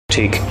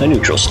Take a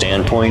neutral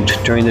standpoint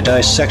during the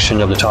dissection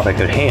of the topic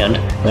at hand.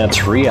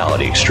 That's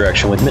Reality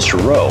Extraction with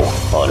Mr. Rowe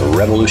on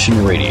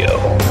Revolution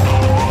Radio.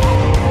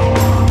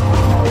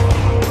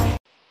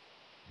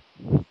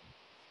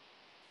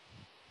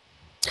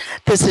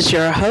 This is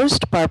your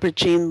host, Barbara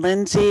Jean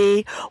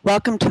Lindsey.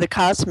 Welcome to the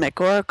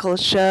Cosmic Oracle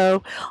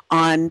Show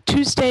on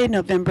Tuesday,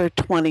 November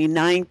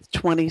 29th,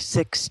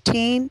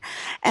 2016.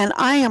 And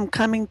I am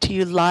coming to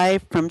you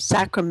live from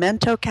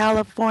Sacramento,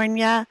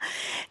 California.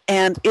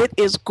 And it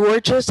is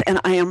gorgeous,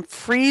 and I am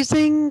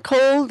freezing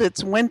cold.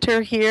 It's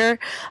winter here.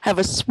 I have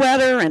a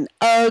sweater and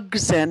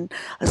Uggs and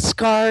a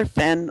scarf,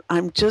 and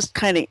I'm just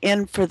kind of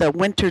in for the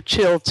winter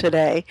chill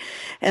today.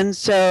 And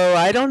so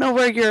I don't know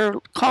where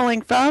you're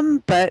calling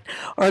from,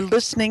 or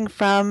listening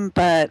from,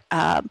 but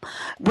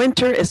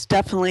winter is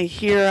definitely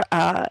here,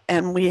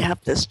 and we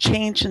have this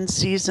change in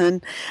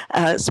season,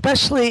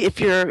 especially if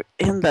you're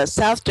in the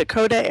South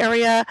Dakota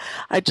area.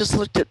 I just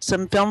looked at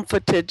some film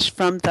footage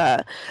from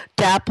the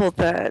DAPL,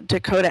 the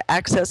Dakota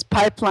Access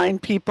Pipeline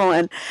people,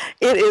 and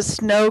it is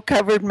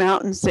snow-covered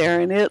mountains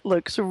there, and it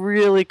looks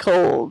really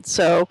cold.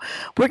 So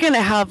we're going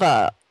to have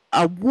a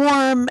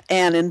warm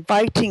and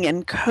inviting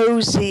and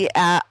cozy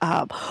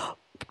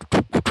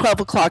 12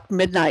 o'clock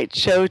midnight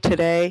show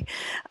today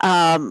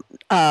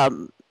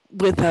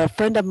with a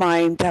friend of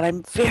mine that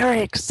I'm very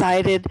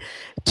excited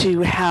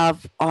to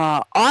have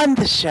on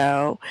the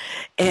show,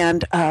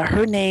 and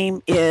her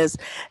name is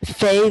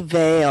Fay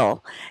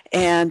Vale,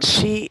 and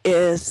she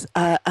is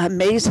an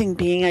amazing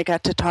being. I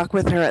got to talk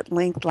with her at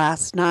length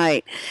last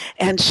night,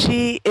 and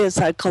she is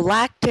a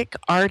galactic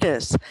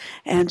artist,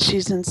 and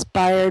she's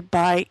inspired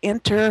by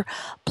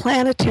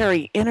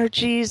inter-planetary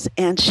energies,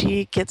 and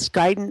she gets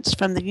guidance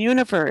from the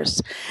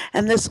universe.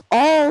 And this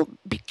all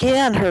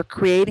began, her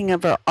creating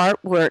of her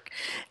artwork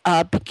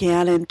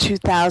began in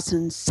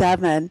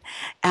 2007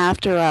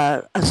 after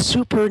a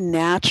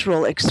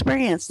supernatural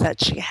experience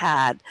that she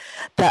had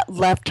that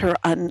left her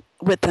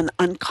with an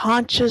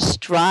unconscious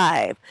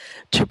drive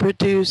to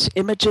produce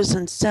images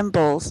and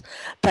symbols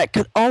that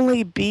could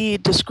only be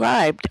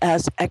described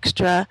as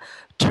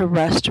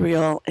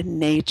extraterrestrial in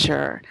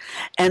nature.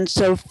 And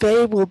so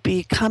Faye will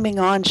be coming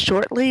on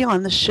shortly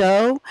on the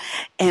show,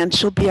 and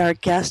she'll be our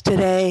guest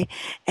today,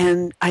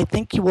 and I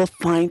think you will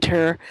find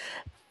her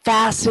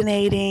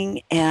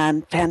fascinating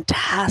and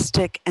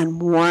fantastic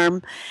and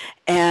warm,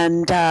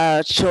 and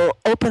she'll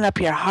open up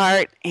your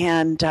heart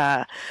and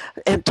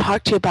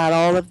talk to you about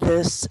all of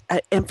this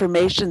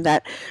information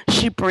that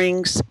she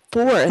brings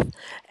forth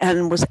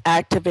and was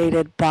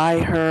activated by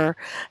her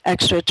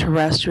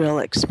extraterrestrial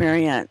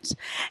experience.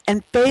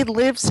 And Faye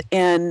lives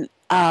in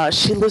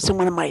she lives in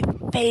one of my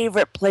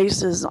favorite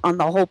places on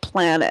the whole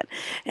planet,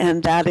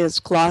 and that is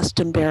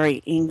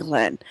Glastonbury,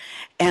 England.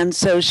 And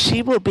so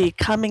she will be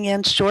coming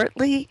in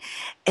shortly,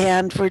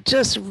 and we're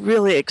just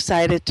really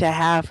excited to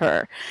have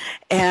her.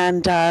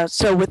 And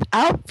so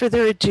without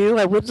further ado,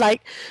 I would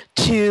like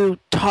to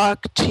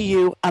talk to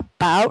you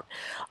about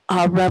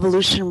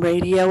Revolution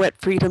Radio at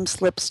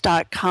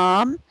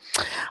freedomslips.com.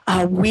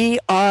 We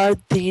are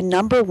the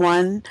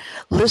 #1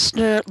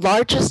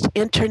 largest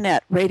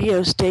internet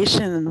radio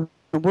station in the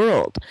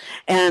world,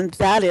 and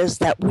that is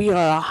that we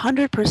are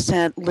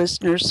 100%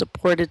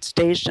 listener-supported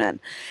station,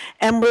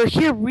 and we're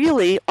here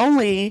really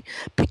only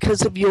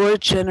because of your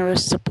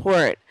generous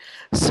support.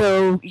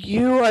 So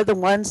you are the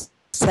ones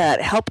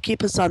that help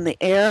keep us on the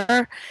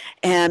air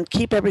and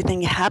keep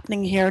everything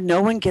happening here.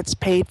 No one gets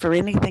paid for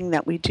anything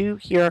that we do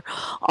here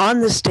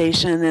on the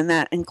station, and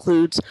that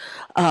includes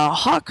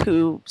Hawk,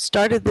 who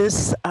started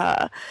this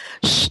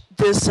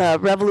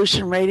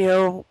Revolution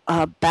Radio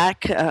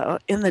back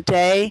in the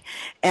day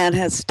and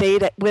has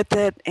stayed with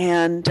it,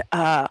 and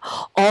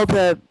all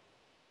the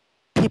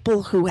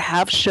people who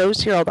have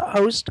shows here, all the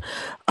hosts,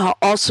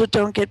 also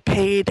don't get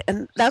paid.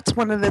 And that's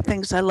one of the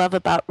things I love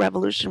about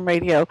Revolution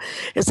Radio,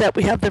 is that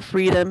we have the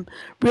freedom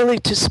really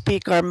to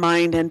speak our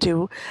mind and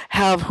to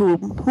have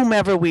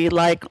whomever we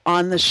like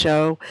on the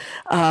show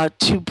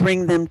to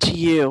bring them to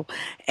you.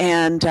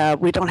 And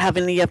we don't have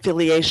any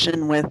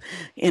affiliation with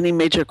any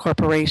major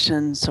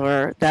corporations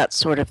or that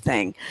sort of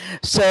thing.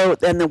 So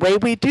then the way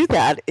we do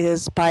that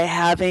is by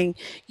having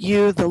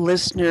you, the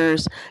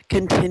listeners,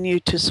 continue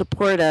to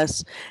support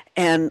us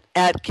and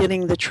at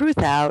getting the truth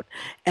out.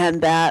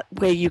 And that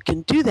way you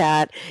can do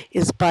that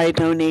is by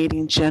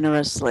donating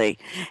generously.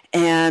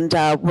 And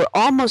we're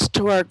almost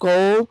to our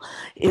goal.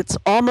 It's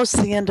almost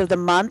the end of the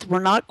month. We're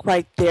not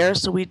quite there,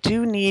 so we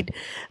do need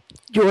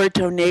your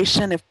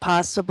donation if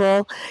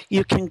possible.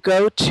 You can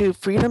go to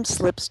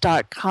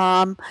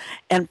freedomslips.com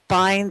and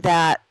find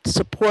that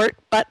support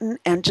button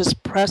and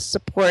just press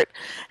support,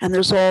 and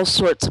there's all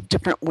sorts of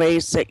different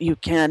ways that you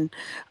can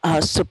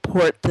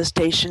support the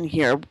station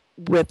here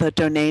with a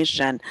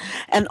donation.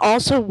 And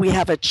also we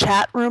have a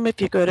chat room.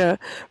 If you go to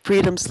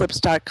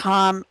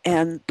freedomslips.com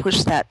and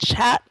push that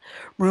chat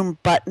room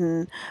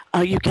button,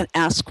 you can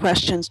ask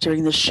questions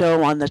during the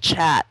show on the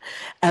chat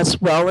as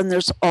well. And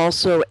there's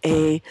also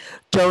a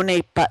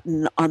donate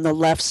button on the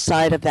left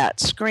side of that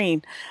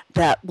screen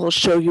that will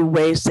show you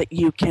ways that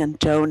you can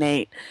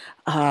donate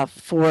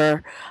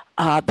for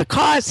the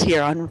cause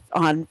here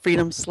on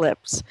Freedom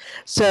Slips.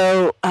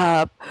 So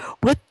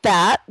with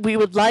that, we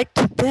would like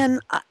to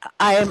then,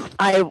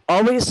 I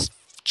always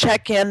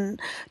check in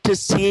to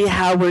see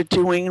how we're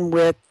doing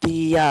with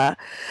the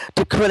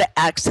Dakota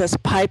Access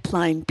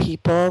Pipeline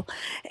people.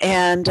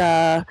 And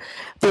there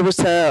was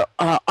a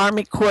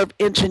Army Corps of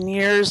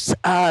Engineers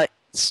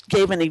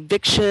gave an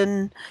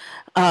eviction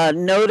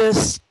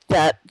notice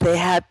that they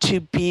had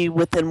to be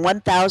within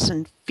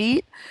 1,000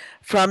 feet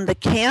from the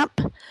camp.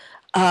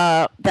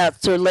 That's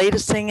their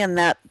latest thing, and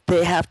that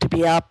they have to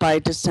be out by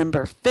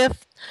December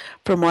 5th,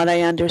 from what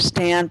I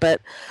understand.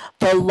 But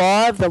the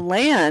law of the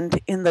land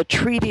in the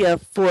Treaty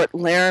of Fort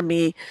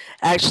Laramie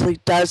actually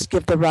does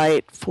give the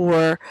right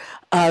for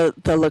the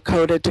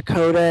Lakota,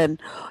 Dakota,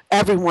 and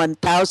everyone,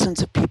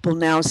 thousands of people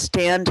now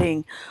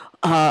standing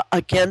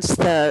against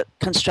the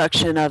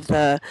construction of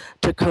the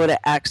Dakota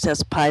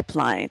Access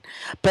Pipeline.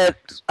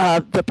 But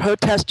the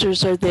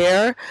protesters are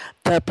there,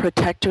 the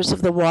protectors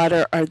of the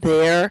water are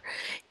there,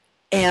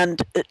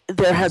 and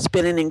there has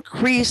been an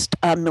increased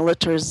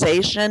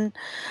militarization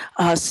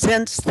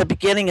since the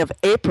beginning of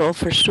April,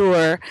 for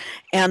sure,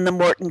 and the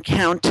Morton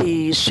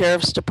County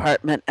Sheriff's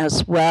Department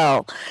as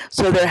well.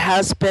 So there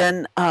has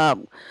been a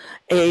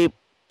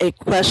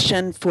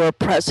question for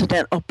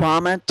President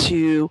Obama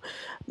to,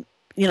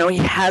 you know, he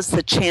has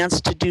the chance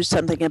to do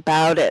something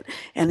about it,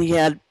 and he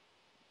had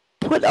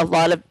put a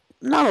lot of,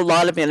 not a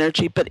lot of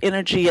energy, but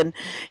energy in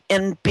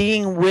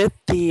being with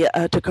the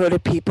Dakota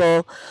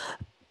people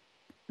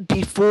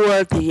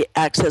before the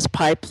access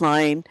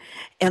pipeline,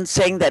 and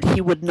saying that he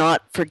would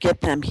not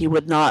forget them, he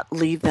would not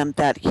leave them,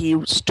 that he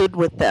stood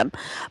with them.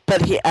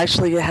 But he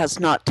actually has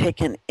not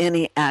taken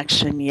any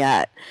action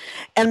yet.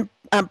 And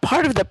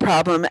part of the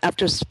problem,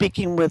 after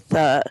speaking with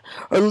or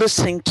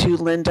listening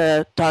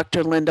to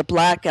Dr. Linda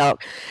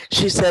Blackout,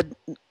 she said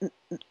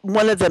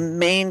one of the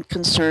main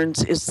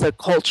concerns is the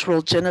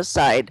cultural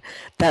genocide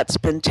that's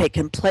been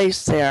taking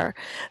place there,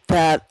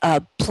 that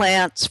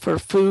plants for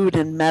food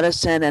and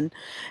medicine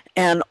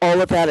and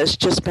all of that has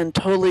just been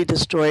totally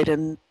destroyed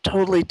and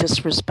totally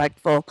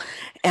disrespectful,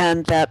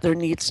 and that there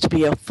needs to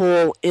be a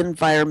full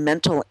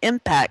environmental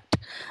impact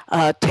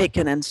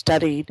taken and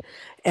studied,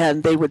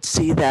 and they would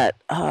see that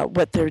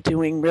what they're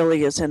doing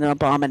really is an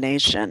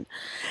abomination.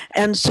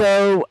 And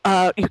so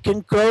you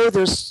can go,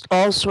 there's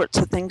all sorts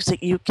of things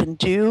that you can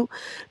do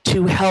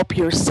to help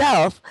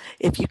yourself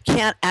if you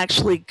can't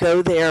actually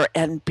go there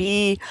and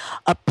be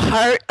a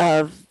part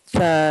of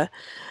the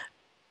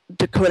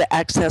Dakota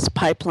Access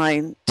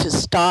Pipeline to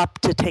stop,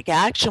 to take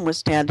action with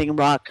Standing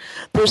Rock.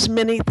 There's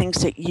many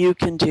things that you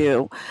can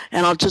do,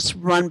 and I'll just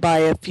run by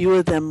a few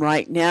of them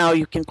right now.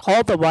 You can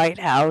call the White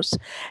House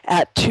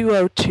at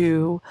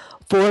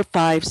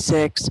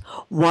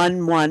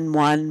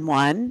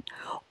 202-456-1111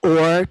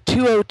 or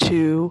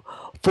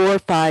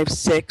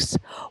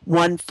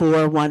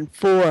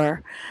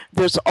 202-456-1414.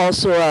 There's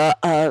also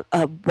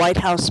a White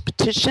House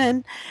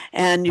petition,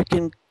 and you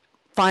can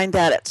find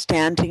that at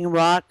Standing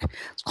Rock.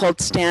 It's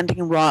called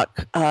Standing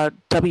Rock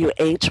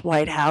WH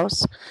White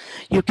House.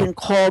 You can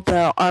call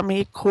the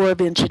Army Corps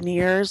of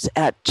Engineers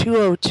at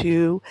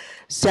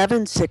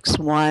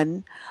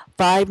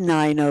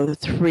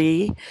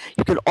 202-761-5903.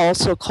 You can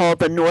also call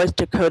the North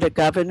Dakota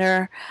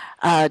Governor,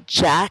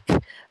 Jack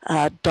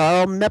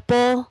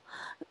Dalrymple,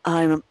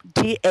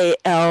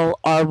 DALRYMPLE,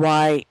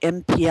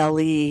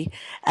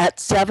 at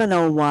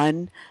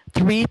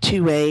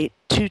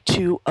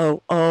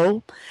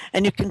 701-328-2200,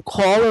 and you can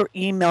call or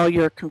email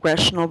your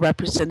congressional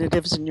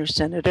representatives and your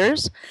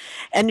senators.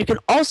 And you can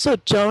also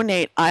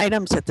donate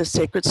items at the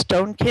Sacred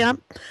Stone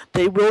Camp.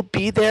 They will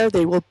be there.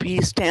 They will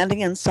be standing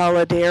in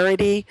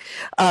solidarity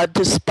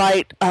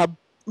despite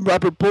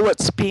rubber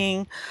bullets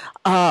being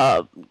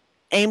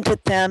aimed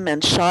at them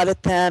and shot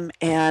at them,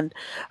 and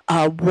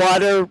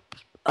water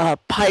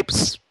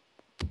pipes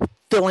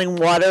filling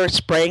water,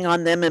 spraying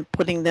on them and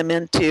putting them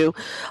into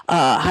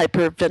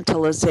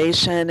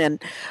hyperventilation.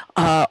 And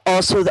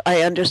also,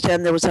 I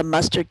understand there was a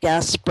mustard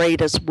gas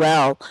sprayed as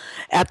well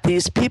at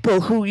these people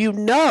who, you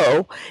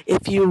know,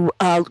 if you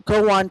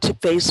go on to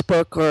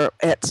Facebook or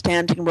at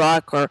Standing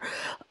Rock or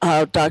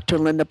Dr.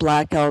 Linda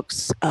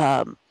Blackout's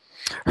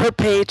her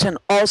page, and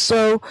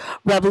also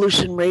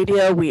Revolution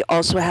Radio. We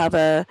also have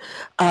a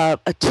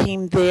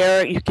team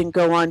there. You can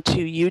go on to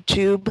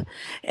YouTube,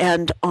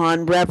 and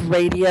on Rev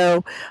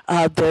Radio,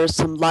 there's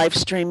some live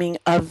streaming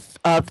of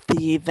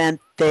the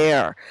event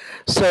there.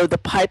 So the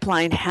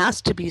pipeline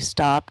has to be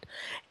stopped,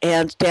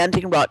 and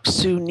Standing Rock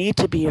Sioux need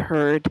to be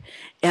heard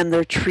and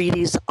their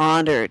treaties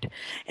honored.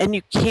 And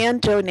you can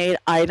donate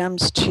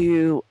items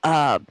to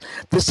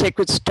the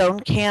Sacred Stone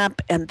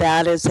Camp, and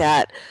that is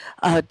at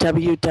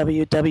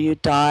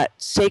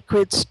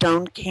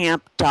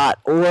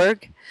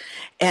www.sacredstonecamp.org.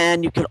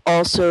 And you can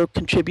also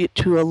contribute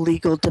to a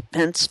legal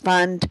defense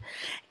fund,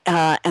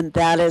 and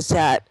that is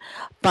at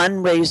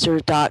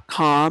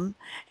fundraiser.com.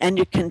 And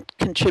you can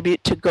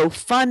contribute to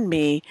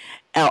GoFundMe,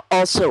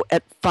 also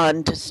at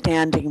Fund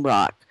Standing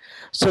Rock.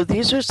 So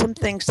these are some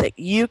things that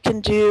you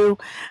can do.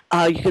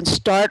 You can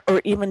start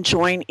or even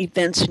join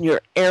events in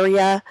your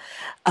area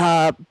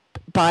uh,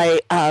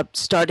 by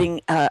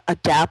starting a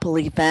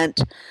DAPL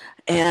event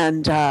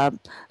and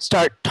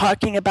start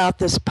talking about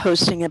this,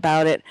 posting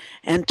about it,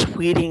 and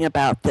tweeting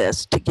about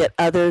this to get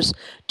others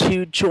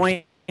to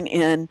join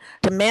in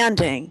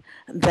demanding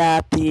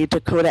that the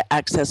Dakota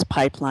Access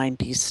Pipeline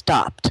be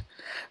stopped.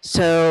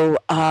 So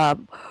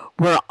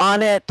we're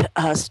on it.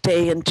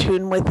 Stay in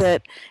tune with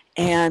it,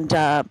 and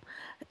uh,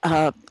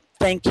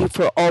 thank you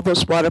for all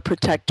those water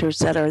protectors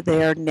that are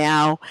there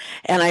now.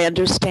 And I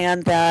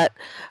understand that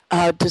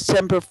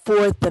December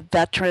 4th, the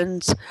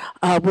veterans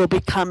will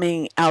be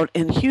coming out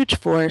in huge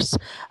force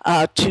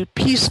to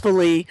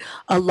peacefully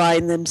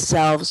align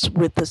themselves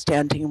with the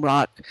Standing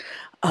Rock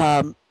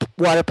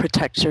water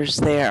protectors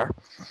there.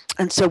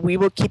 And so we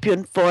will keep you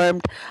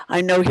informed.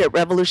 I know here at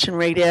Revolution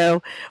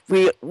Radio,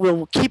 we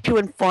will keep you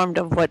informed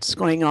of what's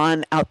going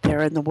on out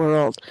there in the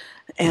world.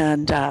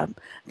 And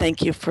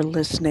thank you for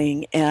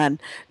listening and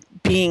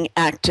being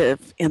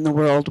active in the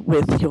world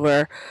with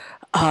your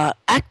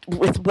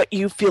with what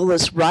you feel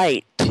is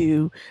right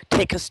to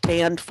take a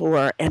stand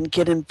for and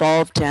get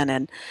involved in.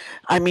 And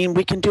I mean,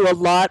 we can do a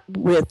lot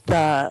with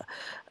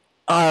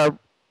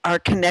our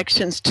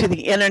connections to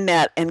the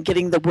internet and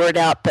getting the word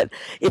out, but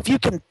if you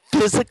can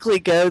physically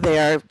go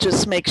there,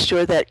 just make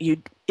sure that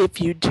you,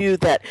 if you do,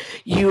 that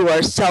you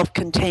are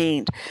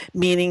self-contained,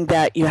 meaning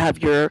that you have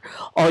your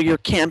all your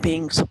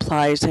camping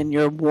supplies and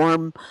your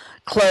warm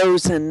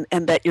clothes, and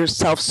that you're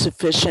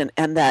self-sufficient,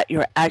 and that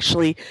you're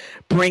actually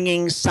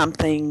bringing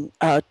something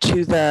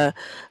to the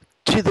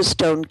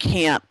stone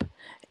camp,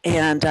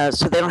 and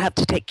so they don't have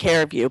to take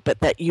care of you, but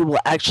that you will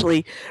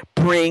actually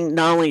bring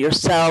not only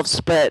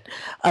yourselves, but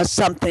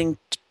something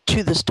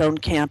to the stone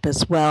camp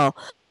as well.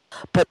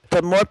 But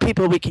the more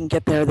people we can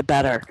get there, the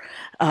better.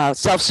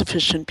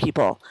 Self-sufficient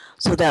people,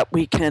 so that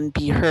we can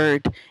be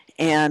heard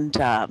and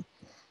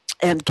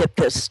get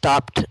this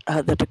stopped,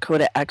 the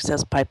Dakota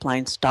Access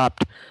Pipeline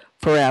stopped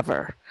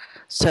forever.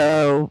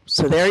 So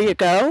there you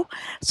go.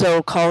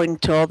 So calling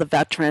to all the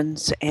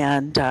veterans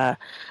and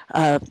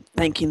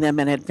thanking them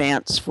in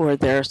advance for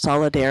their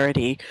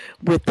solidarity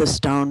with the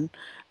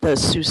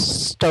Sioux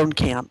Stone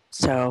Camp.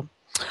 So,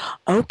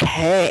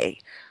 okay.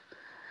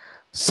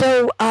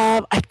 So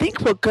I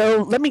think we'll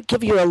go, let me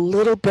give you a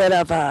little bit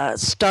of a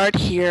start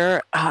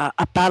here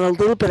about a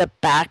little bit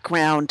of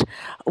background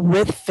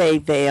with Fay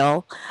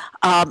Vale.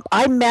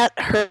 I met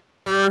her,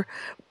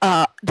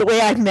 the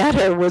way I met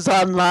her was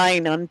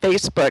online on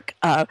Facebook.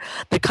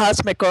 The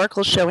Cosmic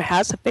Oracle Show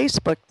has a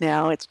Facebook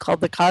now. It's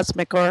called the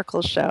Cosmic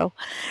Oracle Show,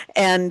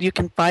 and you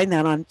can find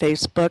that on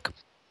Facebook.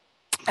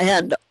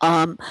 And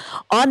on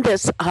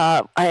this,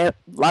 I have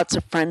lots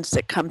of friends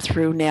that come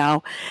through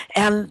now.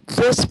 And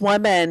this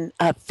woman,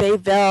 Fay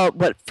Vale,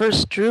 what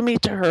first drew me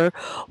to her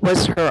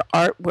was her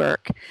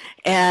artwork.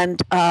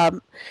 And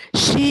the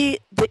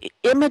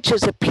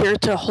images appear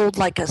to hold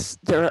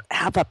they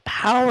have a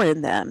power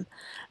in them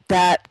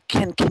that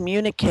can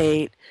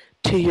communicate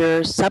to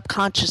your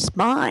subconscious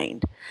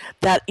mind,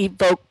 that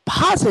evoke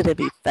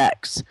positive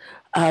effects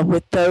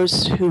with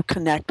those who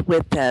connect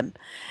with them.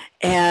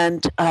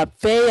 And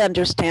Fay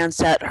understands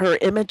that her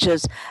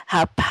images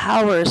have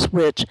powers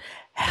which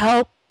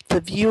help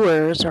the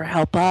viewers or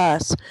help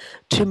us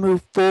to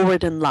move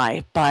forward in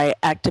life by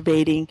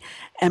activating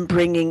and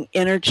bringing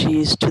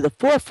energies to the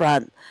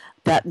forefront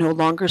that no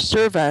longer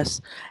serve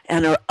us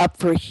and are up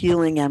for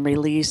healing and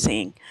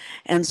releasing.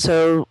 And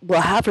so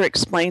we'll have her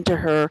explain to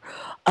her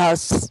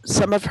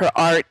some of her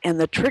art and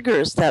the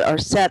triggers that are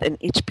set in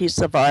each piece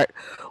of art,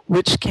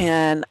 which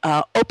can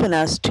open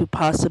us to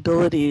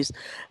possibilities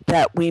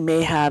that we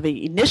may have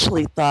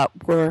initially thought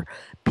were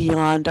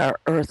beyond our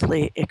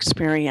earthly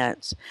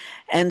experience.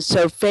 And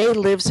so Fay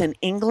lives in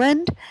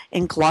England,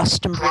 in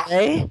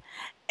Glastonbury,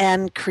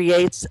 and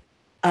creates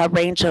a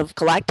range of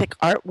galactic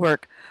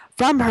artwork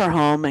from her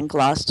home in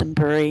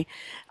Glastonbury.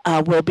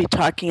 We'll be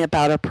talking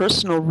about her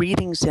personal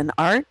readings in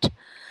art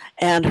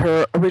and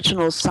her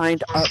original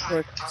signed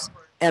artworks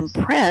and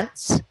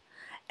prints,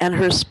 and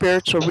her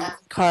spiritual reading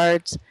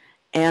cards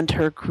and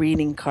her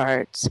greeting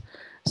cards.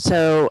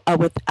 So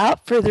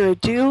without further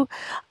ado,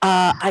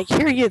 I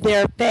hear you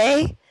there,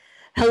 Fay.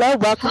 Hello,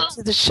 welcome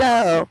to the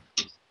show.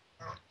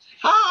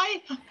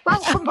 Hi,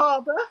 welcome,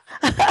 Barbara.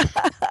 Nice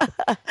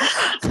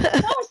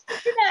to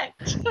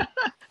connect.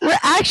 We're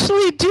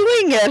actually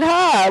doing it,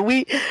 huh?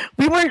 We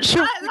weren't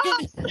sure.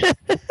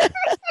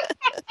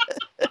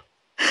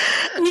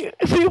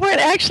 We weren't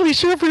actually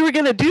sure if we were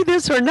going to do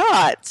this or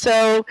not.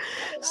 So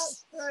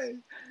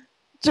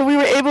we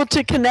were able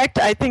to connect.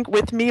 I think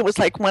with me it was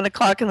like 1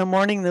 o'clock in the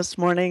morning this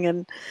morning,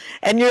 and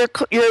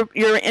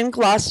you're in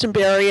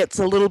Glastonbury. It's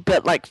a little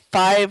bit like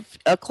 5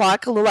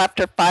 o'clock, a little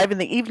after 5 in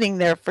the evening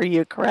there for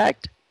you,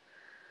 correct?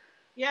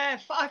 Yeah,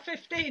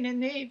 5:15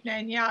 in the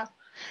evening. Yeah.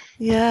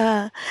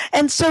 Yeah,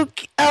 and so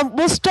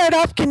we'll start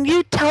off. Can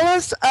you tell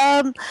us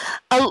a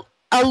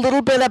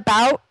little bit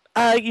about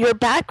your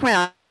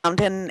background?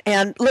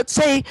 and let's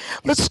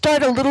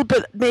start a little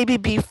bit maybe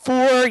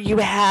before you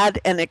had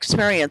an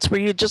experience. Were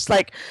you just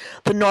like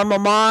the normal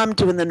mom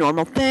doing the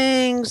normal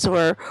things,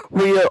 or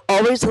were you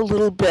always a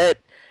little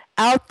bit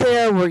out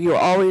there? Were you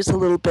always a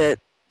little bit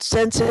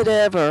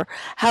sensitive, or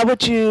how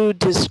would you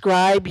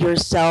describe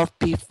yourself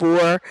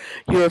before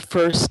your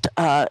first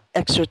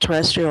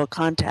extraterrestrial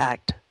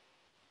contact?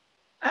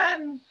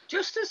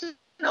 Just as an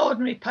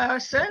ordinary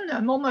person,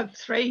 a mum of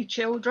 3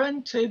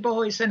 children, 2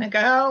 boys and a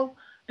girl,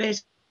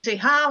 busy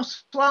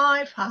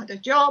housewife, had a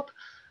job,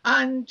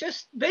 and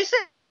just busy.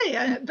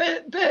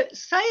 But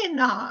saying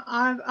that,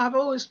 I've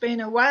always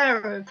been aware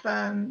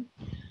of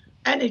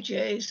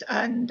energies,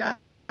 and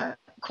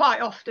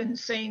quite often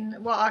seen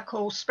what I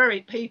call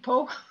spirit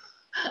people,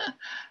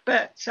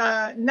 but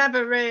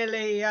never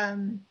really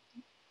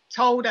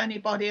told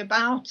anybody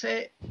about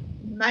it.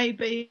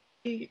 Maybe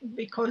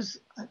because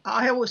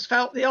I always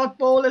felt the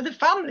oddball of the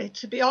family,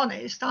 to be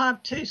honest. I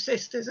have 2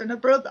 sisters and a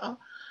brother,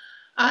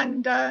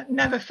 and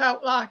never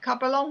felt like I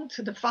belonged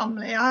to the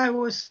family. I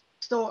always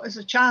thought as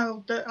a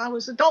child that I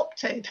was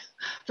adopted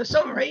for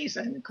some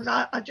reason, because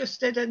I just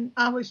didn't,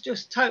 I was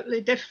just totally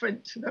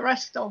different to the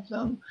rest of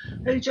them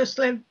who just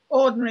lived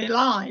ordinary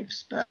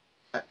lives. But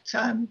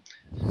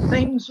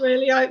things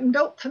really opened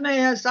up for me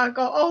as I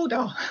got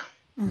older.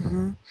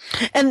 Mm-hmm.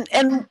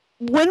 And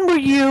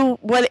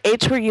what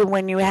age were you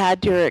when you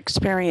had your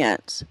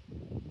experience?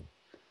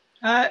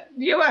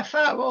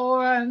 UFO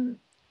or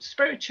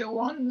spiritual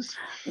ones?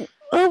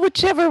 Or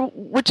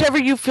whichever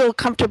you feel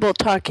comfortable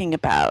talking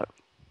about.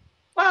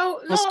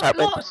 Well,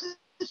 lots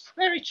of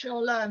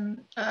spiritual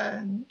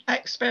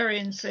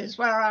experiences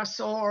where I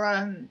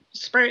saw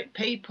spirit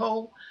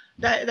people.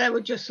 They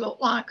would just look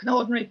like an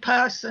ordinary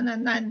person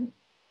and then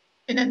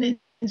in an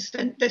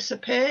instant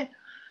disappear.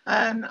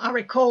 I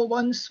recall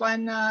once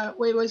when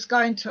we was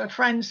going to a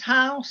friend's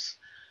house,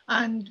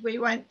 and we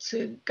went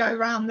to go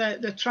around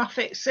the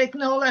traffic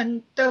signal,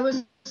 and there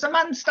was a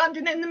man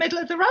standing in the middle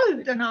of the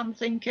road, and I'm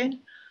thinking,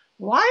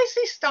 why is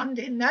he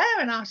standing there?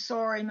 And I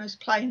saw him as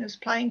plain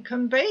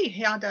can be.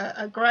 He had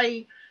a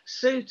grey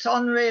suit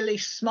on, really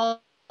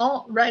smart,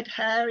 red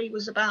hair. He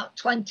was about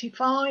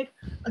 25,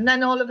 and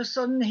then all of a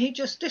sudden he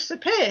just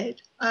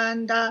disappeared.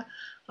 And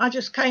I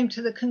just came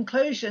to the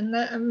conclusion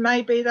that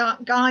maybe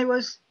that guy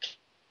was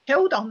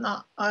killed on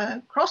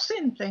that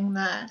crossing thing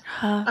there.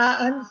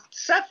 And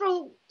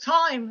several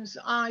times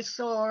I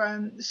saw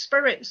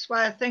spirits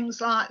where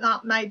things like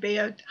that maybe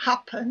had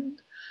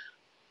happened,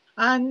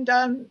 and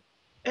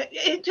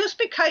it just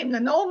became the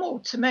normal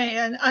to me.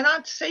 And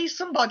I'd see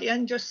somebody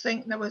and just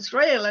think they was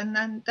real, and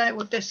then they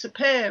would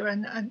disappear.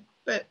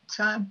 But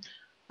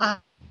I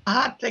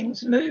had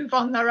things move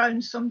on their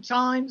own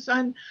sometimes,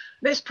 and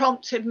this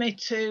prompted me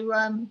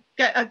to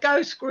get a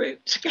ghost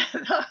group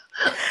together.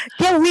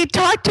 Yeah, we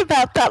talked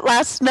about that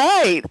last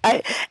night.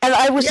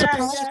 I was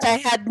surprised. I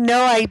had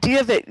no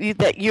idea that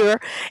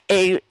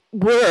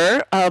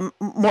were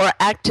more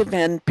active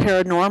in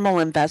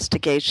paranormal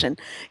investigation.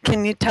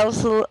 Can you tell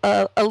us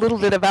a little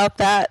bit about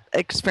that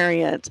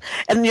experience?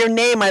 And your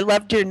name, I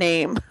loved your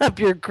name of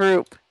your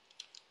group.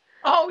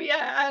 Oh,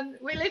 yeah, and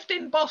we lived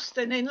in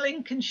Boston in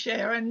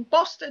Lincolnshire, and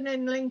Boston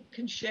in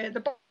Lincolnshire,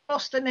 the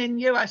Boston in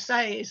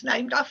USA is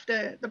named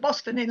after the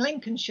Boston in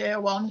Lincolnshire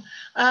one,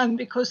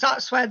 because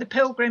that's where the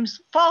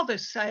Pilgrims'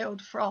 fathers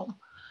sailed from.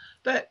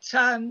 But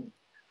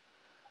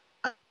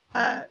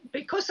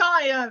because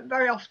I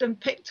very often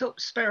picked up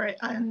spirit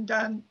and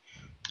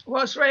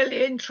was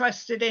really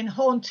interested in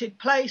haunted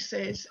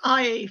places,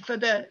 i.e. for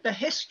the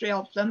history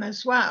of them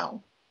as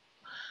well,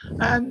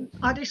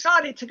 I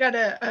decided to get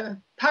a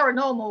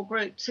paranormal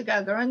group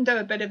together and do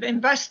a bit of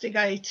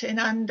investigating.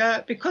 And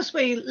because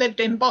we lived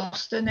in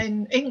Boston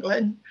in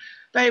England,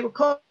 they were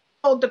called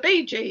the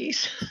Bee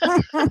Gees.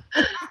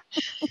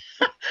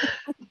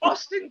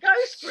 Boston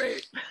Ghost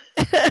Group.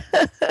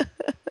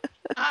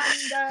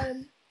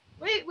 And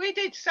we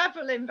did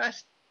several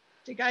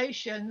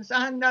investigations,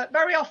 and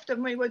very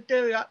often we would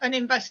do an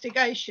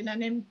investigation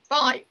and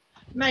invite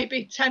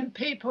maybe 10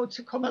 people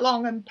to come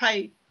along and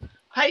pay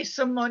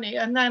some money,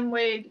 and then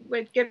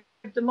we'd give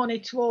the money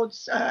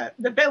towards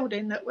the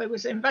building that we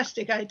was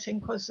investigating,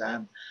 because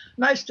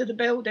most of the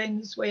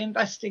buildings we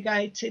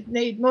investigated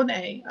need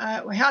money.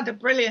 We had a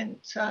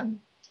brilliant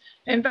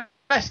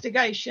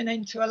investigation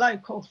into a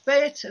local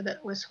theatre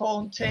that was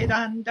haunted,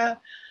 and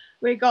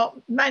we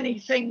got many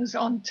things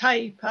on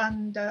tape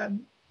and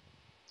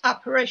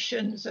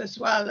apparitions as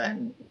well,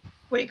 and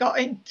we got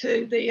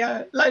into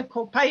the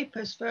local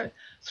papers for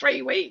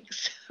 3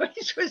 weeks,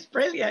 which was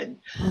brilliant.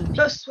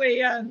 Plus,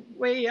 we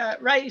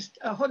raised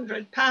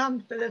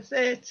 £100 for the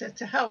theatre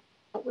to help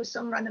with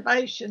some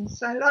renovations,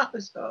 so that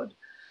was good.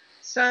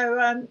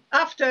 So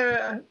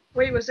after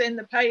we was in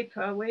the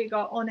paper, we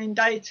got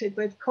inundated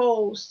with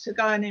calls to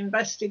go and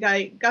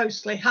investigate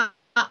ghostly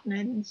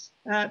happenings.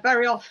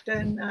 Very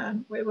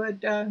often we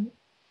would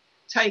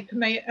take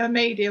a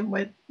medium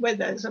with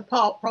us,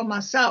 apart from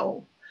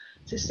myself,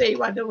 to see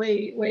whether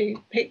we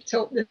picked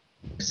up the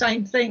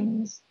same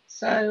things.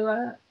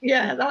 So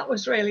yeah, that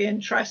was really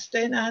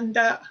interesting, and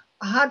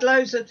had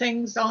loads of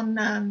things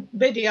on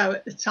video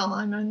at the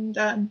time,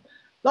 and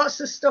lots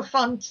of stuff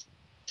on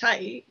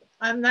tape.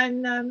 And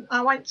then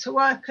I went to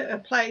work at a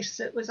place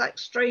that was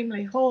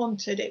extremely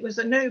haunted. It was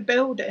a new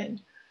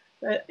building,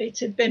 but it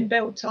had been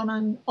built on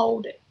an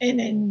old inn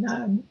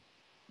in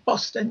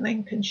Boston,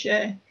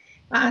 Lincolnshire.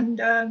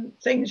 And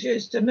things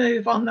used to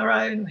move on their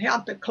own. We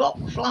had the clock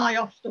fly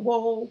off the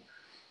wall,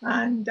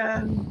 and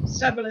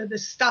several of the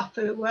staff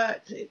who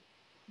worked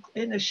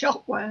in the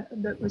shop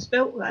that was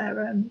built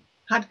there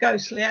had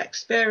ghostly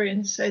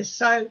experiences.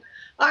 So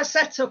I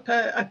set up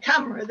a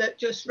camera that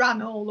just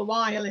ran all the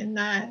while in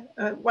there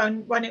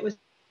when it was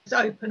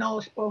open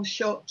or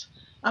shut,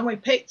 and we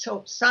picked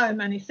up so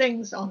many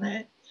things on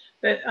it.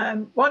 But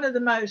one of the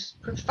most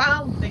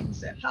profound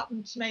things that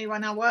happened to me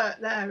when I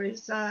worked there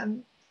is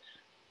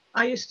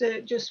I used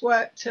to just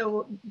work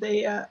till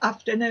the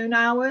afternoon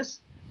hours,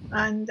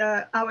 and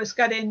I was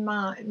getting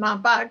my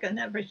bag and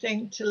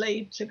everything to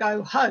leave to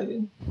go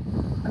home,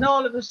 and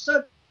all of a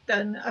sudden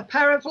a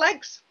pair of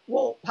legs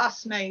walked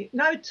past me.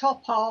 No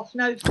top half,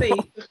 no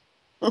feet,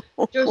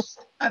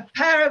 just a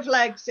pair of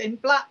legs in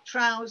black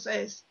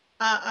trousers,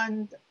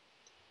 and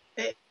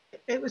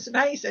it was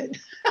amazing.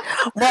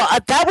 Well,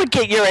 that would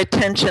get your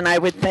attention, I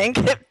would think.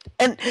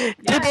 And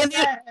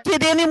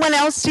did anyone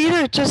else see it,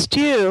 or just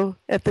you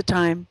at the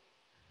time?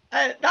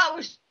 That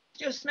was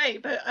just me,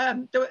 but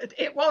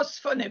it was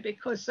funny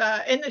because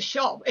in the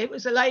shop, it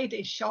was a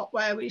ladies' shop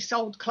where we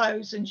sold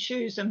clothes and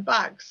shoes and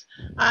bags.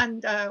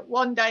 And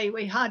one day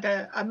we had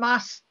a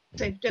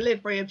massive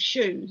delivery of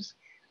shoes.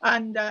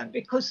 And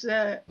because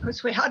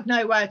we had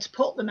nowhere to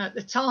put them at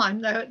the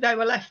time, they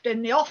were left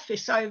in the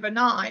office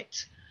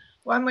overnight.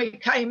 When we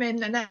came in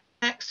the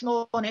next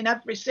morning,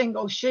 every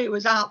single shoe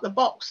was out the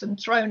box and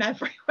thrown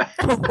everywhere.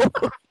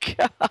 Oh,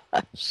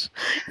 gosh.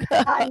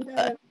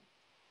 And,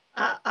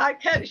 I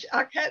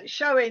kept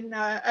showing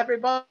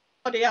everybody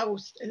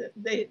else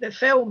the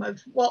film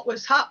of what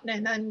was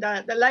happening, and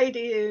the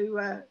lady who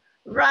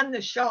ran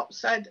the shop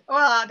said,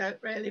 "Well, I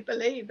don't really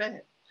believe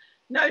it."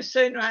 No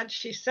sooner had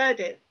she said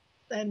it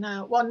than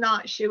one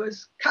night she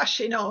was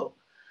cashing up,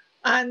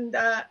 and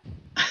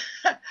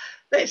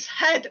this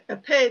head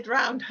appeared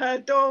round her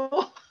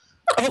door.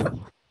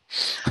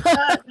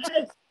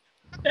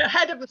 The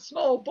head of a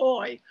small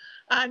boy,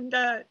 and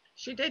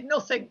she did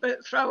nothing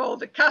but throw all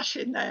the cash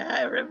in their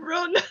hair and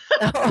run.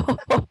 Oh,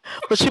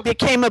 well, she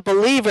became a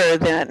believer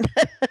then.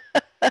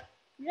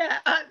 Yeah.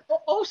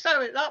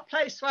 Also, at that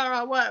place where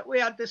I work, we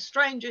had the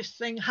strangest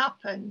thing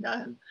happen.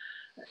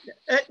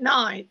 At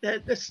night,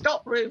 the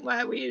stock room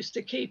where we used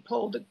to keep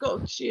all the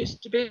goods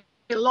used to be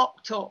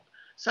locked up.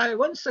 So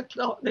once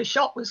the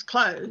shop was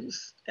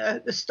closed,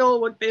 the store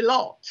would be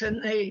locked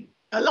and the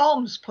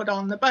alarms put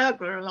on, the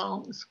burglar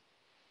alarms.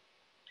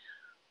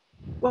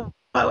 Well,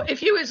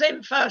 if you was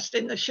in first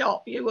in the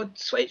shop, you would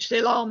switch the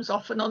alarms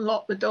off and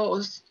unlock the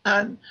doors.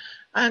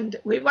 And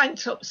we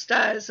went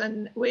upstairs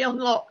and we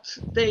unlocked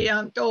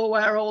the door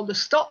where all the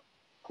stock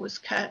was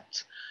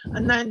kept.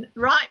 And then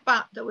right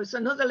back, there was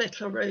another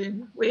little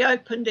room. We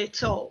opened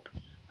it up,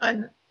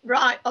 and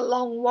right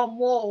along one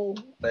wall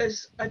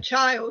was a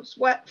child's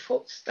wet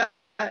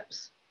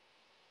footsteps.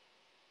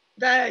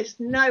 There is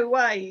no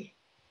way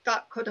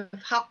that could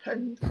have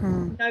happened.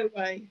 No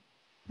way.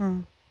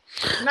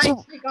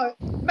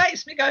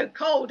 Makes me go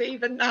cold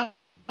even now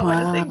when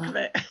I think of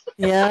it.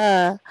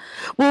 Yeah.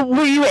 Well,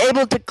 were you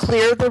able to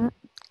clear the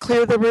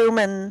room,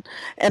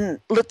 and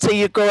let's say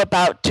you go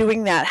about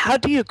doing that? How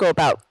do you go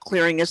about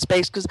clearing a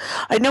space? Because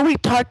I know we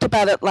talked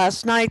about it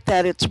last night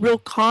that it's real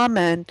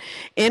common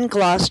in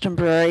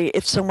Glastonbury,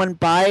 if someone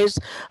buys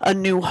a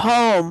new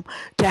home,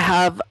 to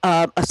have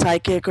a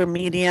psychic or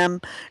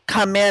medium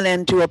come in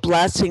and do a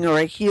blessing or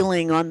a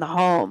healing on the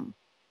home.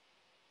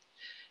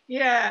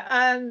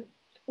 Yeah.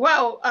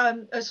 Well,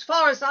 as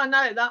far as I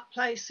know, that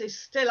place is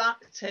still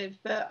active.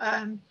 But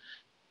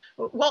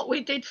what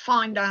we did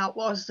find out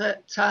was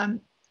that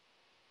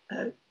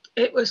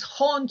it was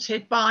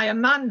haunted by a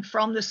man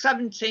from the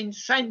 17th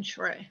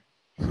century.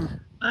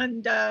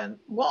 And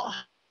what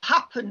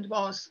happened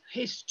was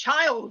his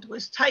child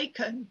was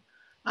taken,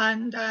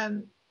 and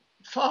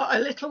for a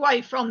little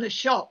way from the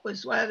shop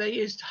was where they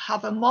used to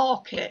have a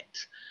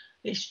market.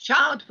 His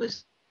child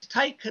was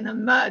taken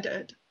and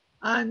murdered.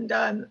 And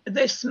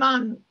this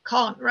man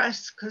can't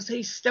rest because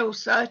he's still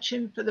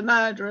searching for the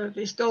murderer of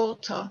his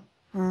daughter.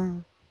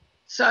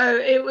 So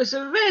it was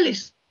a really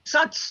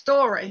sad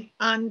story.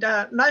 And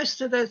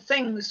most of the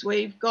things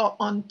we've got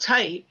on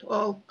tape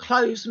are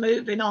clothes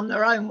moving on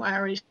their own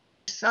where he's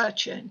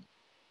searching.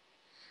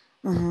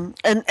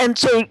 And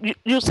so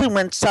usually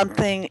when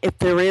something, if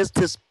there is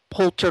this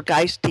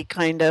poltergeisty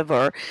kind of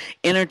or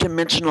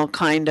interdimensional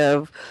kind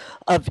of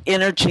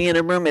energy in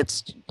a room,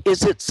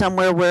 is it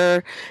somewhere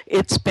where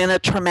it's been a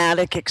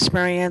traumatic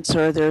experience,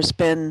 or there's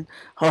been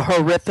a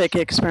horrific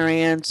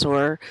experience,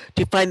 or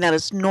do you find that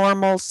as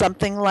normal,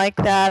 something like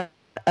that,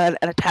 an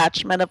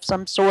attachment of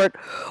some sort,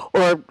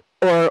 or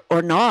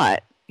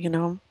not, you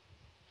know?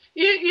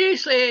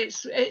 Usually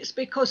it's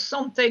because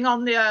something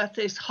on the earth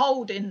is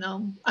holding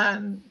them.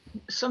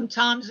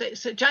 sometimes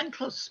it's a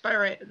gentle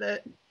spirit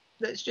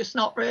that's just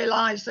not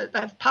realised that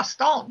they've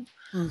passed on.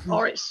 Mm-hmm.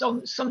 Or it's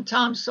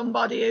sometimes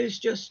somebody who's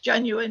just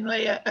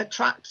genuinely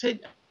attached to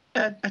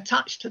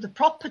the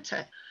property.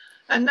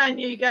 And then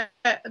you get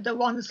the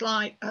ones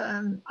like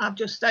I've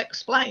just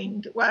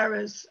explained,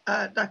 whereas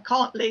they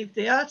can't leave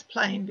the earth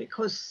plane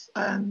because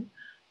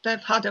they've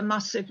had a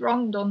massive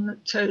wrong done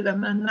to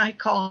them and they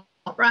can't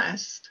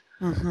rest.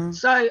 Mm-hmm.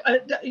 So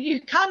you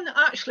can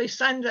actually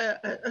send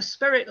a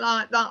spirit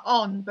like that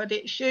on, but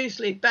it's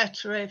usually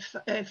better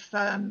if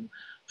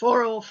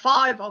 4 or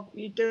 5 of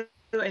you do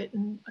it.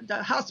 And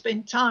there has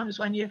been times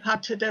when you've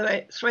had to do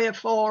it 3 or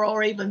 4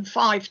 or even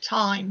 5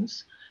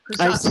 times because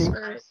that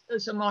spirit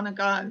doesn't want to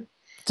go.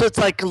 So it's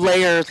like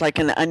layers, like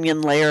an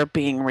onion layer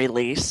being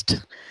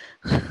released.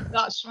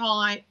 That's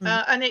right.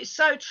 And it's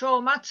so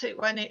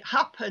traumatic when it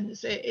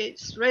happens.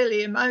 It's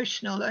really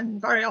emotional and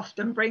very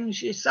often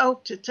brings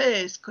yourself to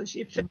tears because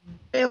you feel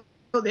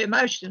the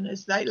emotion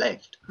as they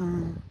lift.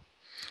 Well,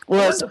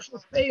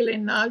 wonderful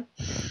feeling, though.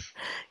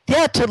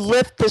 Yeah, to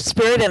lift the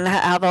spirit and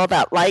have all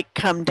that light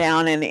come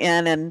down and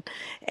in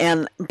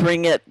and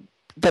bring it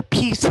the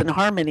peace and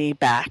harmony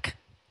back.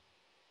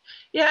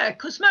 Yeah,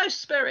 because most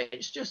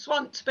spirits just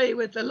want to be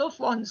with the loved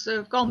ones who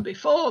have gone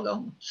before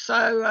them.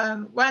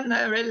 So when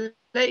they're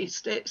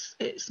released,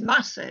 it's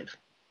massive,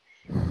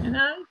 you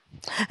know.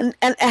 And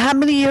how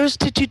many years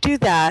did you do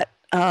that,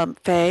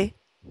 Fay?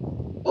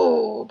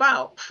 Oh,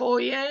 about 4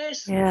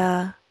 years.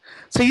 Yeah.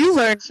 So you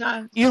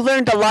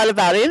learned a lot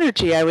about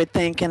energy, I would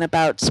think, and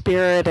about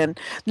spirit, and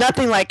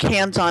nothing like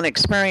hands-on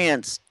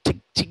experience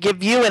to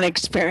give you an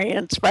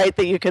experience, right,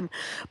 that you can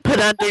put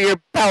under your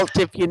belt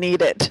if you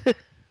need it.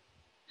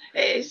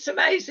 It's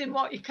amazing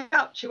what you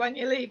capture when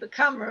you leave a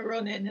camera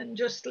running and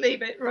just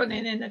leave it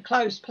running in a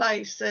closed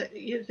place that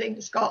you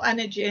think's got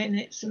energy in.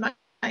 It's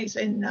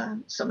amazing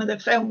some of the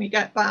film you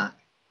get back.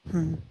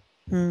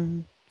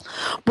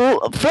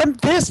 Well, from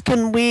this,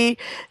 can we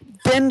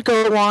then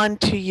go on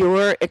to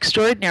your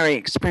extraordinary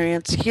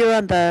experience? Here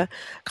on the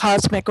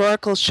Cosmic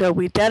Oracle Show,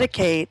 we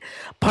dedicate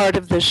part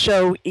of the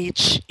show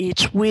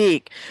each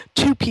week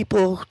to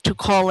people to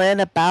call in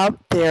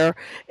about their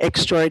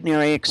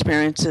extraordinary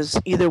experiences,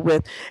 either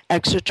with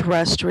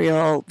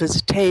extraterrestrial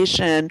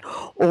visitation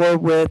or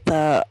with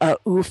a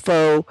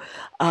UFO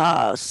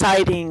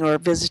sighting or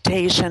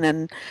visitation.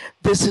 And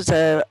this is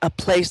a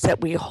place that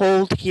we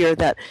hold here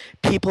that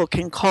people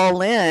can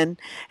call in,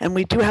 and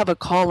we do have a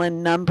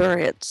call-in number.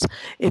 It's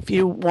if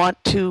you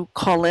want to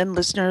call in,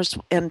 listeners,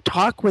 and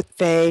talk with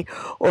Fay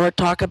or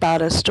talk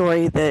about a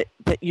story that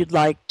you'd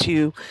like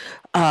to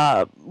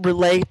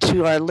relay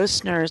to our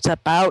listeners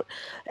about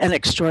an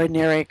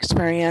extraordinary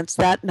experience.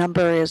 That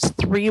number is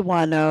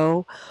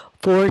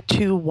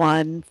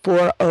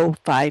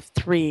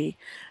 310-421-4053.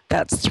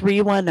 That's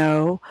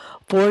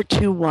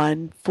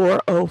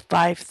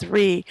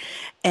 310-421-4053.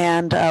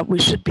 And we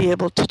should be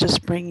able to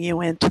just bring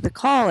you into the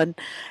call.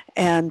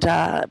 And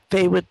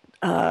Fay would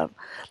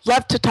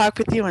love to talk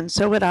with you, and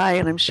so would I,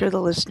 and I'm sure the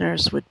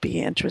listeners would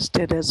be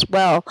interested as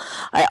well.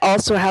 I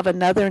also have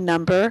another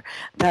number.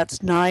 That's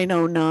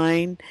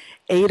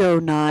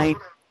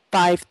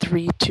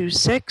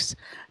 909-809-5326,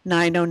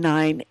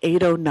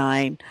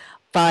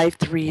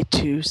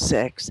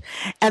 909-809-5326.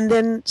 And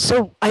then,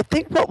 so I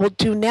think what we'll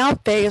do now,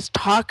 Fay, is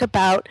talk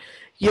about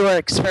your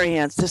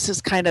experience. This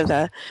is kind of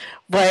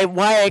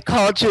why I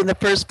called you in the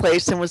first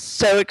place and was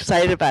so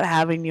excited about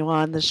having you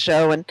on the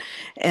show. And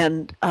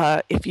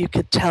if you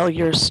could tell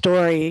your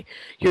story,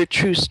 your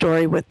true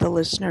story with the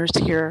listeners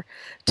here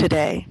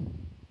today.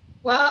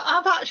 Well,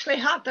 I've actually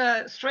had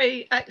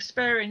 3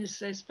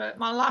 experiences, but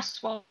my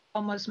last one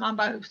was my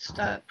most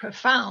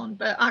profound,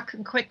 but I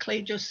can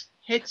quickly just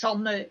hit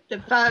on the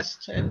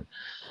first 2.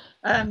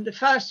 The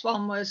first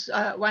one was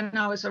when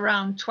I was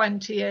around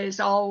 20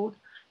 years old,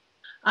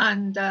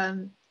 and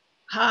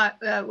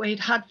we'd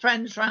had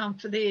friends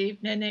round for the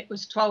evening. It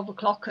was 12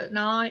 o'clock at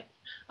night,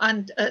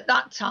 and at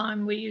that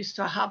time we used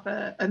to have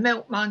a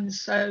milkman,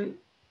 so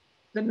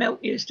the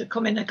milk used to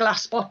come in a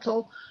glass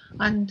bottle,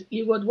 and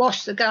you would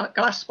wash the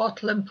glass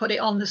bottle and put it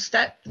on the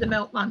step for the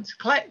milkman to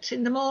collect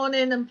in the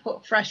morning and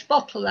put a fresh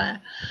bottle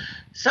there.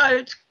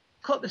 So to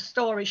cut the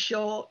story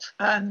short,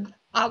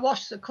 I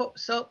washed the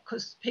cups up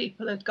because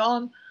people had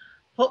gone,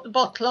 put the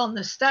bottle on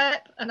the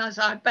step, and as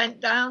I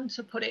bent down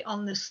to put it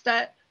on the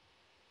step,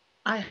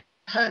 I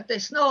heard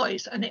this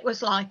noise, and it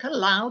was like a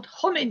loud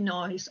humming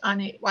noise,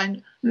 and it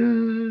went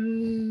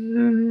and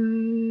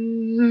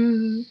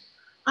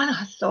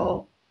I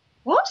thought,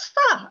 what's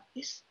that?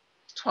 It's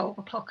 12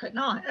 o'clock at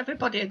night.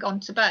 Everybody had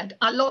gone to bed.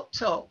 I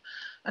looked up,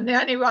 and the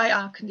only way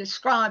I can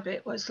describe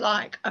it was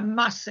like a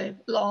massive,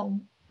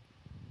 long,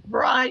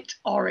 bright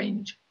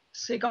orange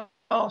cigar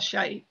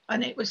shape,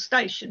 and it was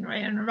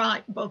stationary and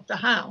right above the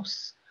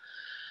house.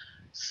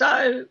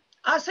 So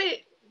as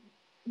it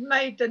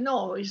made the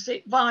noise,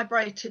 it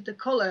vibrated the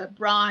colour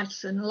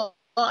bright and low.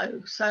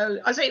 So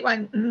as it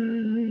went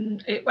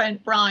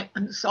bright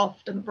and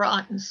soft and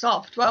bright and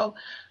soft. Well,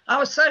 I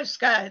was so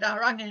scared, I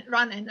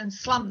ran in and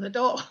slammed the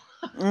door.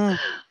 And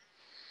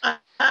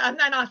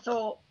then I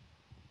thought,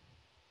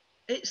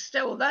 it's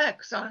still there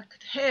because I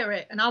could hear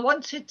it. And I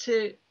wanted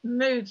to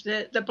move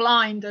the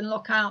blind and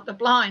look out the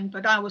blind,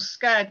 but I was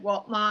scared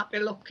what might be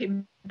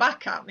looking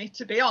back at me,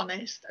 to be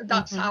honest.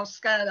 That's how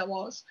scared I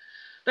was.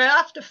 But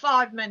after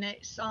 5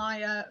 minutes,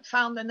 I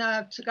found the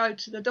nerve to go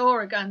to the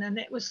door again, and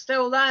it was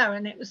still there,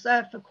 and it was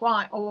there for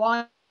quite a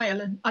while.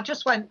 And I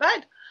just went to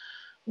bed,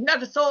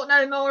 never thought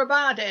no more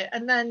about it.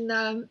 And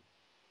then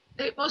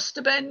it must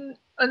have been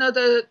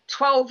another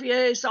 12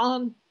 years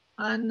on,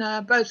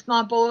 and both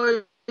my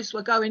boys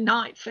were going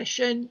night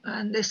fishing,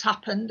 and this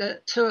happened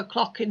at 2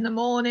 o'clock in the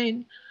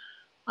morning.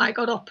 I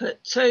got up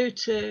at 2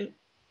 to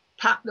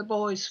pack the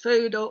boys'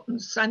 food up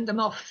and send them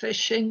off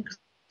fishing because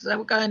they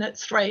were going at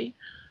 3.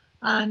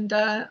 And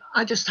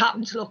I just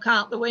happened to look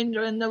out the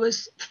window, and there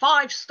was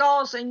 5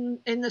 stars in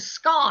the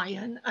sky,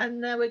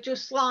 and they were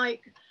just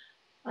like,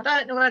 I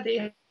don't know whether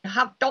you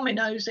have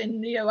dominoes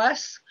in the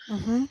US,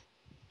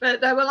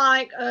 but they were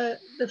like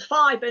the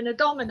 5 in a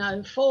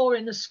domino, 4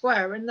 in a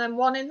square, and then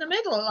 1 in the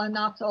middle. And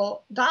I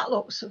thought, that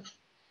looks a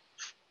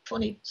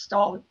funny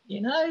star,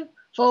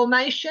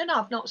 formation.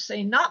 I've not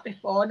seen that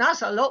before. And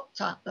as I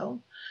looked at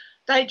them,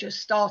 they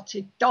just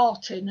started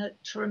darting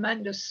at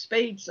tremendous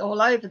speeds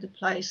all over the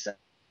place.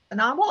 And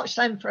I watched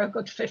them for a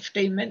good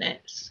 15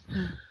 minutes.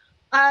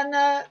 And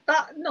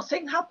that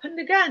nothing happened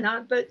again.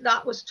 But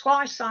that was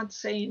twice I'd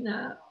seen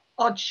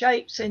odd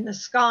shapes in the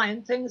sky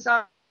and things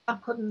I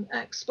couldn't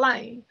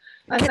explain.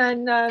 And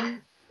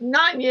then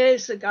 9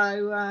 years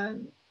ago,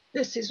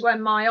 this is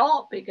when my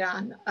art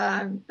began.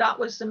 That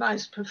was the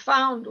most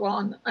profound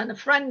one. And a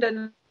friend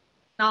and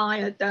I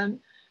had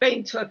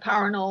been to a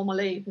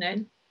paranormal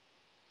evening,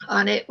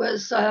 and it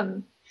was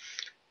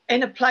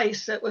in a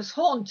place that was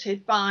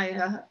haunted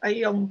by a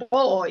young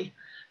boy.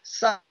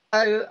 So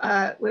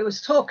we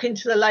was talking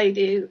to the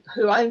lady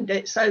who owned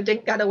it, so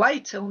didn't get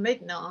away till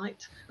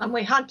midnight, and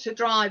we had to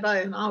drive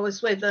home. I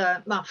was with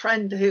my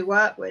friend who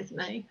worked with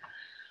me,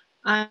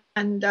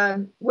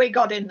 and we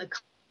got in the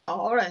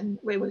car and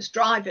we was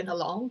driving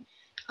along,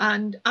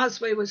 and as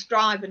we was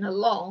driving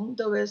along,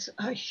 there was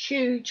a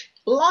huge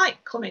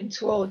light coming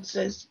towards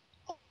us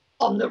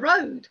on the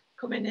road,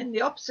 coming in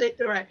the opposite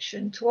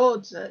direction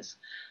towards us.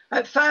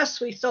 At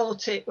first we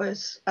thought it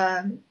was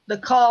the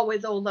car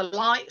with all the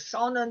lights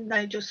on, and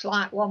they just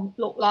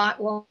looked like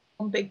one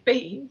big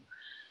beam.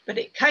 But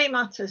it came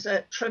at us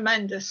at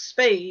tremendous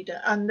speed,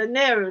 and the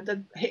nearer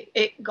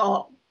it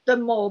got, the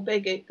more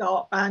big it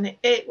got, and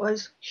it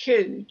was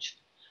huge.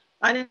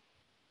 And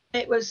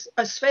it was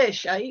a sphere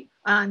shape,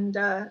 and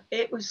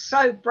it was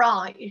so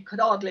bright you could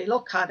hardly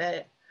look at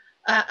it.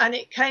 And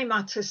it came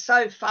at us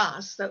so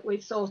fast that we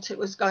thought it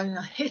was going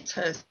to hit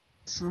us.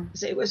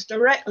 It was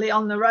directly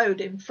on the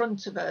road in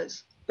front of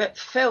us, but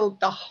filled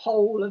the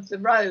whole of the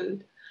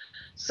road.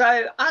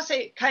 So as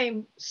it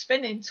came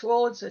spinning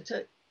towards it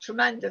at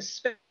tremendous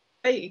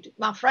speed,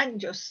 my friend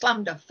just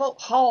slammed her foot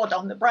hard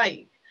on the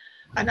brake.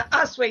 And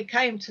as we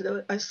came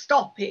to a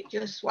stop, it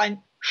just went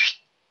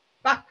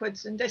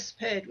backwards and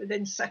disappeared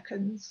within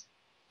seconds.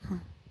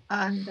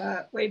 And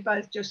we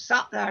both just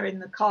sat there in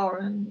the car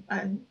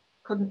and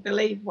couldn't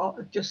believe what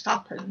had just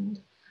happened.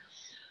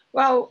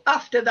 Well,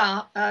 after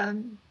that,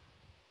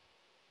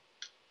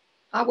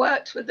 I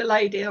worked with the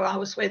lady who I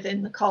was with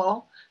in the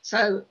car.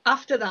 So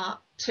after that,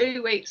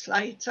 2 weeks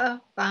later,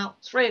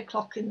 about 3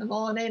 o'clock in the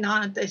morning,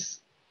 I had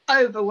this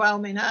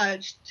overwhelming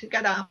urge to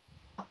get out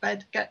of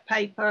bed, get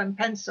paper and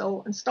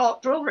pencil and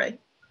start drawing.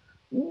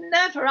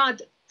 Never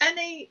had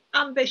any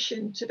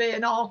ambition to be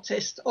an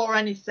artist or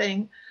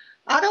anything.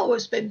 I'd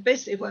always been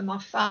busy with my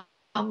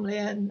family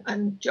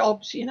and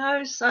jobs,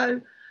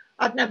 so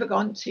I'd never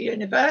gone to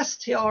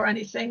university or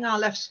anything. I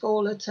left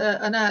school at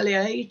an early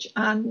age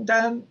and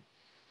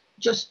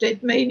just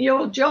did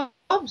menial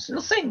jobs,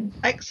 nothing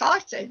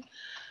exciting.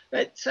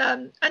 But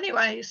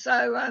anyway,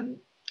 so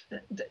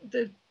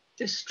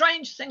the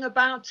strange thing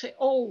about it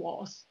all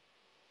was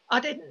I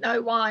didn't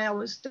know why I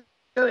was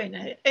doing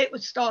it. It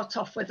would start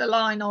off with a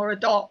line or a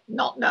dot,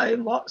 not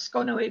knowing what's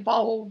going to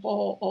evolve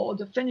or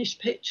the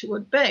finished picture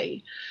would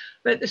be.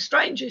 But the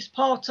strangest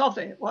part of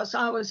it was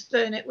I was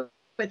doing it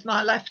with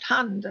my left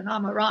hand, and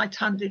I'm a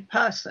right-handed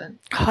person.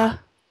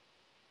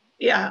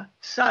 Yeah,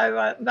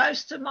 so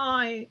most of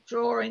my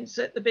drawings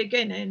at the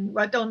beginning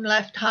were done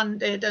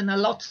left-handed, and a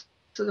lot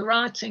of the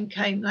writing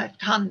came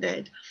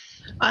left-handed.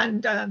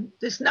 And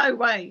there's no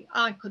way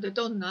I could have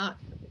done that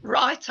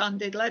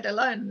right-handed, let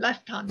alone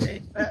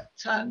left-handed. But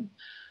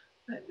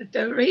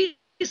the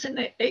reason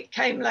it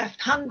came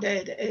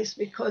left-handed is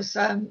because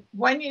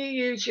when you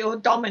use your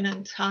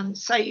dominant hand,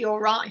 say you're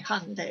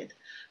right-handed,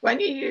 when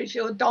you use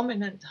your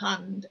dominant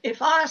hand,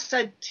 if I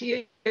said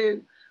to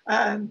you,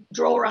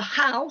 draw a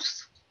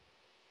house,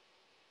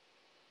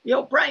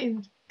 your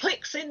brain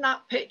clicks in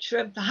that picture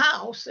of the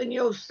house and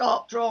you'll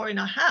start drawing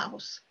a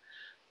house.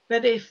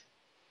 But if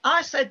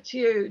I said to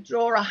you,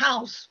 draw a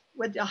house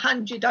with your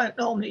hand you don't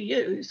normally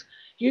use,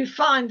 you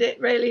find it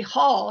really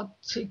hard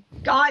to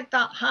guide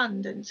that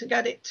hand and to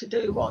get it to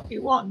do what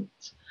you want.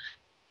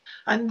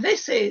 And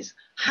this is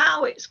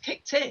how it's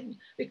kicked in,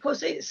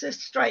 because it's a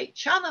straight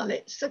channel.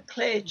 It's a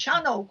clear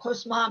channel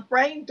because my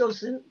brain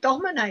doesn't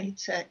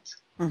dominate it.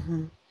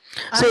 Mm-hmm.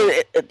 So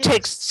it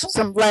takes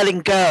some letting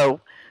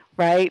go,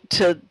 right?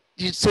 So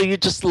you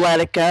just let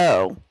it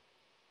go.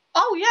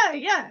 Oh,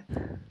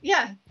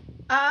 yeah.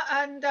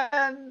 And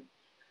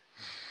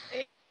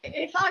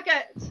if I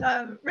get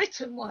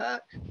written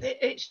work,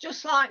 it's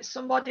just like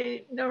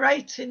somebody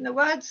narrating the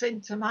words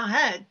into my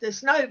head.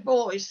 There's no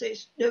voice.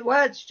 The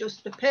words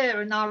just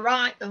appear and I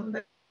write them,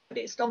 but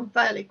it's done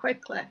fairly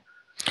quickly.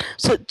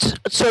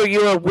 So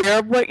you're aware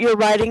of what you're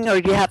writing, or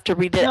do you have to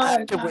read it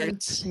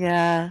afterwards? No.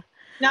 Yeah.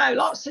 No,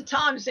 lots of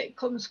times it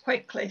comes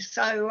quickly.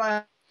 So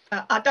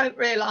I don't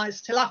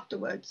realise till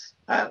afterwards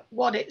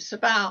what it's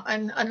about.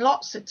 And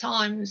lots of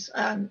times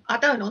I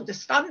don't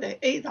understand it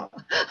either.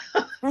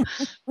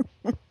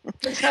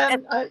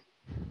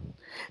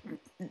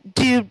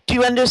 Do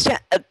you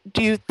understand?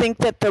 Do you think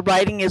that the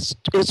writing is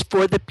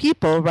for the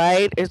people,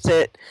 right? Is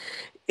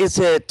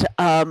it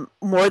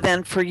more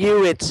than for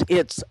you?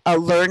 It's a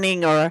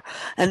learning or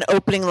an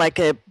opening, like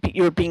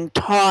you're being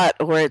taught,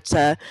 or it's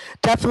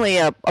definitely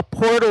a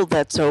portal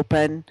that's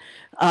open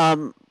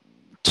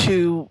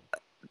to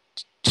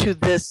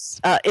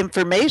this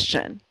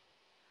information.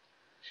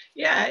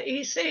 Yeah,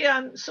 you see,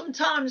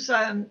 sometimes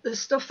the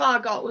stuff I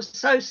got was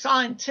so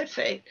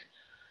scientific.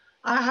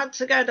 I had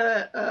to get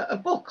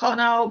a book on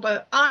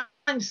Albert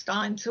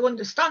Einstein to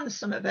understand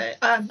some of it.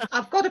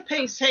 I've got a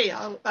piece here,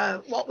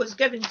 what was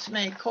given to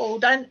me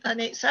called and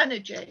It's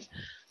Energy.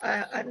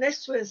 And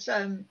this was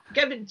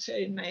given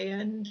to me,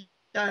 and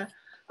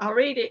I'll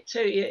read it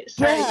to you. It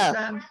says,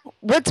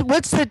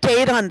 what's the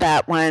date on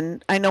that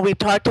one? I know we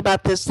talked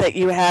about this, that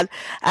you had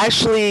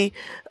actually,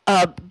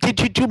 did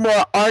you do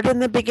more art in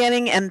the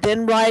beginning and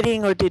then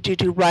writing, or did you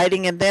do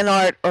writing and then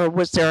art, or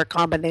was there a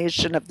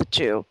combination of the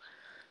two?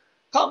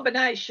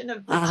 Combination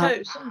of the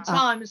two.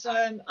 Sometimes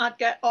I'd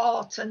get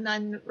art and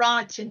then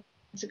writing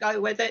to go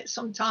with it,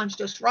 sometimes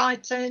just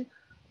writing.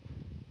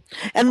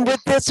 And would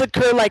this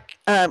occur like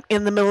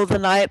in the middle of the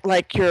night,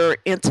 like your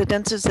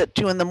incidences at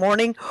 2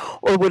 a.m,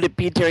 or would it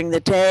be during the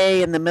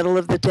day, in the middle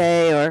of the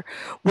day, or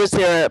was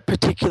there a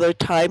particular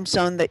time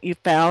zone that you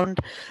found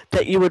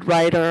that you would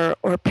write or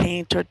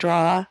paint or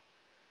draw?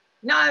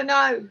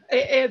 No,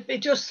 it'd be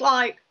just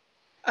like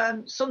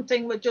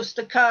something would just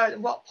occur,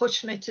 what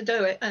pushed me to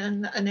do it,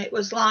 and it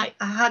was like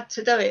I had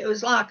to do it. It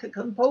was like a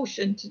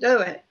compulsion to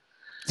do it.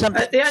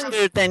 Something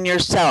bigger than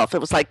yourself.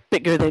 It was like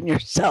bigger than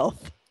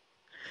yourself.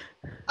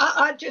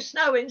 I just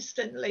know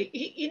instantly.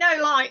 You know,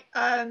 like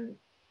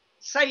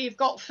say you've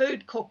got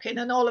food cooking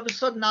and all of a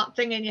sudden that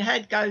thing in your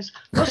head goes,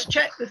 let's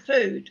check the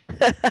food.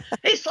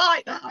 It's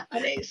like that.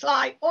 And it's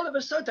like all of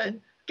a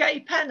sudden, get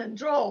your pen and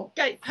draw,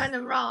 get your pen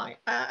and write.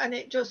 And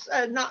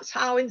that's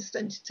how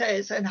instant it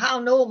is and how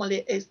normal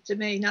it is to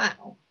me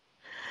now.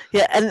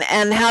 Yeah,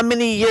 and how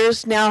many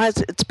years now has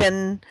it's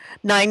been?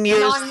 9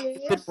 years. 9 years.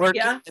 You've been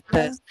working with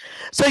this.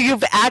 So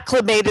you've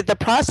acclimated the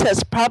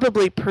process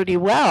probably pretty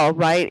well,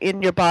 right,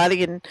 in your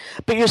body,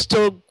 but you're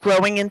still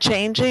growing and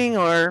changing,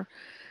 or?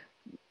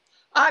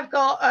 I've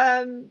got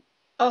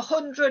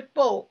 100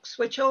 books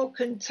which all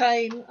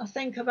contain, I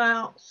think,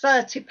 about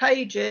 30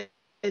 pages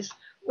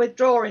with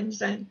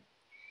drawings in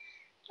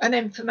and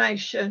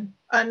information,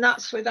 and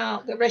that's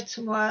without the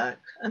written work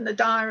and the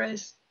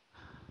diaries.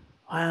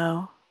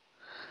 Wow.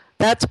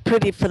 That's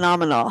pretty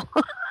phenomenal.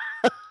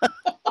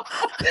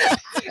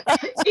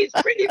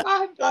 It's pretty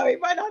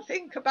mind-blowing when I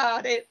think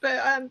about it.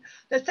 But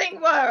the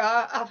thing where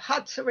I've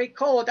had to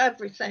record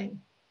everything,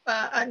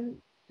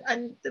 and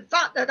the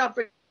fact that I've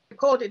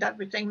recorded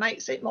everything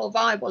makes it more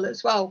viable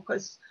as well,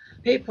 because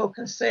people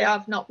can see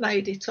I've not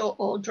made it up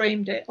or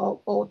dreamed it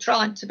or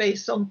trying to be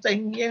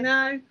something,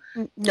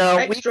 No,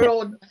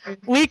 extraordinary.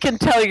 We can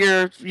tell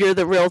you're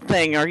the real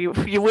thing, or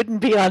you wouldn't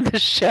be on the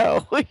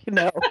show, You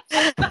know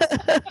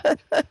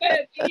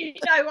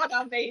what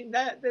I mean?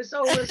 There's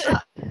always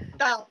that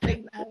doubt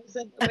thing there,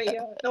 isn't there? We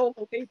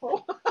normal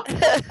people.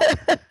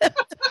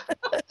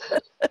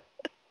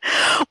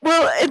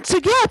 Well, and so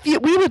yeah,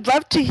 we would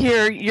love to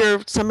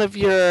hear some of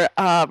your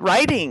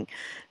writing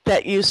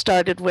that you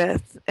started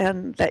with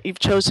and that you've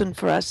chosen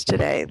for us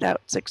today.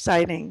 That's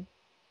exciting.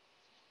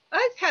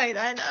 Okay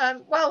then.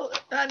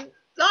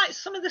 Like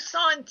some of the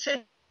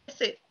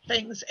scientific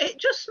things, it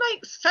just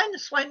makes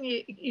sense when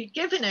you're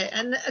giving it.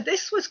 And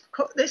this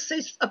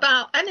is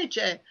about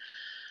energy.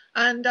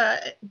 And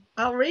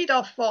I'll read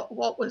off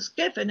what was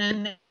given,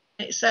 and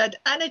it said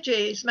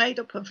energy is made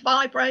up of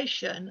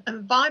vibration,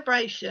 and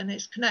vibration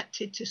is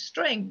connected to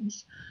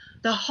strings.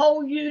 The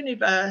whole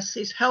universe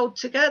is held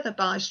together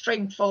by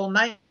string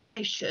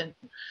formation.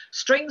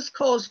 Strings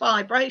cause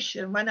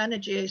vibration when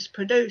energy is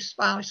produced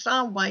by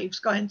sound waves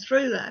going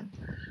through them.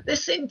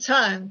 This in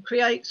turn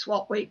creates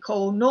what we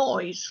call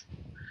noise.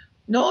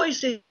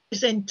 Noise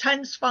is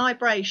intense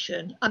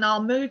vibration, and our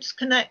moods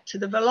connect to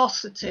the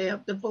velocity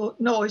of the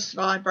noise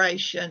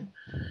vibration.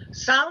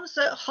 Sounds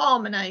that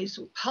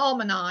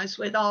harmonize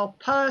with our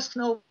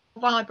personal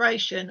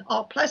vibration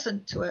are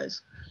pleasant to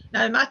us.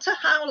 No matter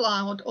how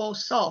loud or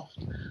soft,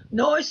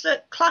 noise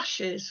that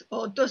clashes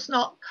or does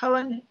not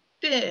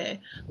coincide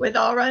with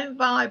our own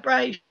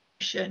vibration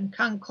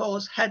can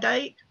cause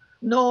headache,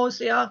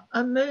 nausea,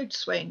 and mood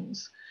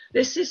swings.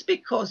 This is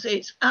because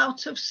it's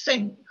out of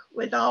sync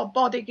with our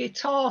body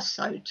guitar,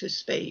 so to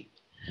speak.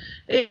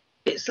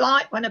 It's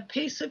like when a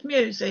piece of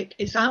music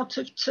is out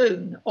of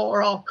tune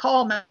or our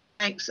car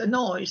makes a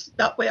noise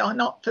that we are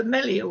not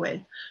familiar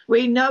with.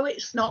 We know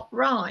it's not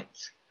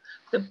right.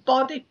 The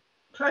body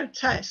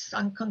protests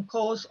and can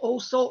cause all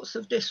sorts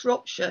of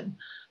disruption.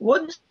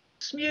 Once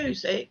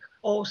music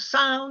or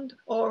sound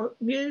or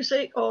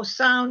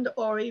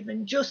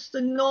even just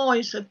the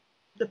noise of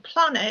the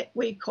planet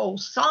we call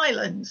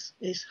silence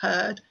is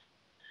heard,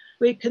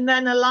 we can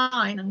then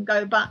align and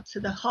go back to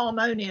the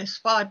harmonious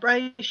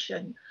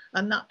vibration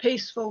and that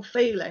peaceful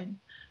feeling.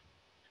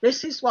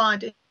 This is why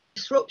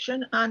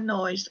disruption and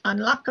noise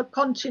and lack of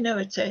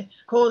continuity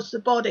cause the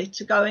body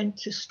to go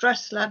into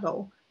stress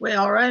level. We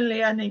are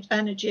only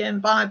energy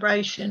and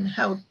vibration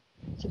held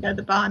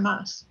together by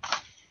mass.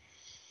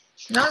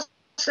 And that's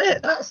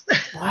it.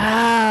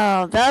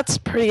 Wow, that's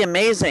pretty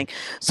amazing.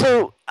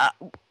 So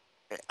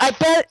I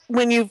bet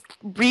when you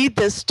read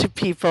this to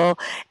people,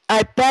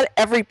 I bet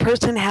every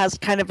person has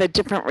kind of a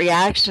different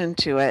reaction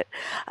to it.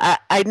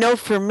 I know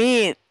for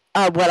me,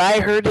 what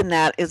I heard in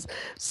that is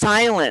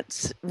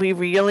silence. We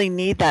really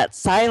need that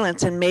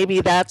silence. And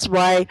maybe that's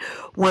why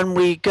when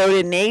we go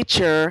to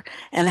nature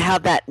and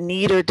have that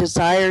need or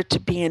desire to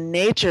be in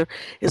nature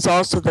is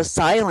also the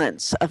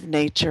silence of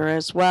nature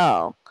as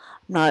well.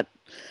 I'm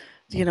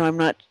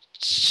not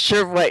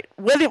sure what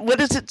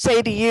does it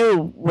say to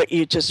you, what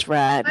you just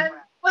read?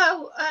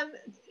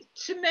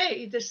 To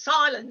me, the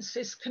silence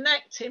is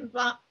connecting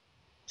back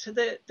to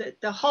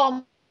the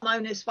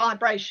harmonious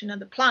vibration of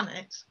the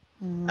planet.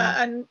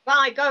 And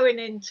by going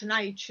into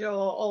nature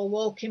or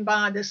walking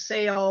by the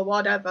sea or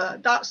whatever,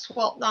 that's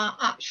what that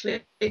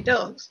actually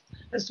does.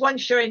 As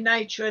once you're in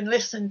nature and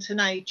listen to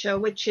nature,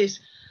 which is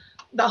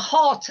the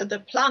heart of the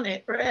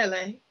planet,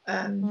 really,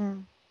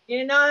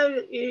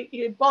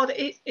 your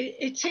body,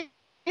 it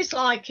is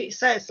like it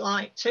says,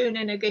 like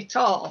tuning a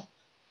guitar.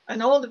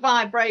 And all the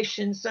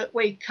vibrations that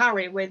we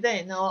carry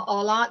within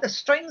are like the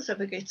strings of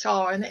a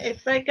guitar. And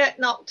if they get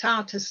knocked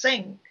out of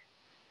sync,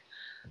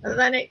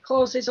 then it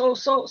causes all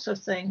sorts of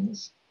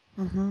things.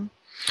 Mm-hmm.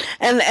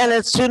 And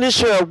as soon as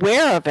you're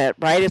aware of it,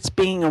 right? It's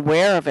being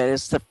aware of it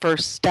is the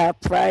first step,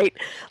 right?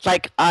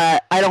 Like I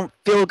don't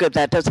feel good.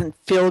 That doesn't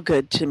feel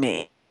good to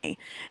me.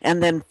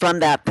 And then from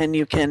that, then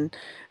you can,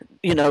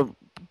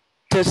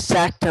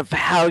 dissect of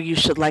how you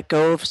should let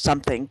go of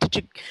something. Did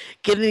you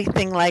get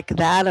anything like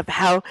that of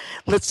how,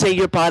 let's say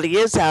your body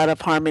is out of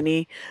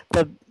harmony,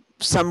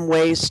 some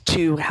ways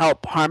to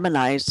help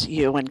harmonize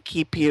you and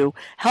keep you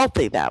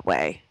healthy that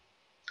way?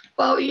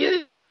 Well,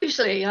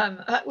 usually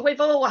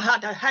we've all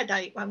had a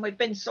headache when we've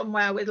been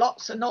somewhere with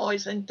lots of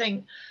noise and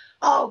think,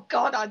 oh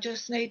God, I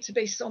just need to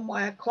be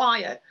somewhere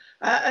quiet.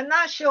 And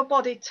that's your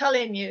body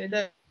telling you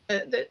that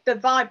the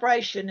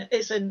vibration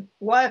isn't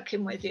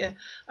working with you.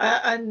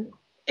 And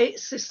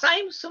it's the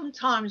same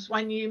sometimes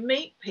when you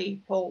meet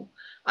people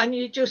and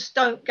you just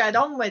don't get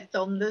on with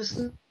them. There's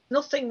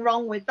nothing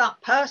wrong with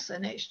that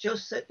person. It's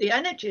just that the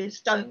energies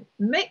don't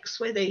mix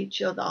with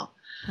each other.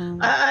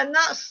 And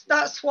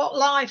that's what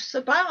life's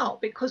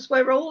about, because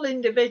we're all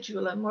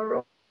individual and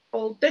we're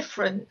all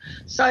different.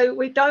 So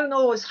we don't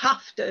always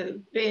have to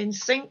be in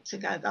sync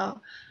together.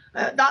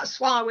 That's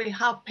why we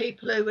have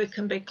people who we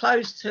can be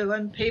close to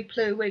and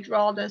people who we'd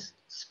rather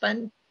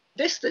spend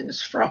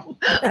distance from.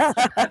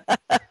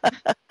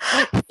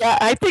 Yeah,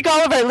 I think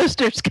all of our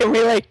listeners can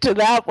relate to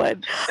that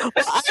one. Well,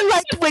 I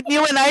liked when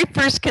you and I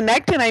first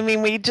connected. I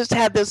mean, we just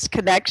had this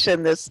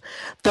connection, the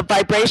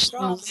vibration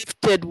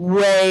lifted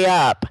way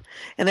up,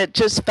 and it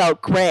just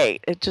felt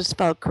great. It just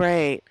felt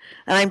great.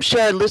 And I'm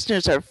sure our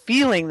listeners are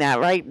feeling that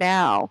right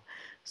now.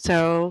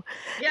 So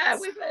yeah,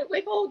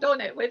 we've all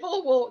done it. We've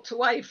all walked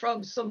away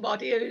from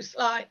somebody who's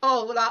like,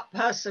 oh, that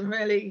person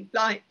really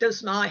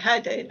does my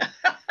head in.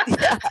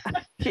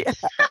 Yeah.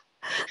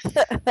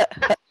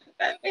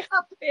 We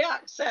have to be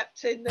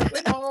accepting that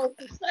we're not all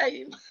the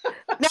same.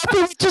 Now,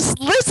 if we just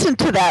listen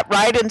to that,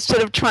 right,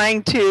 instead of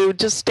trying to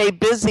just stay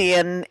busy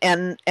and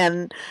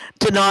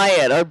deny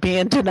it or be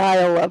in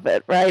denial of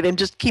it, right, and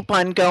just keep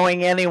on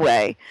going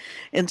anyway,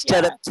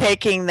 instead of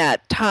taking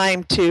that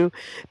time to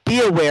be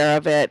aware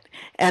of it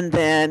and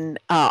then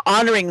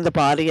honoring the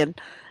body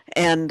and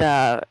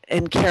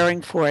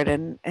caring for it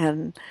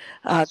and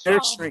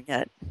nurturing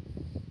it.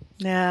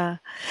 Yeah.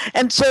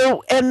 And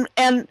so, and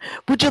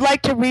would you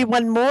like to read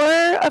one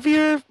more of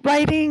your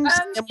writings?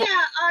 Yeah,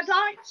 I'd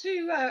like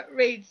to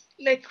read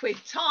Liquid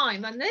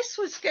Time. And this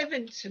was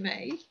given to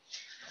me.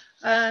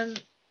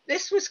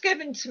 This was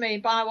given to me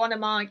by one of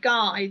my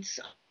guides.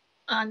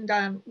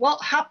 And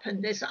what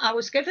happened is I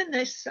was given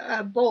this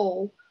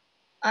ball,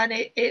 and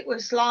it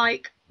was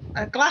like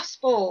a glass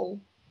ball.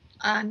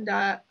 And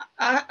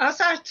as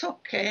I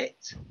took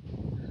it,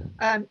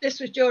 this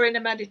was during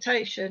a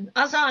meditation,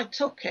 as I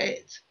took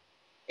it,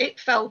 it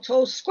felt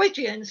all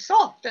squidgy and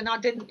soft, and I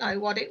didn't know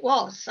what it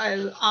was.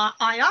 So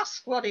I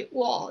asked what it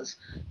was,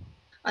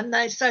 and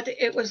they said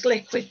it was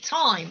liquid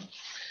time.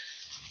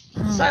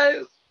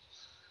 So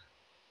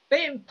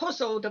being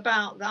puzzled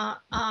about that,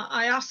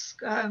 I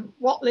asked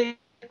what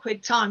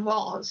liquid time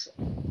was,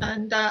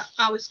 and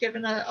I was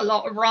given a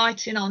lot of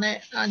writing on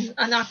it, and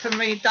I can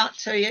read that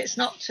to you. It's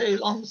not too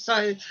long,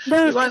 so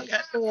you won't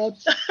get bored.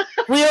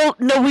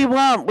 We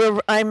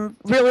won't. I'm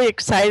really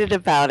excited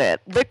about it.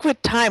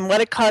 Liquid time,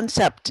 what a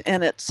concept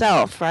in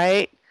itself,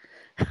 right?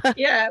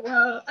 Yeah,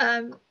 well,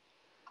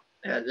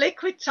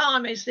 liquid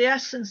time is the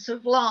essence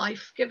of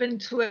life given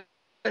to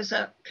us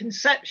at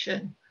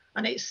conception,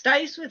 and it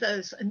stays with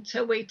us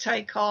until we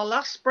take our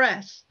last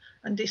breath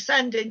and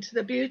descend into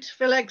the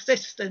beautiful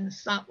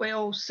existence that we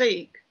all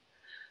seek.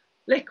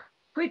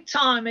 Liquid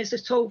time is a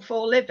tool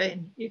for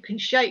living. You can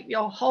shape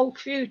your whole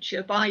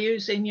future by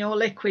using your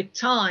liquid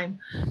time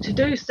to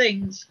do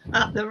things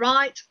at the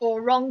right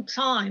or wrong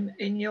time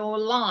in your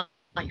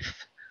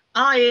life,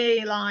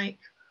 i.e., like,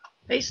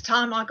 it's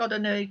time I got a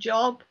new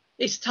job,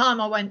 it's time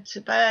I went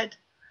to bed,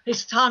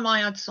 it's time I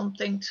had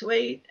something to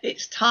eat,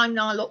 it's time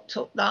I looked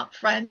up that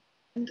friend.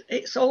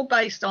 It's all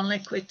based on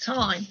liquid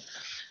time.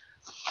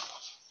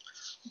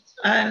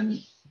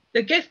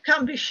 The gift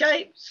can be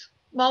shaped,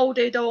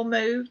 moulded or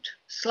moved,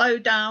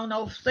 slowed down,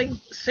 or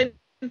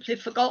simply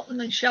forgotten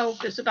and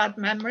shelved as a bad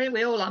memory.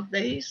 We all have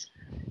these.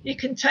 You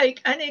can take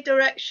any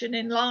direction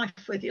in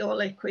life with your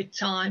liquid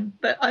time,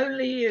 but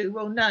only you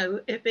will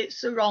know if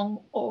it's the wrong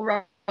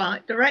or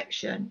right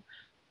direction.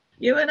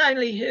 You and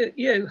only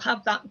you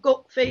have that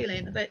gut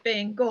feeling of it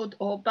being good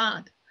or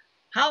bad.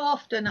 How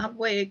often have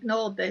we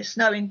ignored this,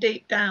 knowing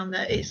deep down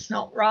that it's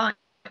not right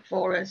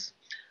for us?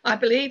 I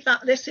believe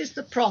that this is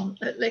the prompt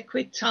that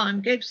liquid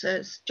time gives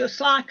us, just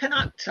like an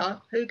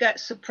actor who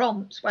gets a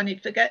prompt when he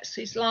forgets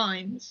his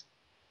lines.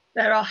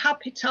 There are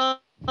happy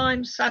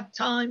times, sad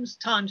times,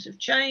 times of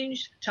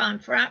change, time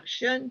for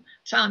action,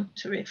 time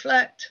to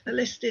reflect. The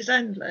list is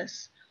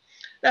endless.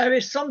 There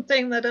is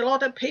something that a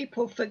lot of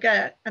people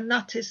forget, and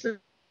that is the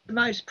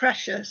most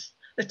precious,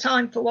 the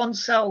time for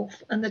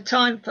oneself and the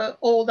time for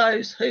all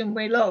those whom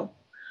we love.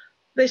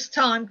 This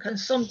time can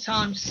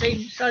sometimes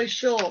seem so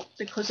short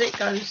because it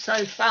goes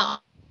so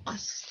fast.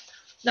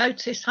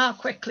 Notice how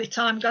quickly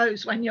time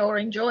goes when you're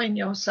enjoying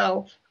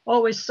yourself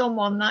or with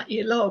someone that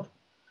you love.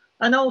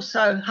 And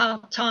also how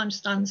time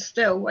stands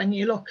still when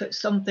you look at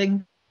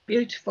something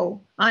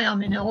beautiful. I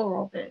am in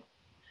awe of it.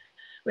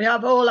 We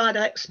have all had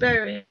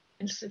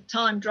experience of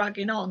time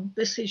dragging on.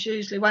 This is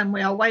usually when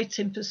we are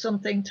waiting for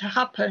something to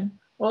happen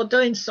or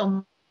doing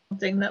something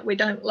that we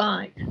don't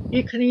like.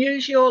 You can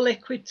use your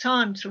liquid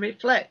time to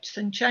reflect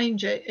and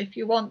change it if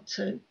you want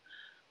to.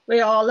 We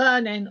are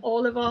learning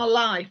all of our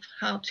life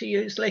how to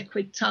use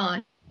liquid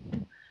time.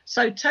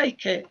 So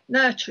take it,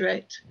 nurture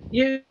it,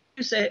 use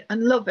it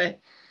and love it,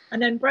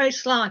 and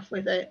embrace life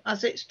with it,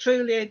 as it's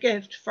truly a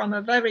gift from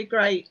a very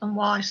great and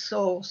wise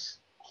source.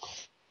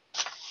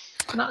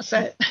 And that's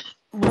it.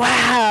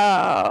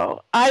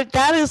 Wow.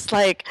 That is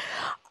like,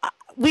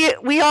 we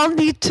all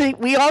needed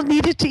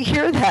to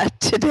hear that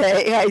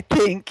today, I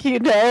think,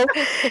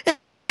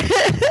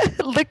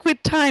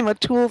 liquid time, a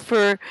tool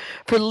for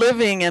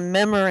living and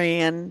memory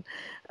and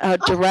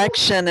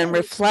direction and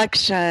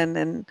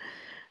reflection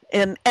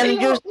and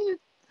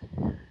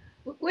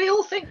we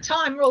all think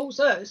time rules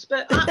us,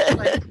 but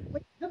actually we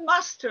can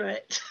master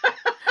it.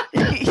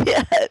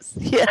 Yes.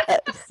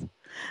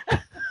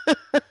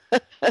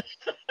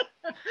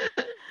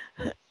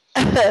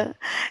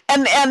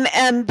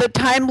 and the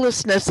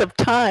timelessness of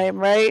time,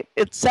 right?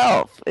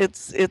 Itself,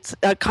 it's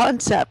a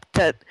concept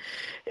that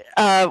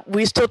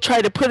we still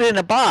try to put in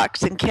a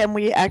box, and can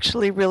we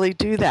actually really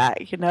do that?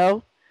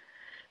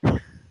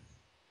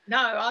 No,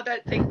 I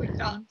don't think we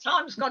can.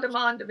 Time's got a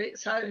mind of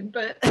its own,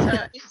 but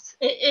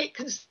it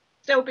can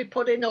still be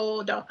put in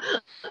order.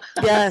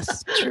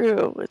 Yes,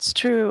 true. It's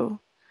true.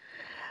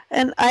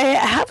 And I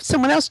have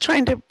someone else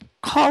trying to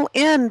call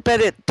in,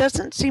 but it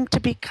doesn't seem to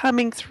be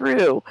coming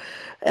through,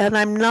 and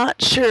I'm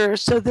not sure.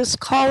 So this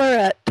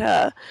caller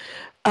at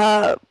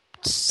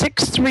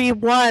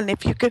 631,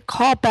 if you could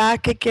call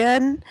back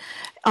again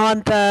on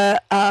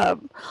the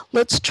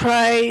let's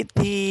try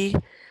the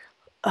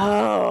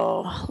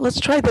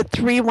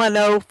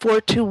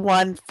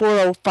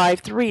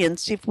 310-421-4053 and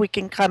see if we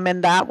can come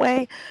in that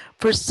way.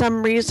 For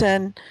some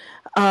reason,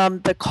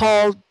 the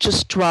call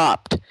just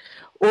dropped.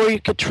 Or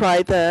you could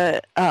try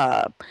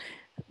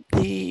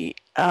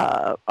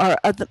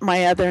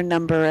my other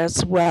number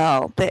as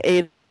well, the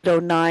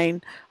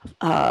 809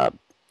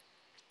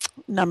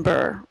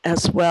 number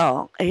as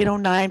well,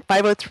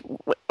 809-503.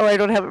 Oh, I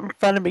don't have it in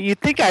front of me.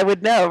 You'd think I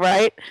would know,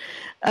 right?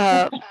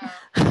 Oh,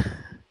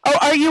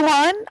 are you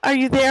on? Are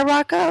you there,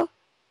 Rocco?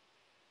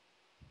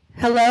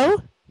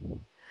 Hello?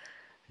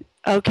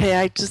 Okay,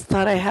 I just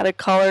thought I had a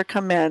caller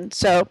come in.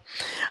 So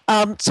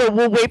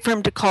we'll wait for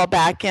him to call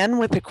back in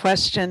with a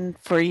question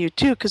for you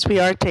too, because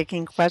we are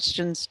taking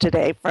questions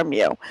today from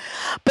you.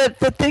 But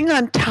the thing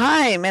on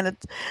time, and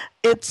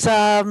it's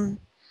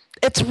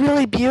It's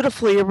really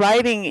beautiful. You're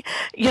writing.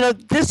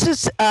 This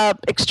is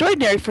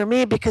extraordinary for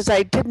me because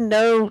I didn't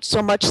know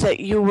so much that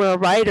you were a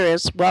writer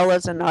as well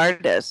as an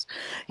artist.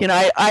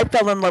 I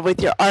fell in love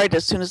with your art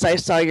as soon as I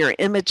saw your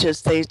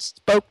images. They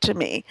spoke to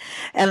me,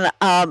 and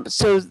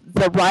so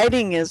the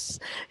writing is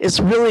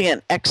really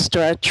an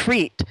extra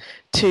treat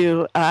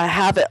to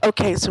have it.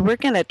 Okay, so we're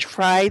gonna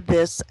try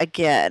this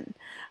again.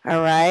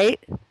 All right,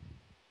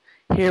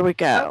 here we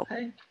go.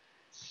 Okay.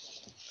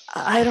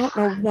 I don't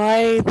know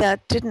why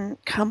that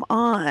didn't come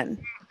on.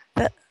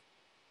 That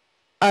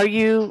are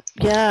you?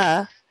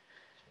 Yeah.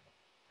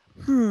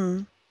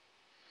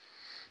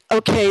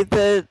 Okay,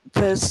 the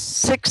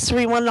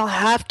 631. I'll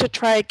have to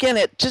try again.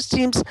 It just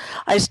seems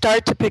I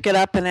start to pick it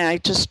up and I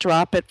just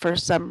drop it for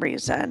some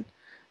reason.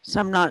 So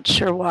I'm not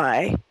sure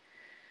why.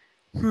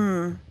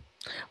 Well,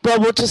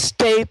 we'll just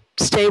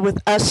stay with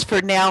us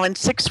for now. And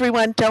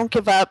 631, don't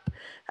give up.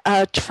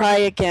 Try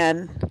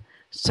again.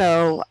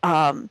 So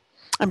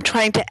I'm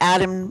trying to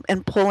add him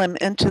and pull him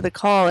into the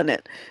call, and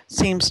it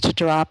seems to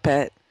drop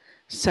it.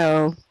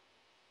 So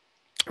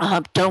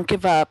don't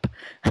give up.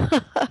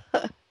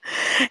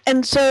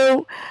 And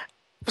so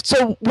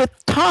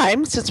with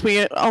time, since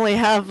we only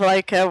have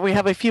we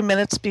have a few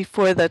minutes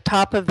before the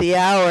top of the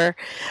hour,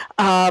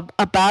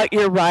 about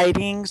your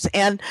writings,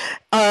 and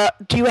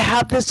do you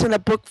have this in a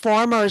book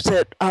form, or is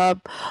it a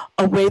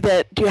way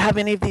that, do you have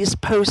any of these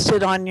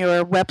posted on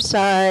your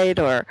website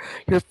or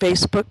your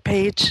Facebook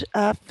page,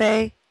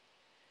 Fay?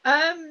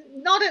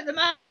 Not at the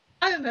moment.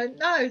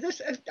 No,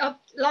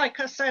 like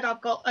I said, I've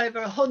got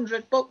over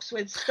 100 books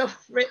with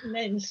stuff written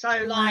in.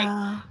 So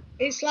Wow.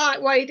 it's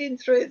like wading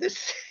through the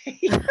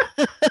sea.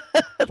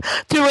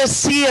 Through a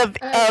sea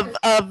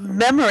of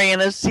memory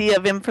and a sea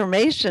of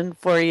information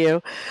for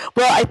you.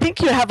 Well, I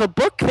think you have a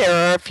book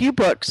there, or a few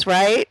books,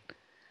 right?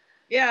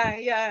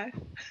 Yeah.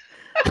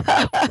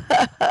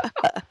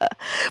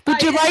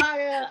 Would you like?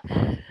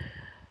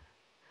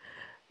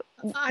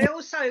 I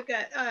also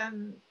get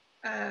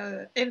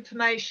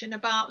information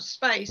about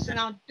space,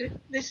 and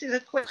this is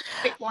a quick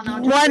one.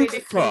 I'll just read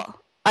it.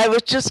 Wonderful. I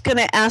was just going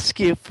to ask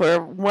you for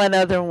one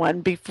other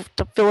one to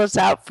fill us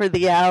out for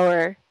the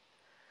hour.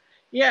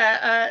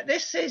 Yeah,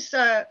 this is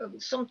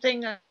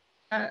something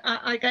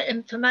I get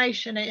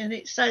information in, and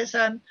it says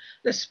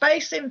the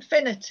space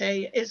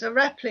infinity is a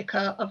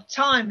replica of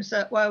times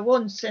that were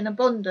once in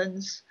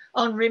abundance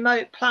on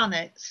remote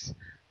planets.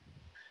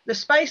 The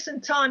space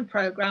and time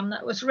program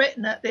that was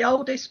written at the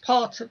oldest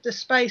part of the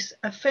space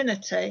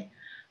affinity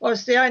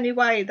was the only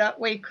way that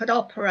we could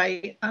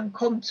operate and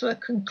come to a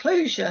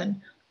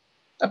conclusion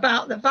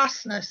about the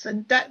vastness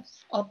and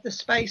depth of the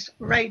space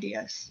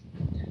radius.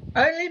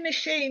 Only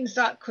machines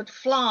that could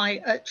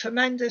fly at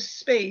tremendous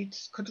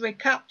speeds could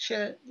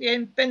recapture the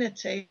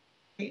infinity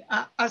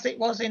as it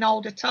was in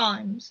older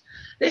times.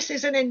 This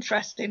is an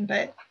interesting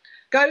bit.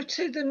 Go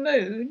to the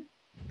moon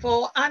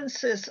for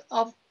answers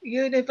of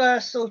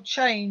universal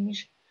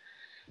change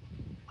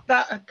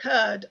that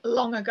occurred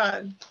long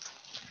ago.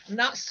 And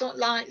that's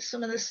like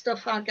some of the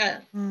stuff I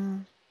get.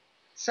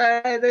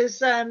 So there's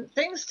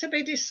things to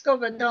be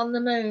discovered on the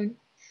moon.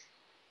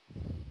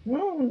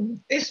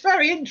 It's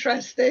very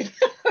interesting.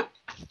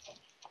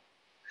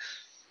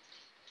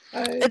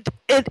 It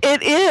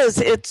is.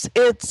 It's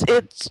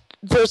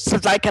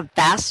there's like a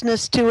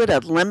vastness to it, a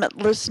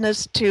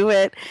limitlessness to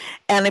it,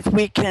 and if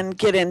we can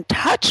get in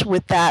touch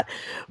with that,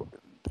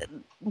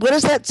 what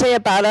does that say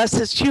about us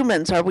as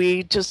humans? Are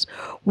we just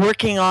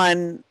working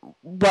on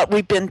what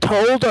we've been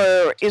told,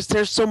 or is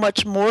there so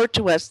much more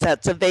to us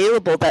that's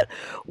available that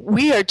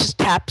we are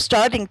just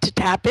starting to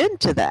tap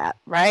into that,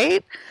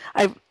 right?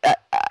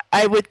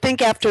 I would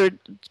think after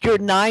your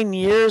 9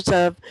 years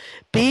of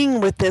being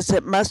with this,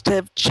 it must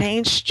have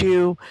changed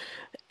you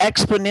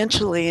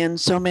exponentially in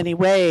so many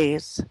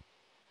ways.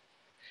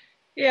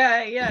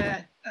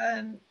 Yeah.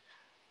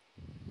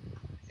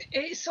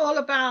 It's all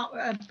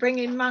about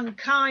bringing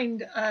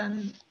mankind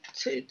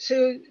to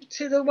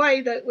the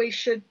way that we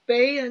should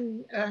be,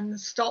 and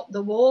stop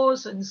the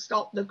wars and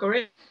stop the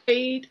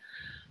greed.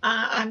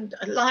 And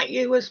like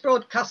you was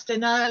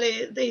broadcasting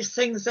earlier, these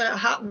things that are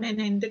happening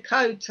in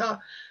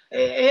Dakota,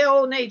 it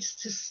all needs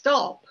to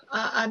stop.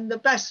 And the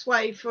best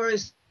way for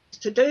us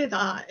to do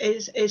that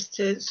is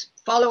to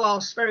follow our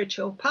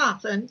spiritual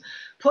path and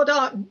put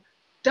on.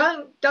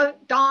 Don't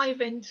dive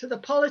into the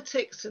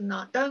politics and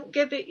that. Don't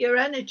give it your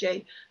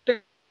energy.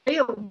 But be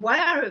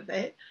aware of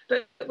it.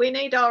 But we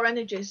need our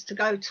energies to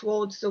go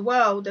towards the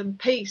world and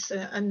peace,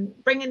 and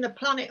bringing the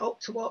planet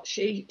up to what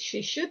she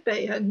should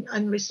be,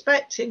 and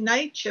respecting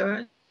nature,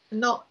 and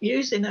not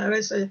using her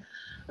as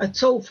a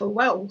tool for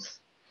wealth.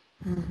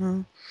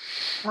 And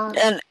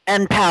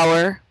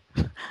power.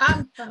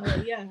 And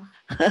power, yeah.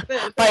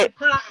 But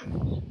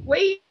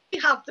we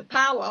have the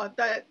power.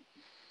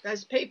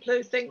 There's people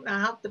who think they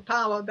have the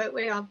power, but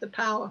we have the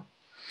power.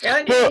 It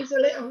only needs a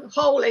little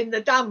hole in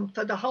the dam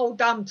for the whole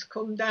dam to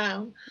come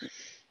down.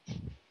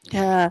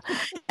 Yeah.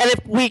 And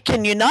if we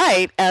can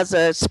unite as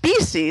a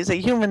species, a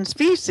human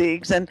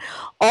species, and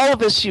all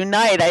of us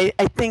unite,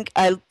 I think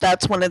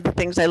that's one of the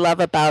things I love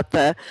about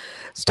the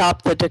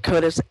Stop the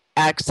Dakotas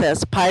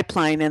Access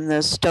Pipeline in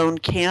the Stone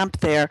Camp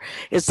there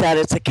is that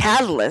it's a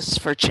catalyst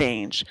for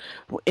change.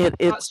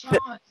 That's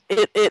right.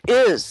 It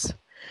is.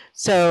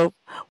 So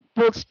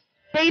we'll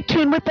stay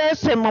tuned with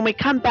us, and when we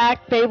come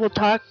back, Faye will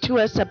talk to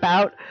us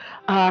about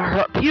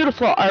her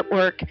beautiful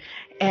artwork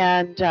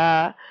and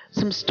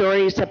some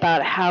stories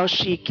about how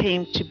she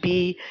came to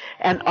be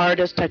an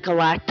artist, a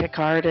galactic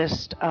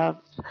artist, of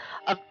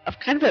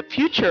kind of a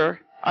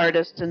future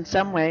artist in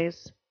some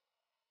ways.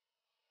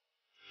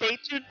 Stay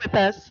tuned with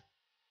us.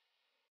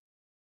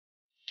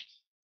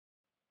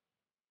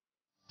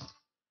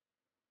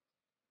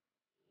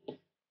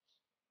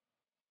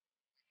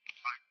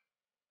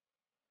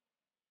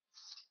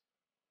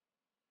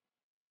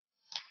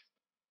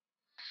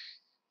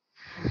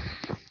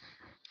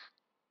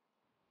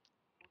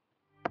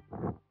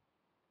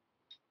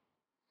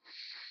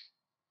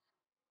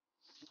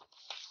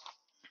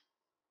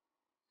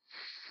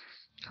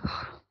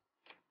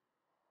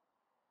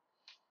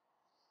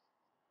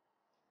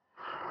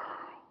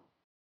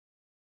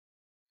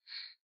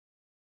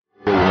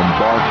 They will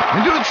embark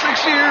into its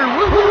 6th year,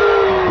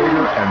 woohoo!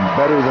 Bigger and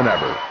better than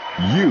ever.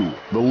 You,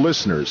 the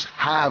listeners,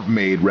 have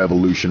made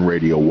Revolution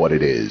Radio what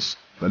it is.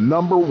 The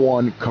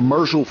 #1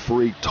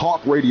 commercial-free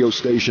talk radio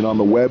station on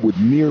the web with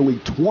nearly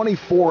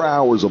 24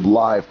 hours of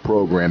live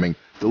programming,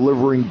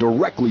 delivering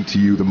directly to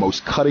you the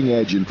most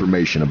cutting-edge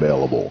information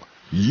available.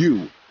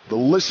 You, the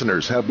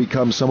listeners, have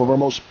become some of our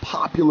most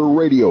popular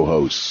radio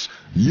hosts.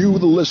 You,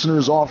 the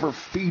listeners, offer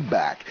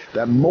feedback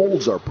that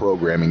molds our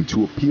programming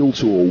to appeal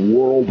to a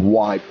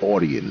worldwide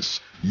audience.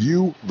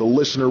 You, the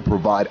listener,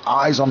 provide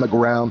eyes on the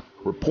ground,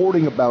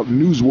 reporting about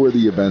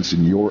newsworthy events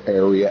in your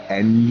area,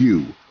 and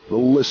you, the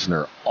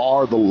listener,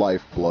 are the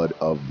lifeblood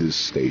of this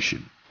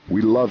station.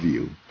 We love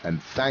you,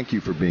 and thank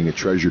you for being a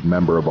treasured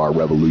member of our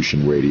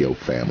Revolution Radio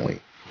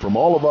family. From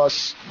all of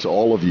us to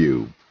all of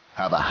you,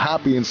 have a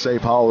happy and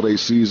safe holiday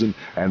season,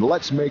 and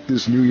let's make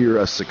this new year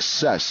a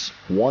success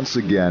once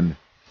again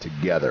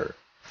together.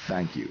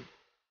 Thank you.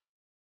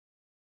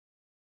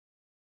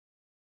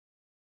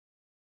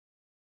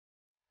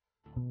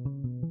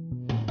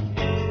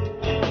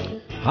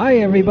 Hi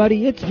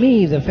everybody, it's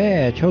me, the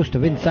Fetch, host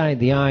of Inside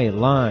the Eye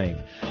Live.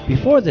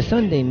 Before the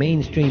Sunday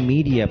mainstream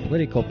media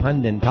political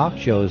pundit talk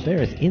shows,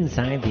 there is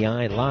Inside the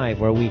Eye Live,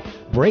 where we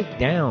break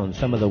down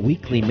some of the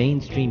weekly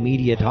mainstream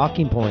media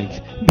talking points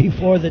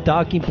before the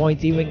talking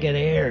points even get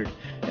aired.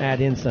 Add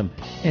in some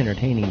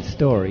entertaining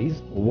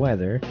stories,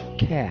 weather,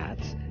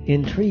 cats,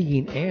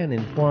 intriguing and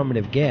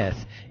informative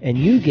guests, and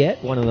you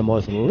get one of the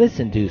most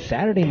listened to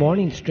Saturday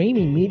morning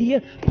streaming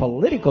media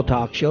political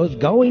talk shows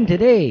going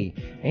today.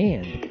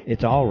 And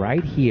it's all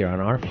right here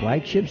on our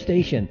flagship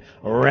station,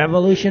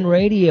 Revolution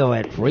Radio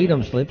at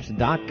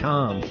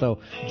freedomslips.com. So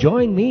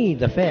join me,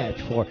 the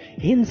Fetch, for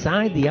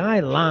Inside the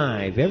Eye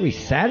Live every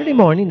Saturday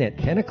morning at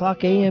 10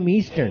 o'clock a.m.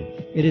 Eastern.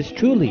 It is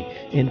truly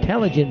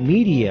intelligent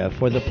media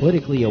for the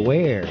politically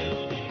aware.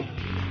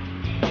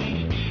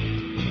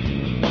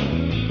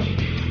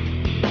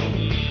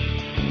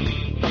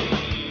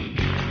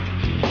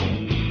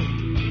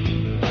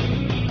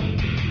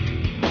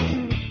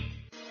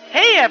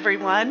 Hey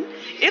everyone,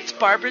 it's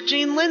Barbara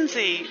Jean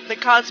Lindsey, the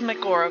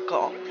Cosmic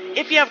Oracle.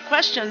 If you have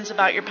questions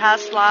about your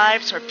past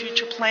lives or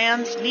future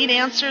plans, need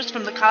answers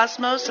from the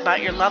cosmos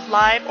about your love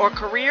life or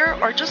career,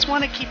 or just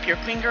want to keep your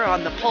finger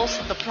on the pulse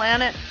of the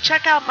planet,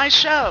 check out my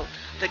show,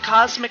 The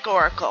Cosmic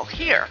Oracle,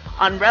 here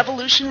on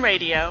Revolution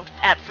Radio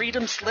at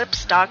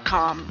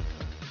freedomslips.com.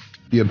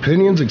 The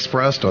opinions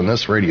expressed on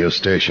this radio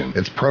station,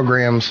 its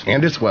programs,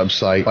 and its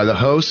website by the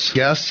hosts,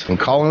 guests, and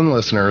call-in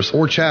listeners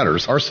or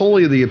chatters are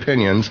solely the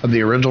opinions of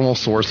the original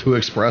source who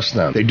expressed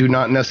them. They do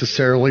not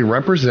necessarily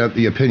represent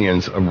the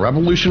opinions of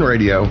Revolution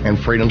Radio and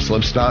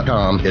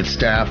freedomslips.com, its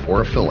staff,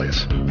 or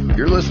affiliates.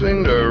 You're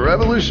listening to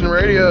Revolution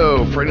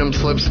Radio,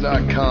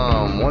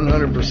 freedomslips.com,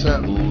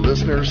 100%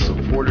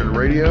 listener-supported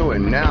radio,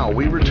 and now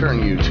we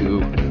return you to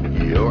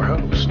your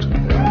host.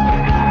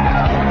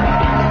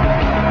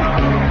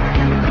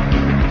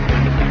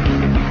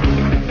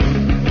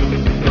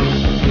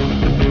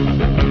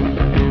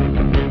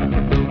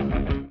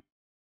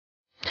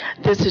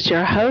 This is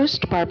your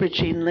host, Barbara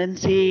Jean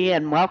Lindsey,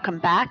 and welcome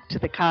back to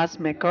the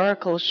Cosmic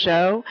Oracle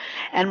Show.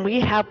 And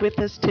we have with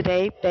us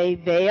today Fay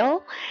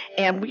Vale,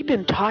 and we've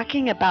been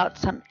talking about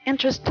some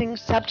interesting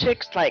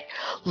subjects like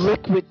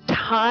liquid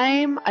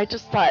time. I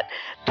just thought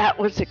that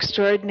was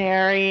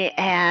extraordinary,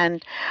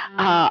 and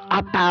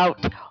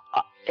about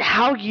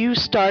how you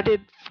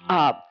started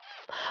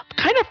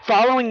kind of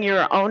following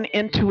your own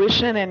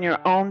intuition and your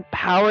own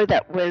power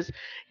that was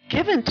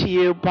given to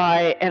you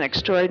by an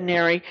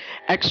extraordinary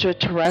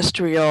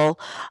extraterrestrial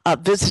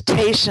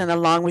visitation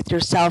along with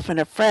yourself and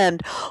a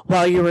friend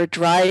while you were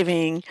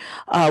driving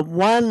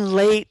one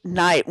late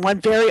night,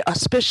 one very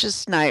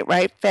auspicious night,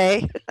 right,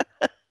 Faye?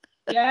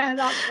 Yeah,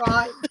 that's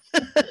right.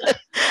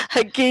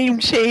 a game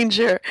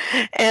changer.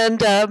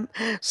 And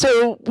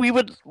so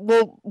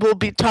we'll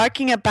be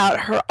talking about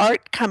her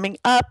art coming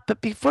up.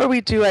 But before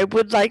we do, I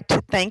would like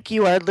to thank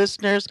you, our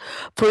listeners,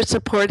 for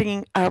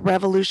supporting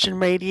Revolution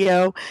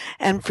Radio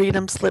and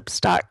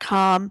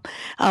freedomslips.com.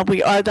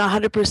 We are the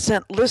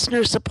 100%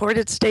 listener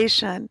supported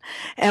station,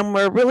 and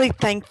we're really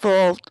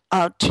thankful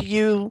to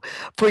you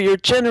for your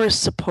generous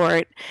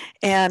support.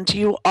 And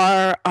you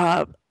are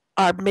a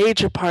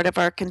major part of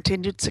our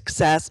continued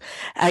success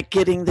at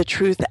getting the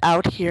truth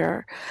out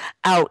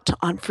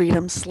on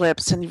Freedom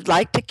Slips. And if you'd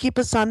like to keep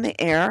us on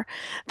the air,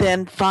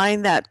 then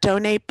find that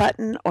donate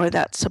button or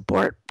that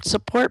support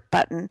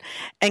button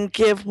and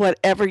give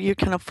whatever you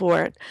can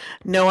afford.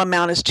 No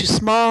amount is too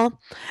small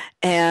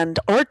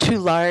or too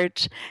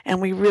large,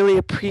 and we really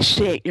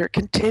appreciate your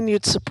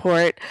continued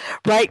support.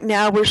 Right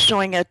now we're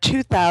showing a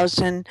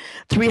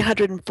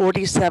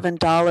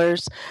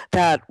 $2,347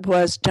 that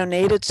was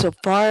donated so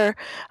far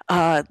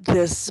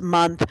this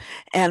month,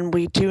 and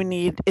we do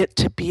need it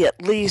to be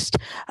at least,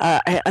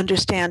 I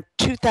understand,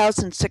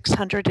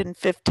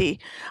 $2,650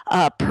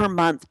 per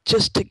month,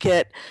 just to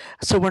get,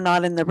 so we're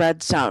not in the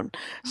red zone.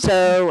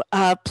 So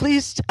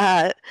please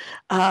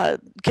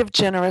give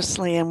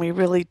generously, and we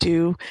really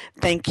do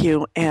thank you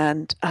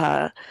and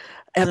are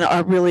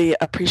really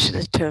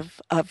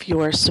appreciative of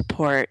your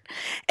support.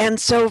 And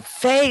so,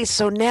 Fay,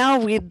 so now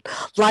we'd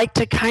like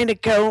to kind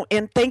of go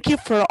and thank you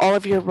for all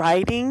of your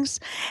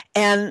writings.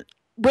 And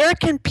where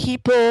can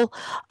people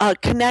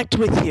connect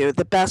with you?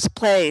 The best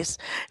place?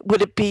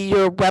 Would it be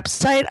your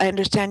website? I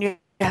understand you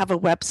have a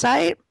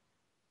website.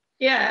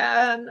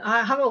 Yeah,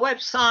 I have a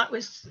website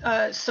with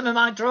some of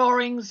my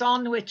drawings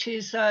on, which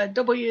is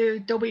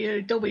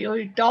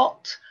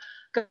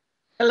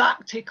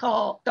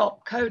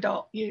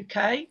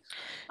www.galacticart.co.uk.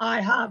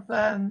 I have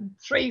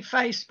 3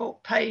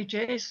 Facebook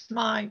pages.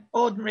 My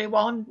ordinary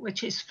one,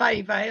 which is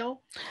Fay Vale.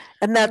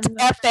 And that's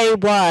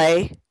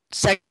Fay,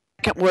 second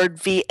word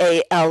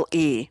Vale.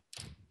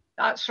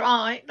 That's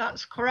right,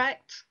 that's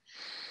correct.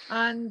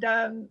 And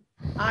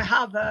I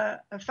have a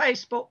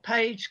Facebook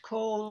page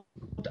called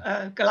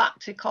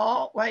Galactic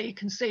Art, where you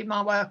can see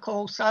my work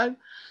also,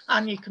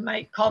 and you can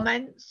make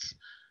comments.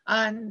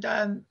 And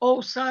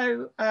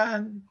also,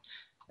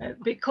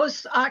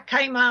 because I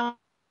came out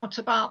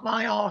about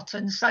my art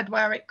and said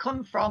where it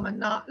come from,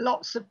 and that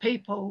lots of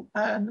people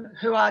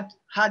who had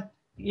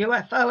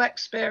UFO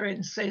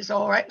experiences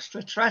or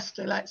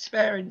extraterrestrial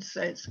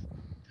experiences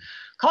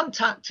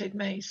contacted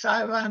me.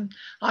 So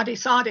I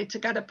decided to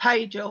get a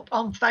page up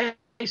on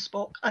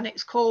Facebook, and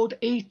it's called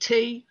ET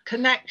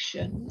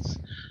Connections.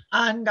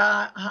 And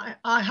I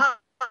have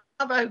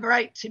over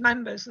 80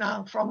 members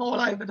now from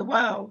all over the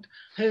world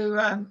who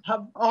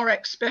are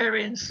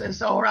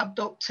experiencers or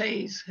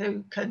abductees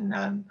who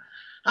can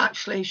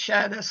actually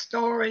share their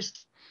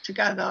stories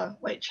together,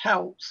 which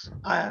helps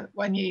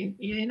when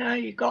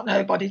you've got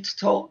nobody to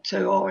talk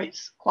to, or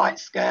it's quite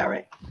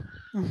scary.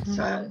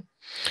 Mm-hmm.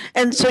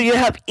 So you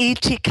have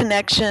ET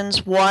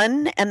Connections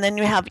 1, and then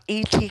you have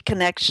ET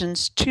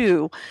Connections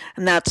 2,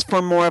 and that's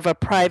for more of a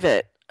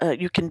private,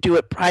 you can do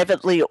it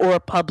privately or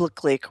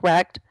publicly,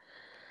 correct?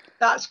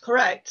 That's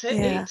correct.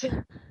 Yeah.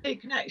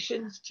 ET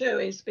Connections 2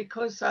 is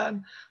because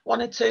 1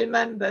 or 2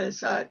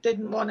 members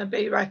didn't want to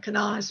be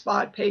recognised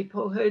by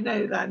people who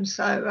knew them,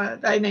 so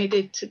they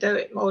needed to do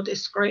it more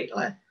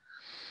discreetly.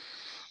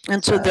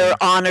 And so they're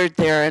honored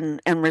there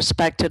and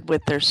respected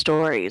with their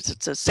stories.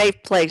 It's a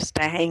safe place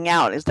to hang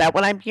out. Is that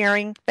what I'm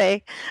hearing,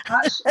 Fay?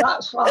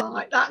 That's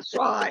right. That's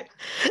right.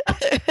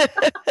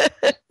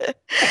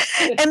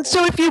 And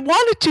so if you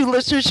wanted to,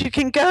 listeners, you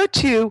can go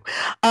to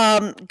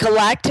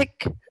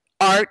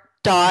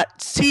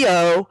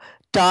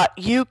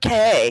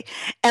galacticart.co.uk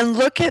and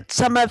look at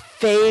some of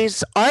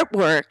Fay's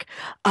artwork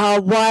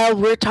while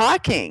we're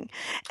talking,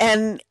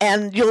 and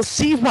you'll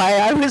see why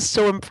I was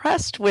so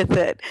impressed with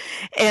it.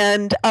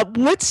 And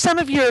what's some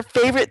of your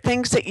favorite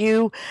things that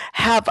you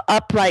have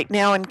up right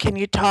now? And can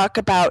you talk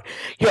about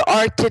your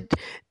art?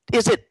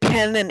 Is it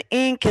pen and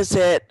ink?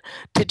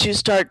 Did you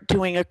start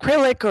doing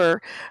acrylic,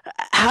 or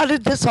how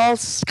did this all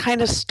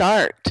kind of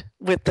start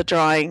with the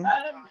drawing?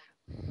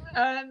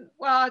 Well,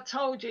 I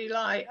told you,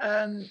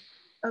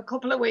 a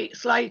couple of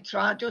weeks later,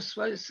 I just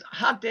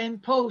had the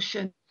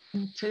impulsion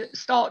to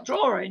start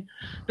drawing,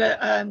 but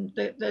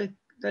the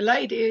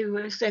lady who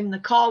was in the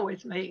car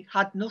with me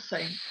had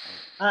nothing,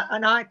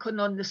 and I couldn't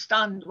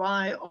understand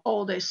why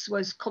all this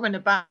was coming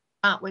about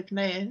with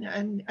me,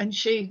 and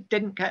she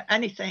didn't get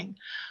anything.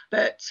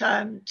 But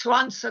to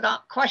answer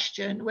that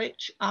question,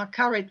 which I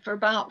carried for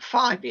about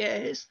 5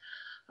 years,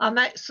 I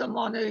met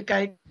someone who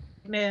gave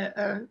me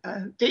a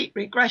deep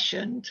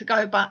regression to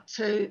go back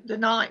to the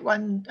night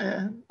when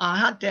I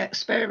had the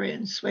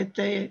experience with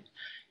the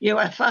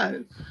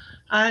UFO,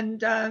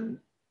 and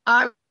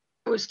I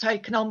was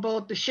taken on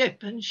board the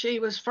ship, and she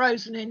was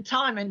frozen in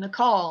time in the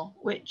car,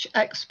 which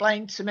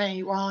explained to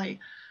me why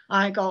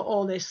I got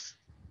all this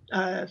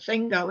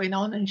thing going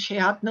on and she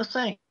had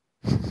nothing.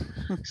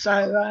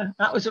 So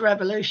that was a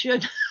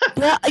revolution.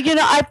 Yeah,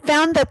 I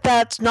found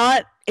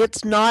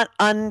it's not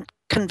uncommon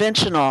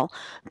conventional,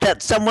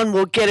 that someone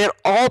will get it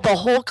all, the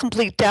whole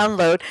complete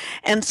download,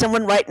 and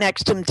someone right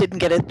next to them didn't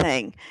get a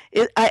thing.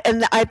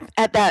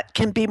 That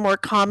can be more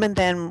common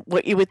than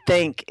what you would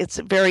think. It's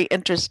very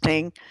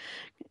interesting.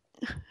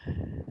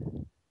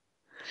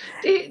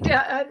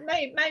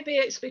 Maybe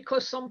it's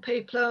because some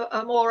people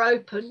are more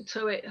open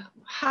to it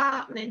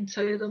happening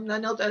to them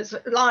than others.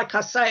 Like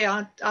I say,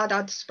 I'd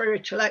had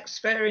spiritual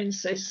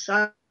experiences,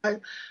 so I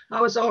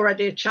was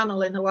already a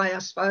channel in a way, I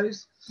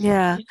suppose.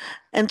 Yeah.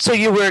 And so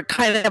you were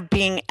kind of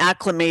being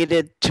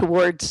acclimated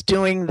towards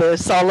doing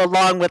this all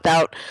along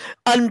without,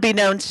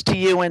 unbeknownst to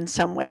you in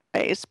some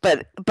ways,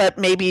 but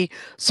maybe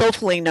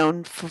soulfully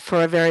known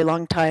for a very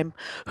long time.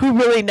 Who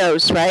really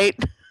knows, right?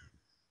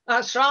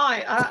 That's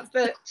right.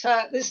 But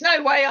there's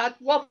no way I'd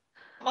want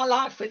my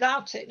life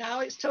without it now.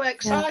 It's too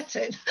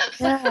exciting.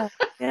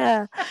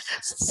 Yeah.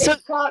 So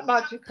it's quite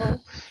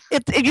magical.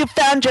 You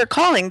found your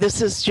calling.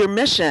 This is your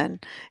mission,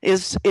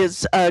 is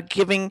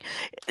giving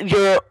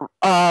your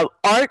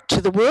art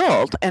to the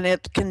world, and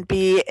it can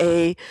be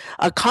a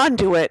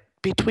conduit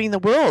between the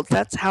worlds.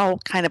 That's how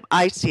kind of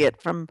I see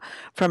it from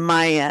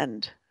my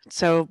end.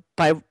 So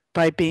by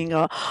being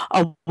a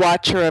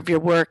watcher of your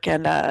work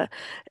and a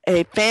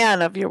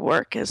fan of your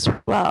work as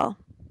well.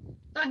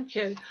 Thank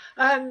you.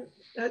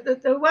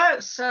 The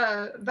work's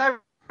very,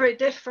 very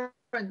different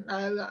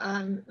though.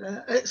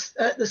 It's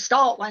at the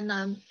start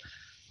when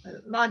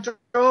my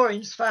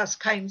drawings first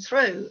came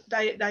through,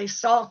 they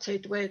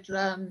started with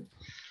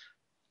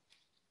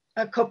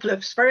a couple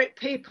of spirit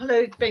people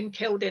who'd been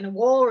killed in a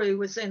war, who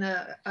was in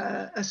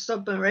a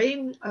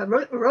submarine, a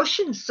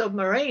Russian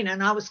submarine,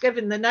 and I was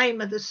given the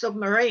name of the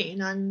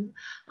submarine, and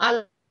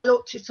I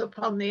looked it up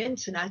on the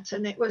internet,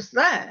 and it was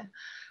there.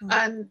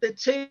 And the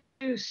two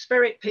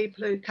spirit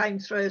people who came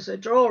through as a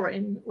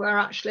drawing were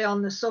actually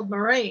on the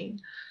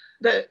submarine.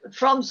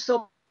 From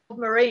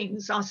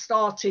submarines, I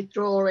started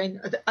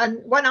drawing,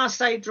 and when I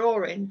say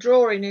drawing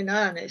in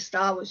earnest,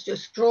 I was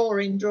just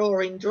drawing.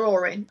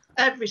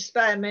 Every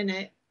spare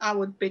minute I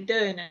would be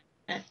doing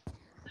it.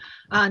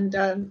 And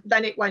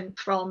then it went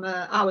from,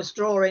 I was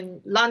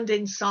drawing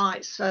landing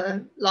sites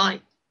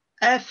like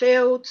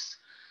airfields,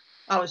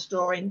 I was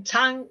drawing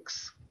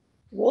tanks,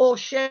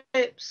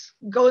 warships,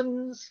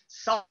 guns,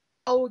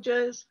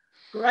 soldiers,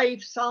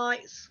 grave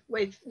sites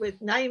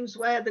with names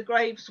where the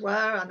graves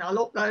were, and I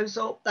looked those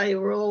up. They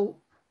were all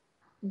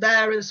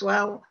there as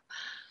well.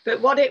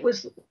 But what it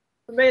was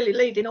really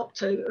leading up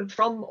to,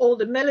 from all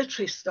the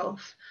military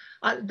stuff,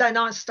 then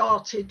I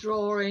started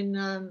drawing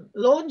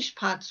launch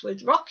pads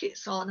with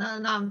rockets on,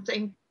 and I'm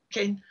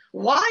thinking,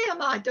 why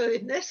am I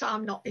doing this?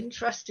 I'm not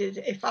interested.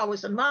 If I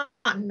was a man,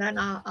 then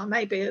I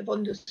maybe have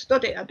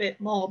understood it a bit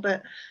more,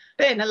 but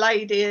being a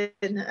lady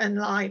and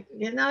like,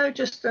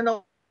 just an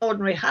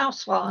ordinary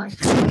housewife,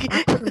 I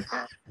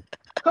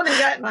couldn't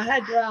get my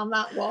head around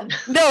that one.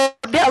 No,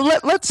 yeah,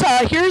 let's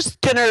here's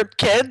dinner,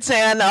 kids,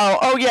 and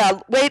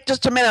wait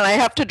just a minute, I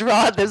have to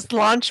draw this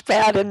launch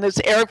pad and this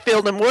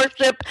airfield and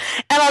warship,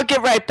 and I'll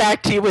get right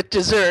back to you with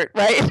dessert,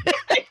 right?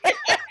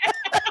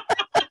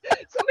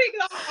 Something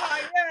like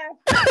that,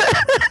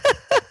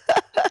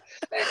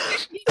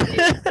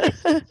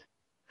 yeah.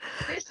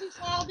 This is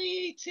how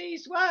the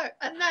ETs work,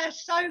 and they're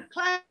so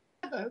clever,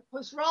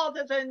 because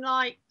rather than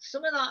like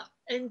some of that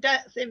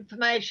in-depth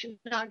information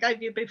I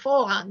gave you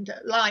beforehand,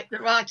 like the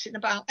writing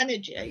about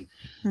energy,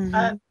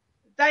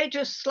 they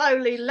just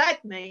slowly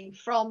led me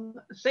from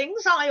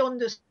things I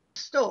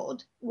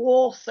understood,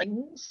 war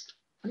things,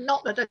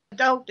 not that I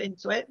delved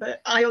into it,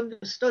 but I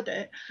understood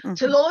it,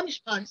 to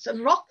launch pads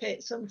and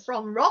rockets, and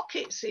from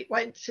rockets it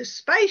went to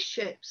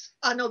spaceships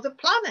and other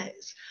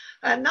planets,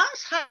 and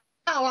that's how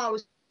I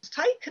was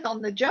taken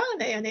on the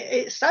journey. And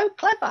it's so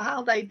clever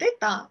how they did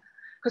that.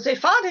 Because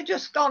if I'd have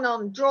just gone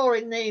on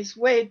drawing these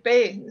weird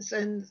beings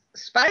and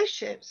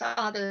spaceships,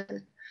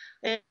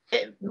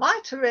 it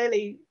might have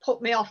really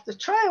put me off the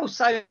trail,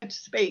 so to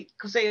speak,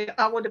 because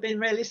I would have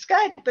been really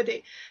scared. But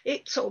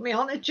it took me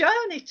on a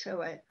journey to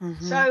it.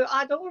 So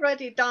I'd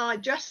already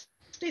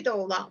digested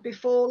all that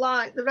before,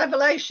 like, the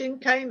revelation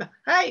came,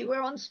 hey,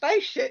 we're on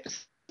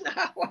spaceships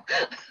now.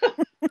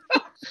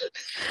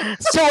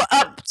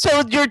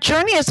 So your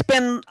journey has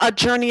been a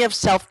journey of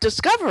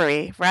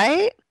self-discovery,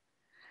 right?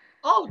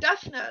 Oh,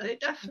 definitely.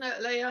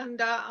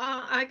 And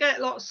I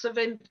get lots of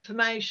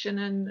information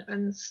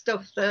and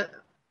stuff that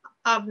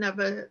I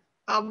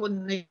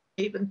wouldn't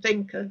even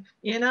think of,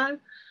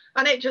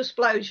 and it just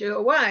blows you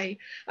away.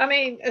 I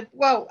mean,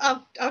 well,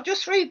 I'll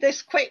just read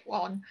this quick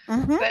one.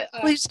 But,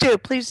 please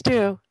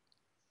do.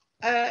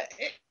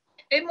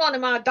 In one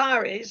of my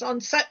diaries on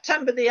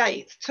September the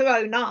 8th,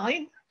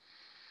 2009,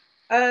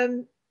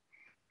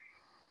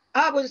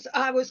 I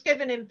was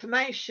given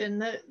information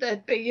that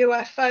there'd be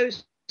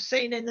UFOs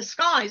seen in the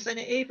skies, and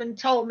it even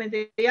told me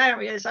the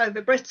areas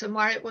over Britain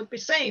where it would be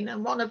seen,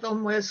 and one of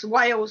them was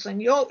Wales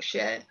and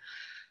Yorkshire,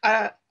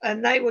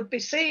 and they would be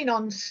seen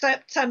on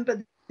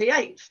September the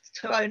 8th,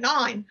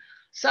 2009.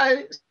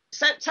 So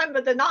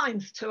September the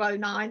 9th,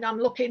 2009,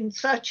 I'm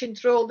searching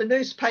through all the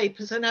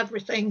newspapers and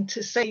everything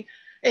to see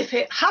if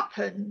it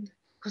happened,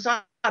 because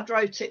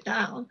wrote it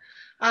down,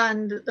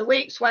 and the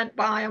weeks went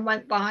by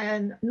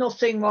and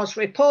nothing was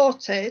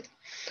reported.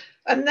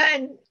 And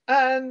then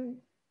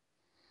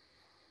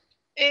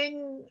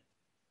in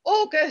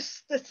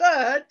August the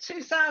 3rd,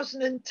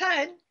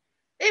 2010,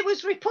 it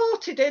was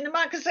reported in a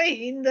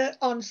magazine that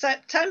on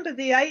September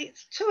the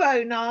 8th,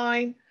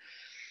 2009,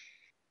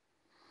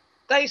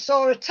 they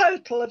saw a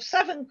total of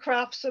 7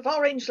 crafts of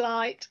orange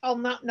light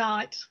on that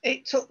night.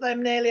 It took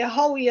them nearly a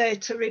whole year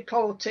to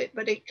report it,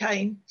 but it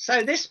came.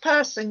 So this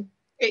person,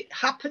 it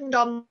happened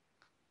on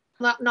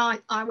that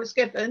night I was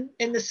given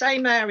in the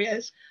same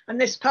areas,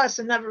 and this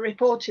person never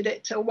reported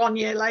it till 1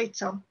 year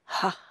later.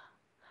 Huh.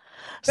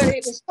 But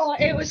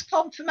it was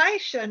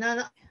confirmation,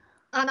 and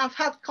I've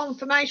had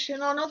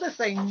confirmation on other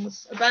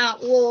things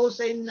about wars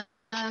in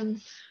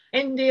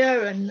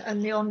India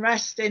and the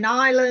unrest in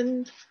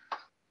Ireland.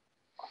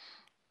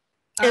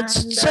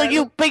 So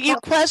you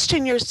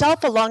question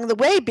yourself along the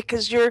way,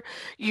 because you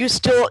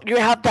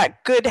have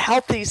that good,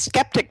 healthy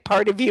skeptic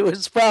part of you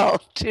as well,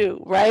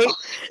 too, right?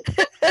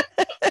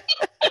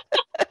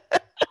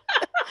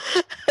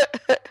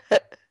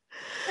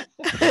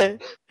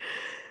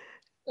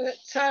 But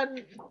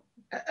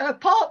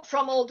apart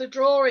from all the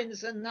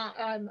drawings and that,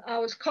 I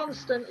was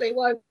constantly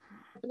woken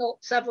up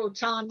several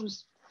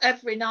times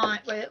every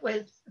night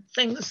with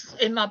things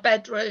in my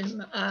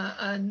bedroom,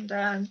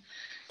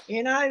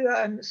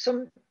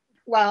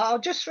 I'll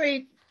just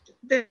read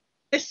this.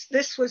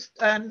 This was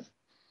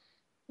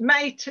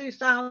May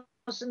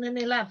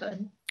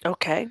 2011.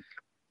 Okay.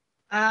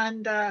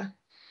 And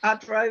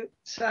I'd wrote,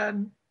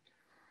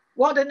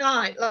 what a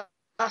night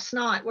last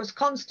night, was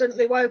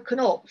constantly woken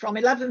up from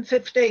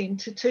 11:15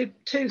 to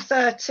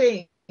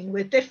 2:13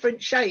 with different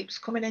shapes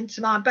coming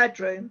into my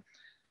bedroom.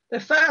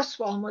 The first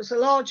one was a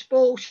large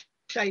ball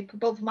shape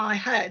above my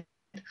head.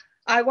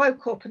 I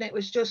woke up and it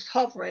was just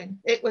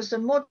hovering. It was a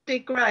muddy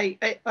grey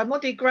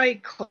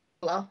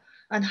colour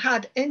and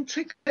had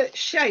intricate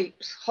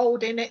shapes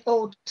holding it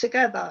all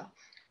together.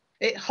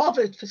 It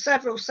hovered for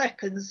several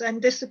seconds,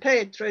 then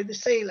disappeared through the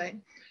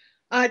ceiling.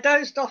 I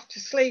dozed off to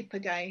sleep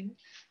again,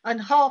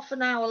 and half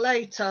an hour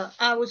later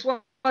I was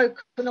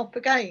woken up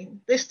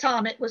again. This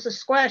time it was a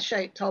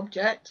square-shaped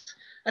object,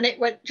 and it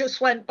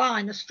just went by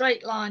in a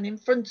straight line in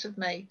front of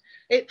me.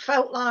 It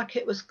felt like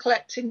it was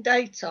collecting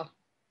data.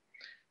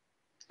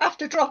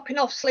 After dropping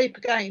off sleep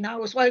again, I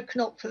was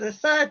woken up for the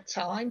 3rd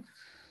time.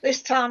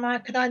 This time I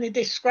could only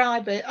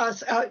describe it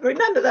as,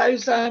 remember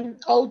those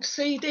old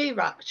CD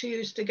racks you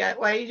used to get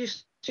where you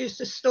just used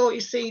to store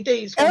your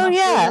CDs? Oh,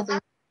 yeah.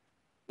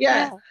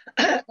 Yeah.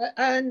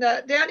 And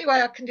the only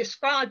way I can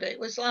describe it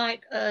was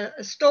like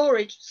a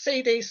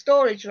CD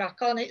storage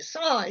rack on its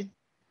side.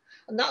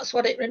 And that's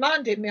what it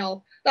reminded me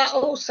of. That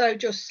also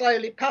just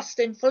slowly passed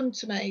in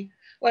front of me.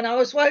 When I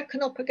was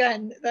woken up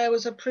again, there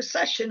was a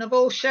procession of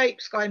all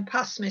shapes going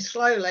past me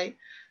slowly.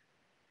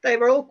 They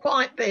were all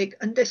quite big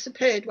and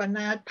disappeared when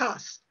they had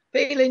passed.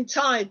 Feeling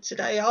tired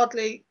today,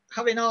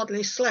 having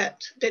hardly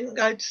slept, didn't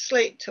go to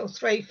sleep till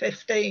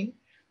 3:15.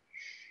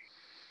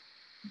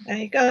 There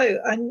you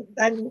go.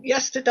 And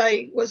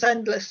yesterday was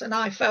endless, and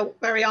I felt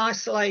very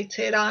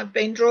isolated. I've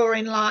been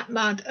drawing like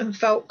mad and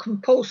felt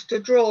compulsed to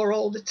draw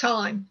all the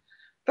time.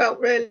 Felt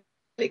really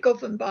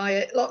governed by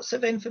it. Lots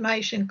of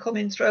information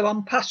coming through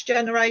on past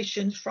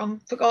generations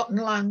from forgotten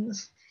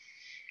lands.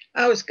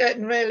 I was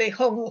getting really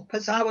hung up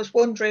as I was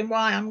wondering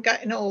why I'm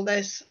getting all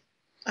this.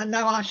 I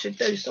know I should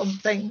do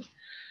something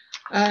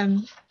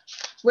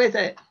with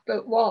it,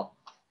 but what?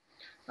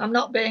 I'm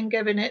not being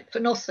given it for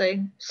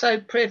nothing. So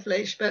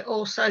privileged, but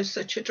also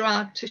such a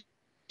drive to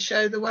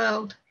show the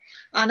world.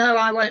 I know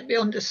I won't be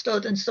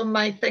understood, and some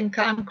may think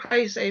I'm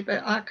crazy,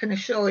 but I can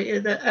assure you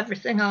that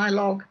everything I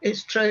log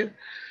is true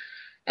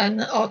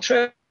and are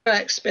true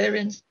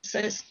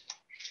experiences.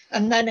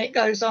 And then it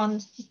goes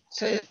on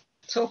to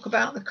talk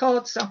about the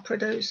cards I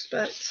produce,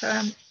 but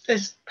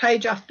there's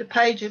page after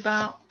page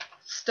about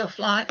stuff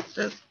like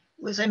that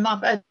was in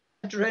my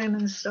bedroom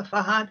and stuff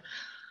I had.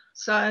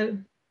 So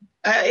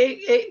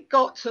it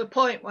got to a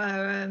point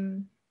where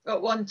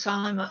at one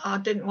time I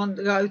didn't want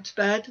to go to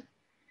bed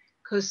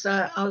because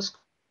I was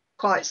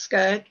quite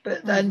scared,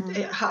 but then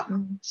it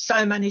happened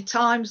so many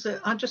times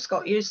that I just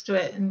got used to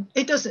it, and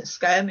it doesn't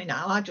scare me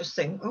now. I just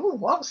think, oh,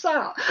 what's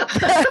that?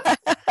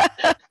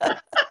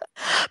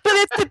 But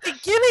at the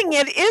beginning,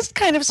 it is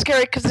kind of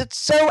scary because it's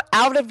so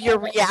out of your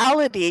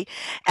reality.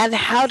 And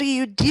how do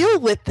you deal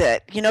with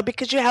it?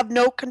 Because you have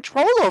no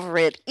control over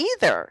it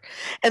either.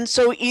 And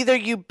so either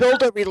you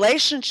build a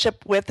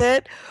relationship with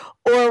it,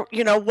 or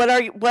what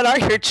are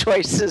your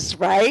choices,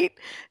 right?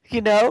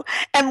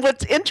 And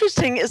what's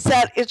interesting is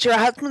that it's your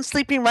husband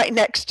sleeping right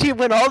next to you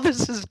when all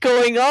this is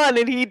going on,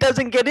 and he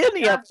doesn't get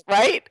any of it,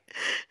 right?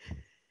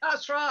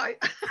 That's right.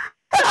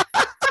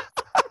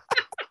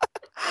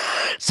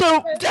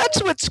 So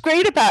that's what's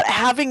great about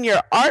having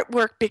your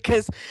artwork,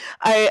 because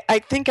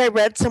I think I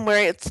read somewhere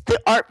it's the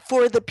art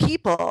for the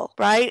people,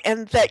 right?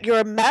 And that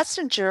you're a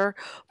messenger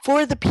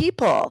for the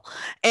people.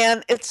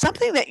 And it's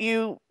something that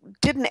you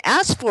didn't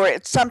ask for.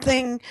 It's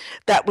something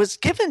that was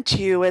given to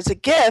you as a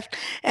gift.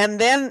 And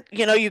then,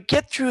 you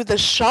get through the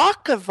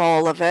shock of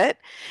all of it,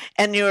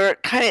 and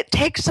it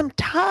takes some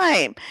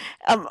time.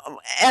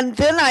 And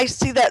then I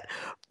see that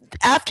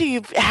after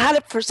you've had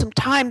it for some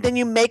time, then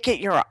you make it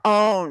your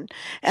own.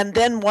 And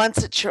then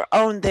once it's your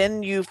own,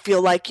 then you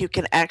feel like you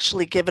can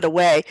actually give it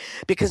away,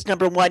 because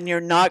number one,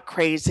 you're not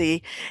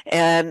crazy.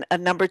 And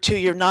number two,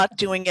 you're not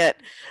doing it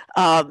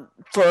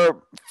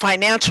for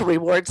financial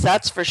rewards,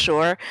 that's for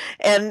sure.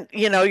 And,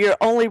 you're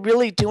only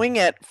really doing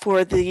it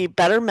for the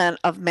betterment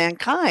of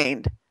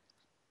mankind.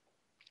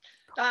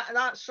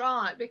 That's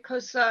right,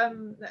 because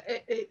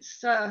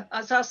it's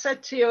as I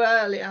said to you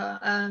earlier,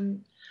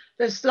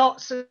 there's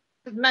lots of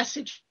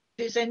messages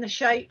in the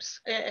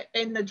shapes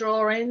in the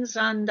drawings,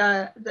 and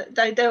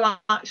they do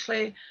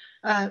actually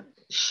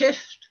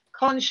shift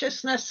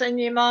consciousness in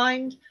your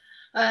mind.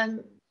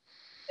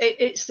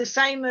 It's the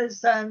same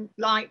as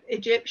like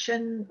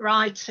Egyptian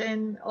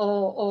writing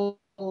or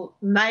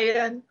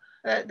Mayan.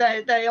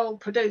 They all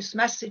produce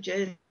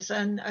messages,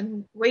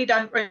 and we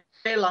don't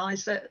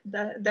realize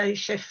that they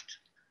shift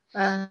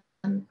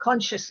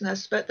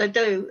consciousness, but they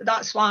do.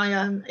 That's why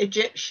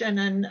Egyptian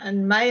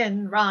and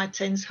Mayan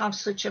writings have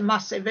such a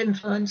massive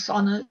influence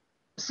on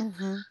us,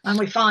 and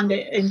we find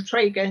it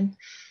intriguing.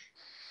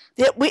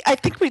 Yeah, I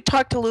think we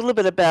talked a little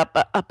bit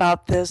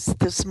about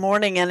this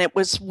morning, and it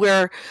was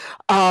where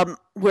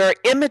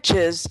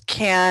images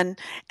can,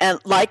 and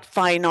like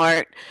fine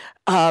art,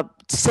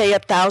 say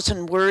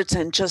 1,000 words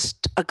in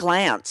just a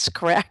glance.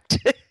 Correct?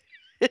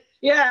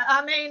 Yeah,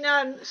 I mean,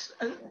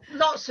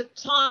 lots of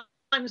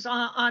times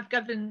I've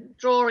given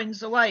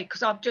drawings away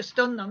because I've just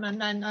done them, and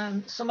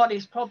then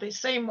somebody's probably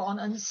seen one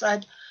and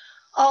said,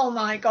 "Oh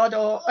my God,"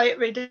 or it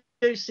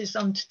reduces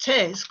them to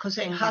tears because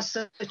it has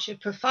such a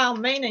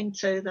profound meaning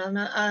to them,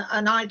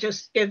 and I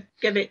just give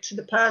it to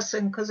the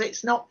person because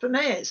it's not for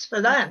me, it's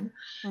for them.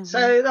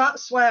 So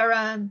that's where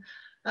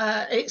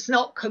it's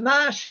not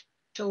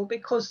commercial,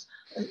 because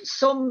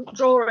some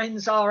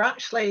drawings are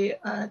actually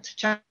to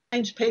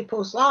change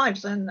people's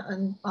lives,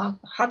 and I've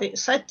had it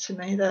said to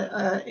me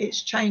that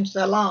it's changed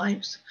their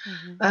lives.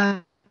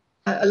 A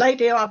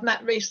lady who I've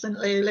met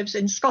recently who lives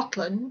in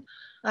Scotland,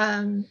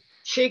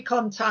 she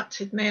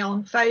contacted me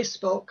on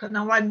Facebook, and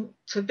I went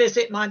to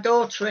visit my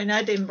daughter in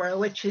Edinburgh,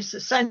 which is the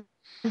centre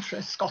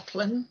of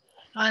Scotland,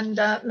 and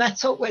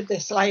met up with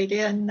this lady,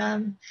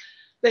 and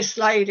this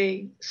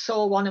lady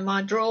saw one of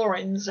my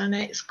drawings, and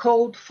it's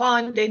called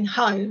Finding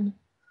Home,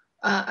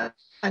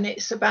 and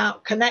it's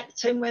about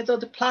connecting with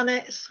other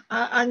planets,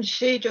 and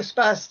she just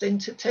burst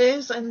into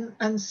tears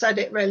and said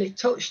it really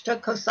touched her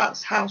because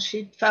that's how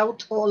she'd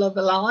felt all of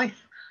her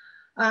life.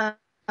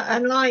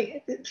 And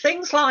like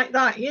things like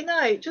that,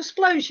 it just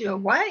blows you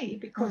away,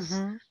 because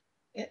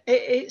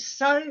it's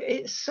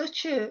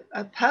such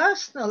a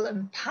personal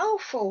and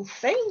powerful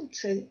thing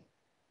to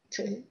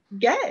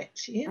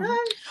get,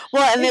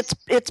 Well, and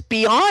it's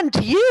beyond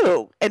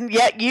you, and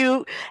yet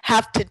you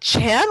have to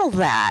channel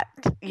that,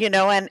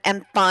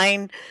 and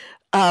find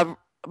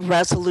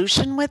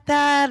resolution with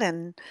that,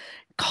 and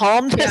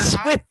calmness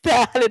with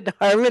that, and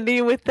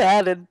harmony with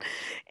that,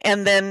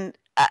 and then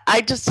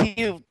I just see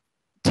you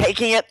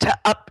taking it to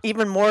up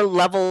even more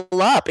level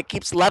up. It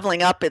keeps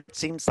leveling up, it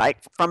seems like,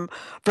 from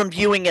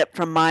viewing it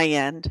from my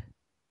end.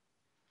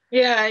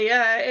 Yeah,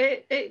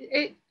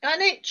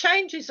 it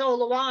changes all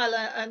the while,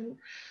 and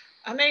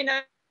I mean,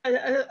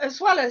 as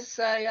well as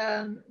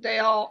the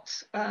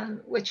art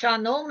which I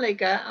normally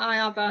get, I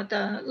have had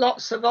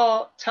lots of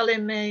art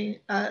telling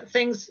me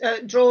things,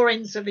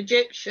 drawings of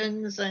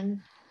Egyptians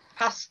and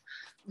past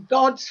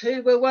gods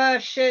who were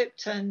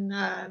worshipped, and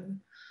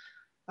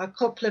a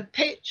couple of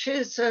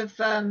pictures of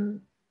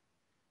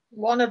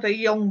one of a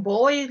young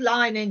boy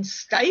lying in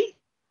state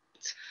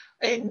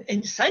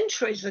in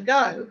centuries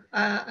ago,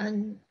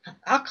 and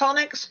I can't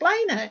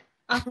explain it.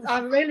 I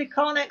really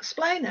can't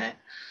explain it,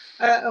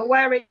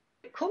 where it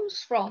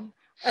comes from.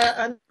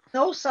 And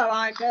also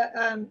I get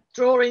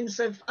drawings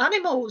of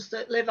animals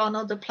that live on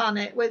other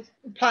planets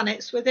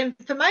with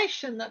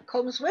information that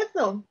comes with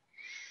them.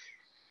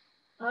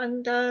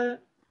 And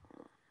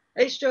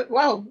it's just,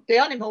 well, the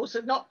animals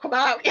have not come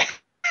out yet.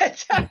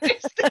 It's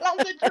still on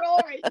the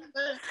drawing,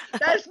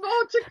 but there's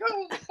more to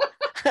come.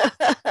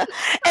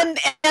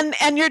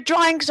 and your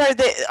drawings, are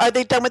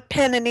they done with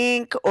pen and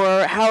ink,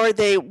 or how are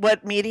they?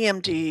 What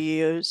medium do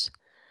you use?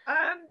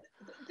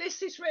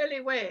 This is really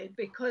weird,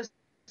 because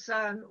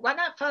when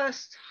I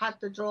first had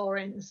the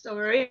drawings, they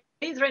were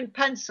either in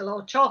pencil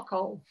or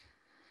charcoal,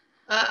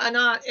 and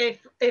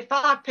if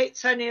I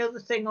picked any other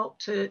thing up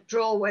to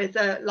draw with,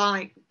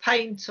 like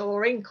paint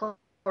or ink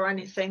or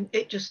anything,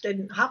 it just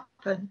didn't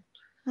happen.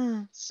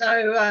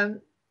 So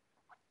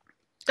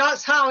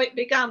that's how it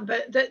began.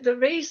 But the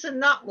reason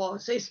that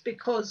is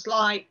because,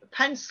 like,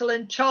 pencil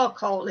and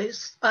charcoal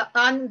is,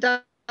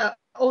 and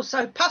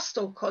also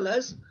pastel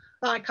colours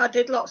like I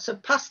did lots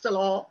of pastel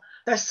art.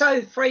 They're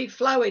so free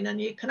flowing,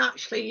 and you can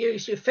actually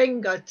use your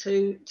finger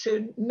to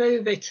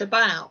move it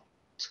about.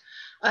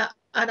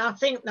 And I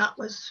think that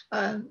was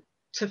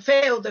to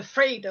feel the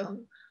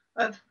freedom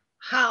of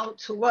how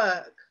to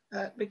work,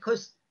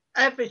 because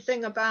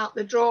everything about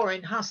the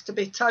drawing has to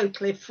be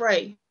totally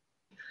free.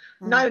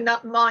 No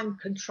mind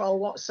control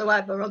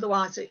whatsoever,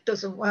 otherwise it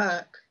doesn't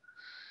work.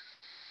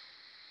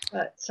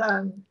 But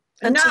and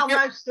now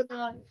most of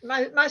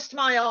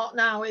my art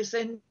now is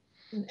in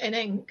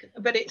ink,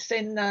 but it's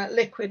in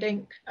liquid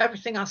ink.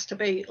 Everything has to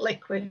be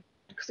liquid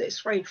because it's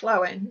free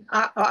flowing.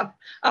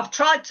 I've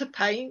tried to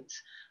paint.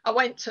 I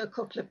went to a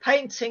couple of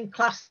painting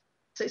classes.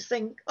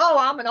 Think, oh,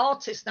 I'm an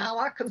artist now.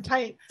 I can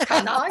paint.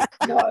 Can I?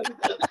 No.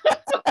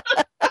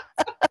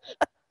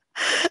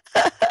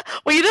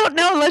 Well, you don't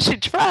know unless you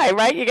try,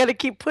 right? You got to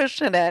keep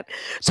pushing it.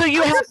 So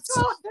you have. Just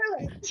can't do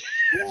it.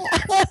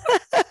 Yeah.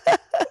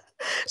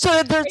 So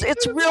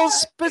it's real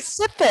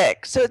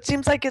specific. So it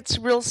seems like it's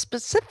real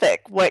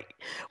specific what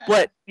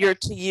you're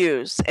to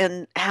use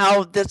and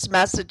how this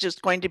message is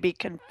going to be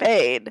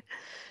conveyed.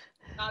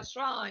 That's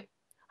right.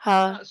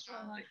 That's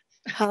right.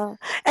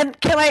 And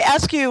can I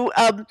ask you?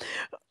 Or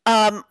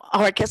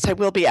I guess I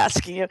will be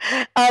asking you.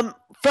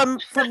 From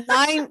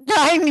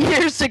 9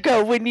 years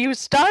ago when you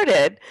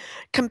started,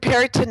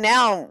 compared to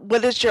now,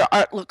 what does your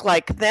art look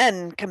like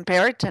then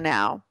compared to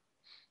now?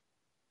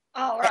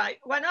 All right.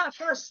 When I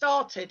first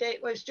started,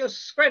 it was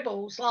just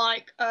scribbles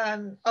like a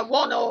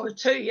 1 or a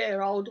 2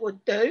 year old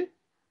would do,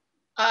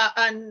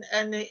 and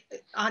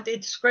I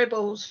did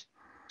scribbles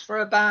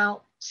for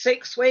about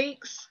 6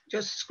 weeks,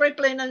 just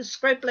scribbling and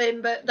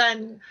scribbling. But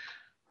then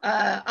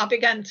I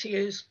began to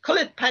use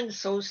coloured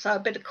pencils, so a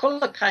bit of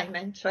colour came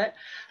into it.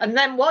 And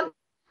then one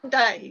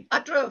day I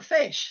drew a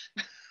fish.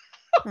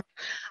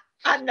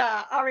 And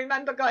I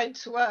remember going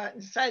to work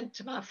and saying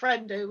to my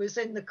friend who was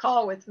in the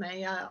car with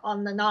me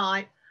on the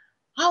night,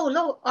 oh,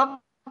 look, I've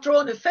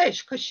drawn a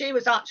fish, because she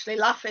was actually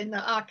laughing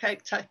that I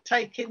kept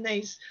taking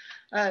these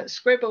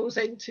scribbles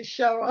in to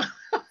show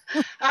her.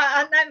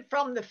 And then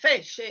from the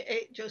fish,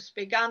 it just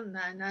began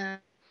then.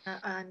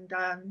 And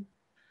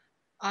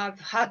I've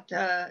had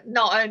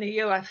not only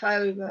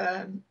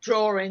UFO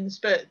drawings,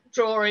 but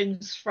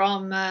drawings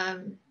from,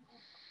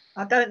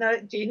 I don't know,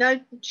 do you know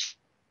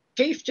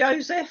Chief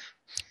Joseph?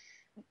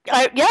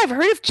 Yeah, I've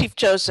heard of Chief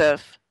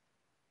Joseph.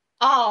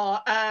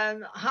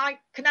 I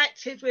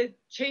connected with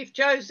Chief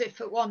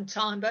Joseph at one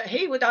time, but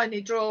he would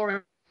only draw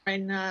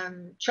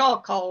in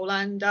charcoal.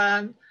 And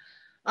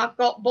I've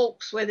got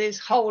books with his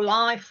whole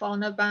life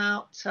on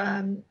about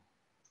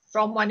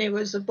from when he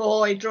was a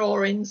boy,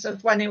 drawings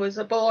of when he was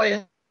a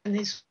boy and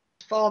his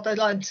father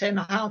learned him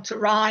how to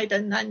ride,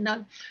 and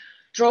then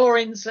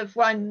drawings of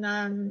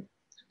when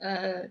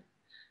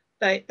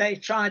they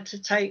tried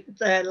to take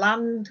their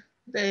land,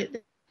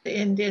 the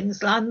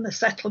Indians' land, the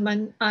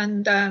settlement,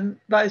 and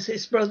both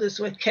his brothers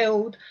were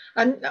killed,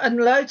 and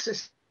loads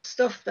of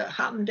stuff that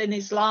happened in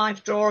his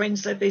life,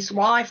 drawings of his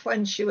wife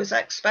when she was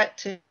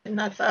expecting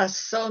their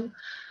first son.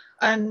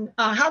 And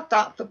I had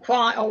that for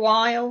quite a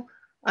while.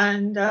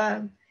 And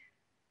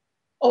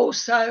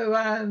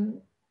also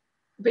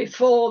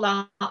before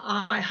that,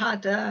 I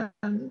had a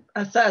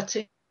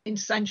 13th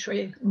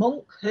century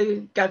monk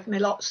who gave me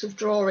lots of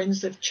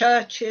drawings of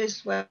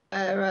churches where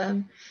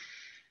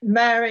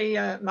Mary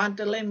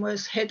Magdalene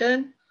was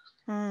hidden,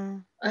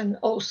 and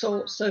all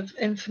sorts of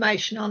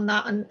information on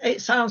that. And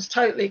it sounds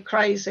totally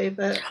crazy,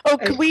 but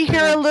could we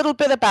hear a little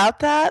bit about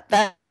that?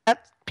 That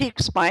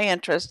piques my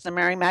interest, the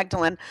Mary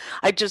Magdalene.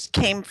 I just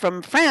came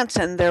from France,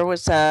 and there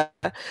was a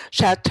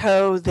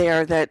chateau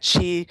there that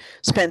she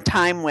spent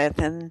time with,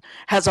 and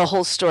has a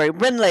whole story.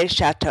 Rennes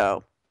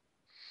Chateau.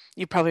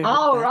 You probably heard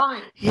that.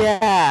 Right.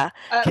 Yeah.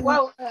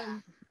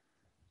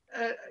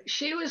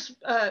 She was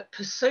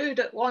pursued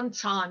at one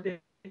time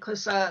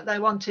because they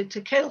wanted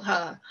to kill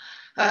her.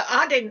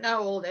 I didn't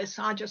know all this.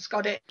 I just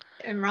got it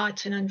in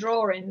writing and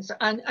drawings.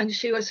 And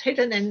she was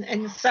hidden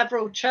in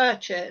several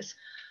churches.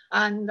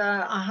 And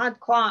I had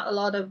quite a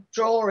lot of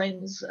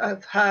drawings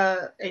of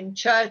her in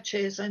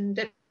churches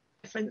and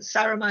different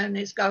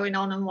ceremonies going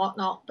on and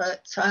whatnot.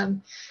 But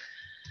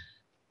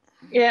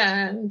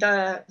and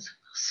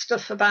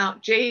stuff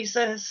about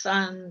Jesus.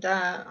 And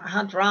I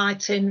had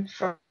writing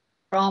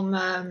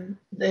from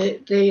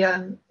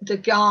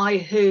the guy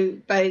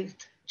who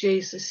bathed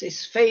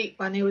Jesus's feet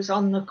when he was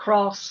on the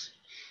cross,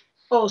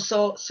 all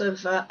sorts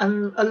of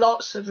and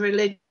lots of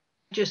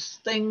religious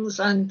things,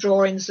 and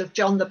drawings of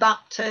John the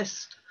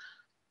Baptist,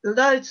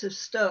 loads of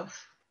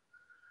stuff.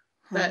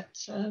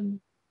 But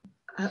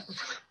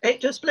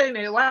it just blew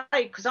me away,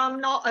 because I'm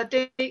not a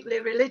deeply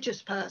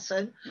religious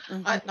person.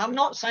 I'm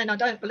not saying I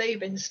don't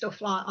believe in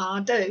stuff like I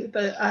do,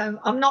 but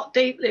I'm not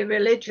deeply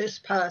religious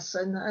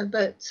person.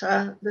 But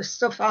the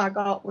stuff I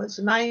got was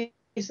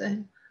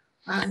amazing.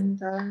 And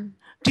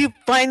do you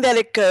find that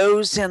it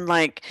goes in,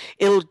 like,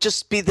 it'll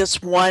just be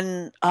this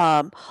one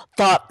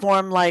thought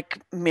form, like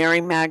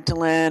Mary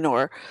Magdalene,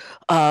 or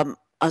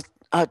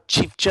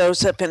Chief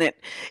Joseph, and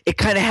it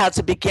kind of has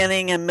a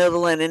beginning, a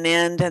middle, and an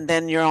end, and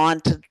then you're on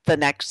to the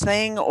next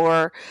thing,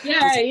 or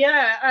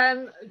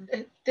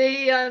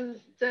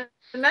the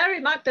Mary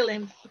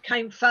Magdalene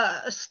came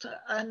first,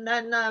 and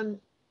then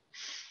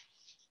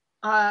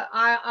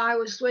I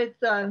was with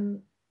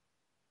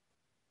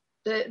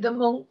the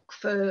monk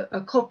for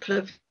a couple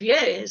of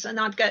years, and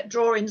I'd get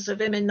drawings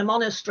of him in the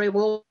monastery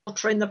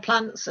watering the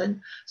plants,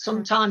 and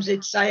sometimes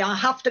he'd say, "I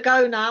have to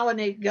go now," and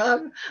he'd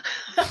go.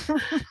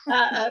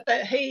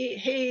 But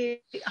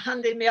he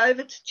handed me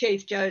over to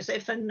Chief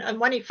Joseph, and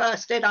when he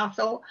first did, I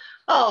thought,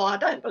 "Oh, I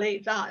don't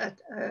believe that,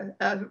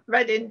 a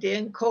Red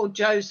Indian called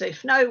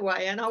Joseph, no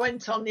way." And I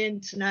went on the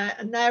internet,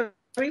 and there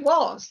he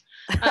was.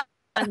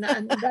 And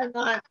then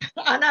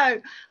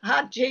I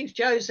had Chief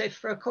Joseph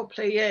for a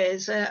couple of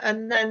years,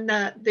 and then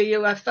the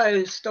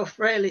UFO stuff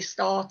really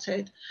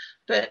started.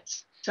 But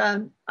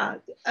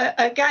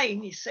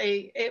again, you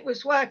see, it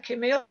was working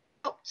me up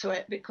to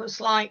it,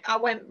 because like I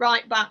went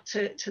right back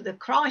to the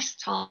Christ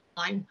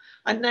time,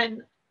 and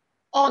then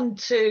on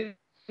to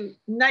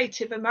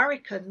Native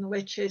American,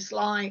 which is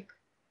like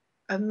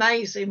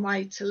amazing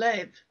way to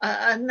live,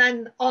 and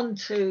then on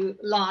to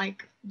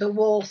like the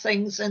war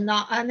things and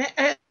that,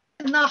 and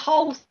and the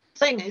whole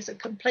thing is a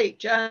complete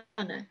journey,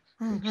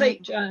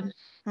 complete journey.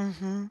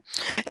 Mm-hmm.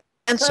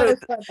 And so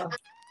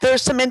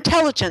there's some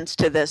intelligence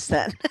to this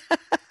then.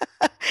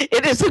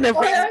 It isn't a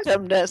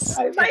randomness.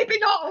 Maybe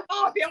not on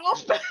my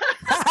behalf, but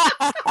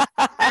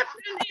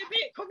definitely a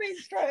bit coming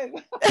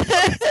through.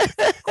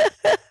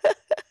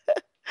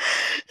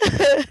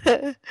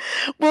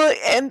 Well,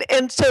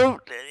 and so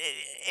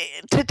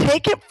to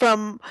take it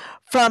from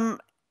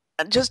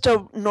just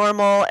a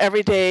normal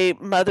everyday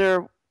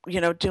mother,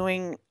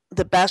 doing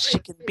the best she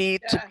can be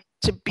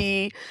to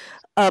be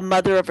a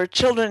mother of her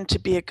children, to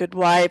be a good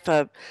wife,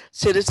 a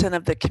citizen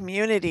of the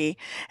community,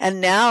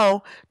 and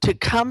now to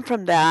come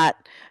from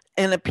that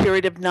in a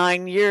period of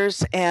 9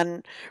 years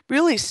and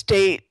really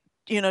state,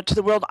 to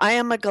the world, I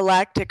am a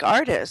galactic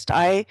artist.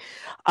 I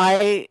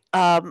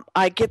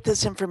get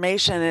this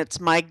information. It's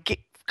my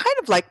kind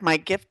of like my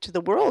gift to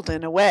the world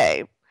in a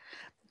way.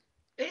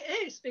 It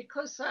is,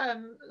 because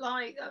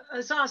like,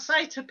 as I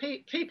say to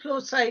people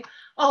will say,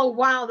 "Oh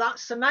wow,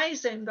 that's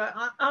amazing," but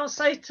I'll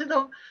say to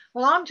them,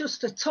 "Well, I'm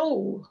just a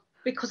tool,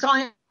 because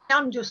I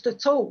am just a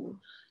tool.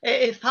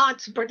 If I had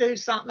to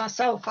produce that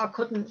myself, I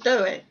couldn't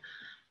do it.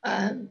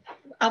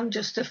 I'm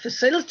just a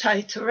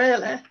facilitator,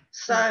 really."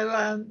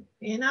 So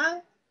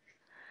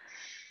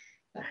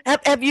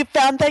Have you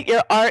found that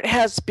your art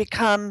has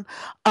become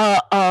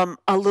a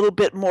little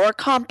bit more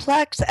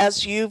complex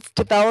as you've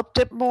developed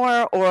it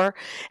more, or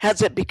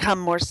has it become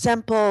more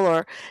simple,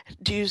 or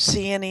do you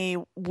see any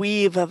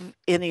weave of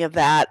any of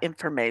that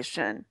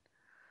information?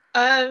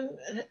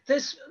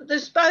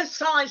 There's both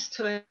sides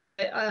to it.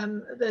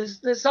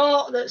 There's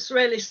art that's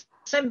really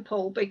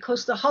simple,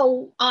 because the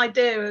whole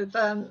idea of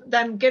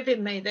them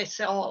giving me this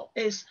art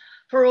is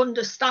for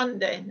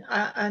understanding,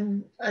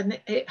 and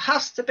it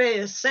has to be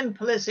as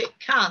simple as it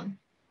can,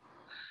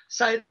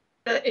 so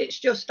that it's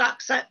just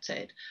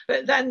accepted.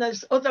 But then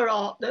there's other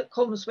art that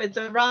comes with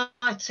the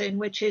writing,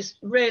 which is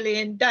really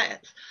in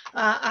depth,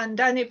 and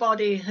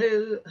anybody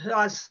who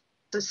has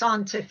the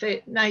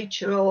scientific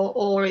nature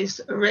or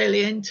is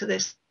really into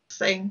this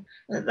thing,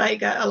 they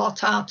get a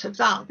lot out of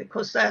that,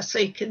 because they're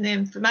seeking the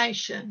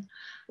information,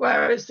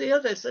 whereas the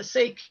others are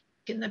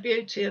seeking the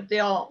beauty of the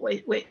art,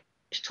 which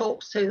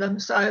talks to them.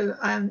 So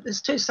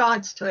there's two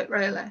sides to it,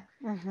 really.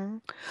 Mm-hmm.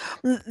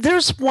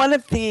 There's one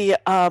of the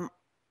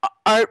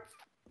art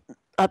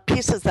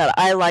pieces that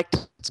I liked.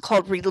 It's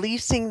called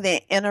 "Releasing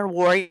the Inner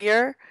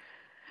Warrior."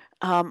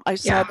 I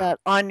saw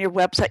that on your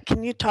website.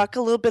 Can you talk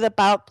a little bit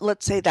about,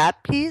 let's say,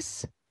 that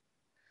piece?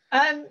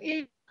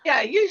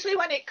 Yeah, usually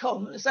when it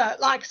comes,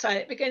 like I say,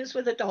 it begins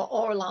with a dot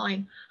or a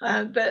line,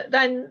 but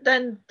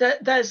then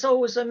there's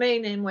always a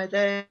meaning with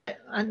it.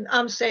 And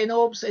I'm seeing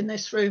orbs in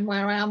this room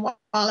where I am while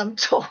I'm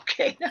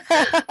talking.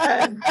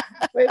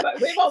 We've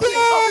obviously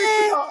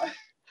got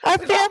our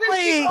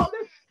family.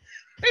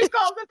 We've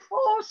got the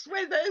force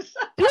with us.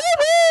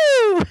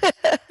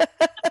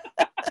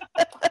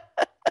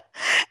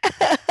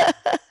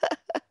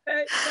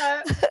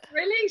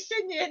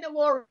 Releasing the inner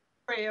warrior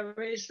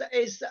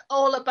is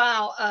all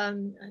about,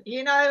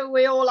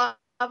 we all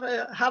have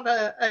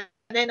an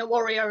inner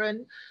warrior,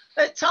 and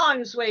at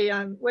times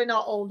we're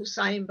not all the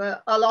same,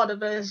 but a lot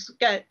of us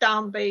get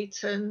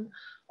downbeaten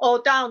or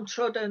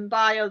downtrodden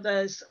by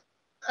others,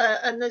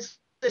 and there's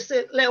this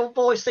little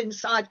voice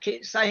inside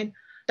keeps saying,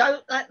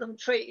 "Don't let them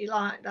treat you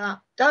like that.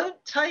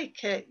 Don't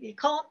take it. You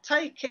can't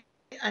take it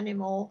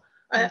anymore."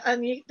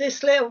 And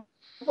this little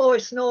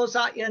voice gnaws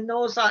at you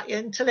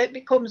until it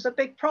becomes a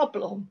big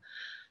problem.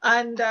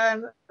 And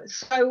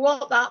so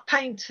what that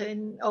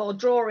painting or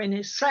drawing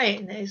is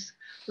saying is,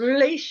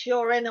 release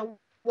your inner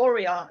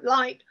warrior,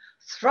 like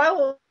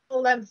throw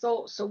all them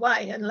thoughts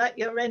away and let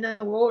your inner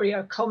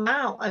warrior come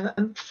out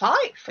and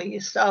fight for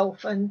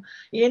yourself, and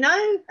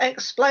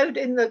explode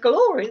in the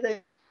glory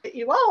that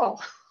you are.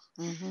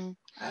 Mm-hmm.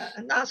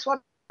 And that's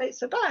what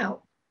it's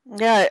about.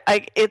 Yeah,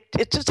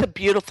 it's just a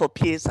beautiful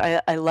piece.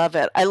 I love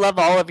it. I love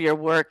all of your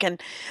work,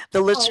 and the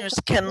Oh, listeners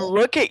can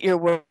look at your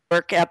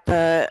work at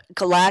the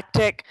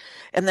Galactic,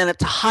 and then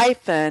it's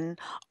hyphen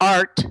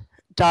art.co.uk.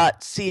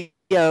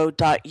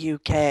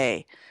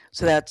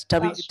 So that's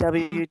that's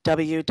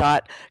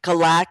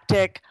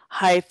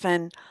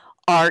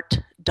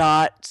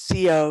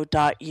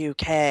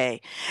www.galactic-art.co.uk.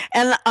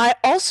 And I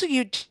also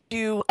you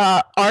do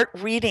art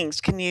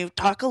readings. Can you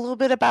talk a little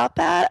bit about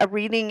that? A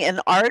reading in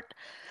art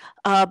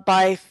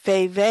by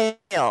Fay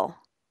Vale.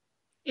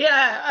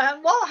 Yeah,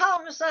 what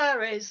happens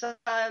there is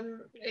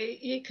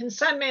you can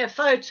send me a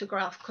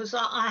photograph because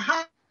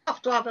I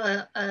have to have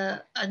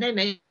an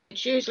image,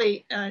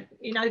 usually,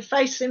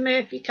 facing me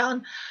if you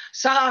can,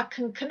 so I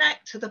can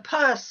connect to the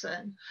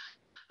person.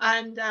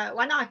 And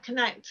when I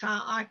connect,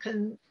 I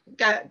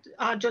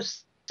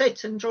just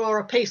sit and draw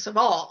a piece of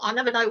art. I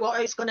never know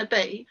what it's going to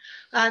be.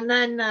 And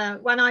then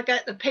when I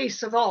get the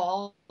piece of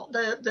art,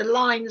 the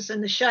lines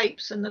and the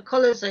shapes and the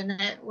colours in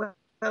it will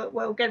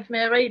give me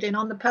a reading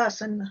on the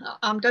person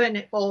I'm doing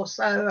it for.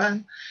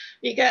 So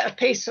you get a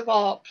piece of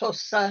art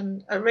plus a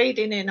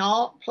reading in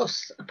art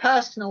plus a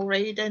personal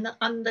reading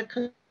and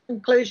the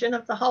conclusion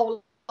of the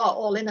whole art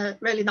all in a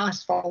really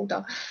nice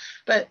folder.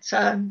 But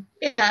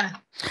yeah.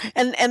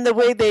 And the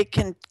way they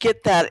can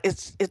get that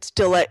it's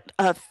still at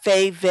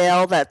Fay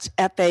Vale, that's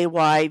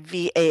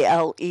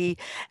FAYVALE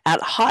at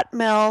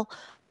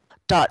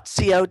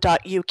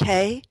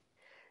hotmail.co.uk.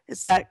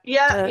 Is that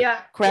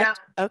correct? Yeah.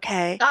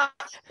 Okay.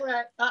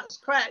 That's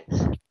correct.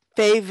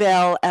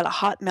 Fayvale at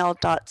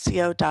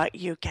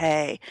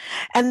hotmail.co.uk.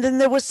 And then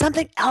there was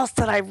something else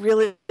that I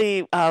really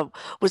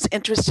was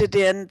interested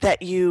in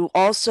that you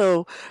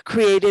also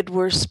created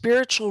were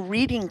spiritual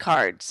reading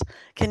cards.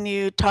 Can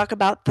you talk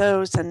about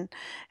those and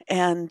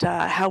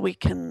how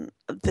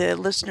the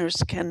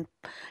listeners can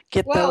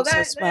get Well, those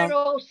as they're well?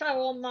 also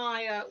on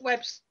my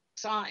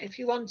website if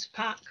you want to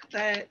pack.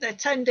 They're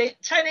 10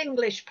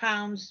 English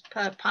pounds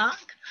per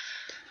pack.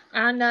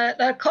 And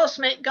they're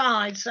cosmic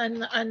guides.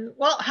 And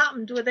what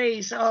happened with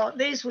these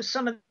were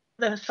some of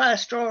the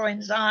first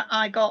drawings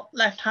I got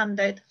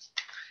left-handed.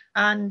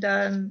 And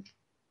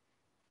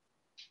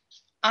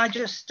I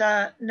just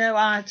knew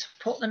I had to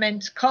put them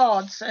into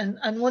cards.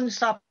 And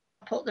once I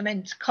put them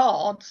into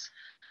cards,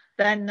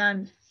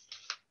 then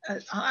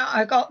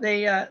I got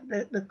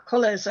the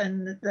colours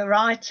and the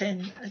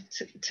writing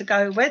to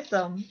go with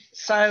them.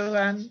 So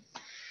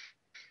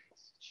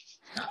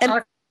And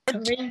I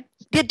can read.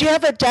 did you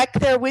have a deck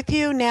there with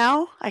you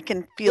now? I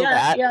can feel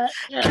that. Yeah.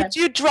 Could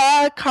you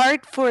draw a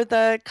card for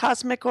the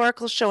Cosmic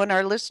Oracle Show and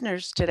our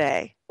listeners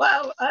today?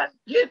 Well,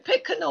 you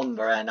pick a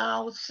number and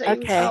I'll see.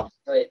 Okay. I'll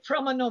do it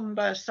from a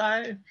number.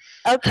 So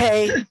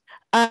Okay.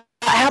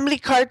 How many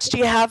cards do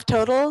you have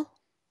total?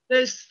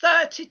 there's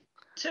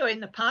 32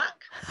 in the pack.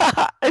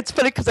 It's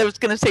funny because I was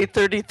going to say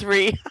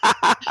 33.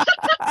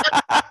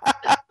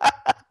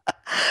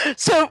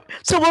 So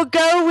we'll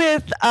go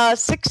with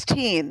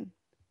 16.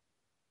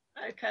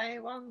 Okay,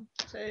 1,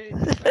 2,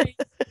 3,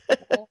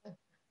 4,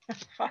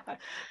 5,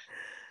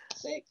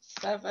 6,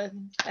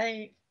 7,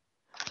 8,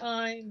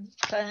 9,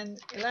 10,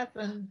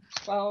 11,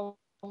 12,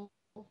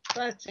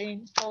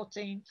 13,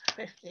 14,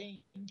 15,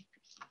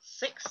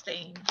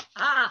 16.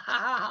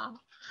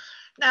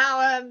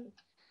 Now,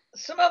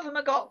 some of them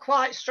have got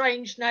quite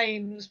strange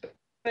names,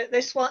 but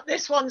this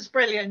one's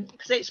brilliant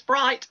because it's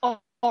bright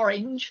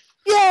orange.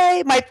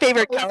 Yay, my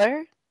favorite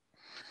color.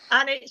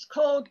 And it's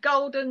called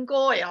Golden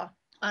Goya.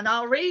 And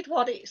I'll read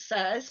what it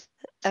says.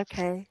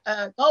 Okay.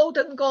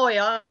 Golden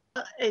Goya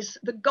is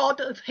the god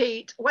of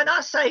heat. When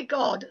I say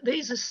god,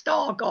 these are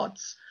star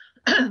gods.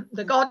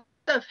 The god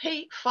of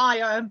heat,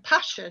 fire, and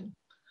passion.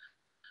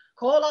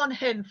 Call on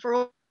him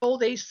for all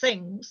these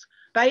things.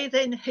 Bathe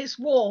in his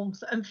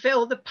warmth and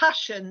feel the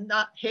passion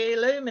that he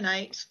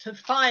illuminates to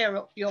fire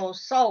up your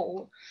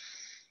soul.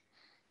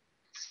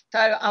 So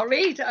I'll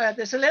read,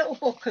 there's a little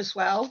book as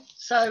well.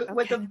 So okay.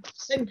 With a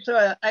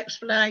simpler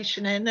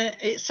explanation in it,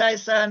 it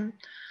says,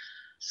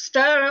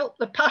 stir up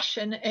the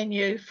passion in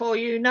you, for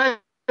you know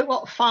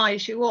what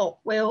fires you up.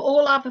 We'll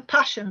all have a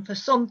passion for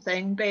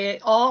something, be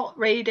it art,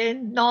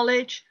 reading,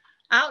 knowledge,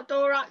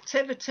 outdoor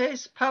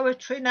activities,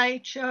 poetry,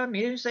 nature,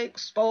 music,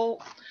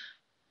 sport.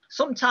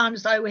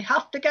 Sometimes, though, we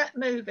have to get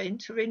moving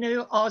to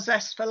renew our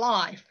zest for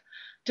life.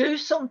 Do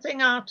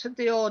something out of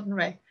the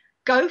ordinary.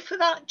 Go for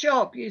that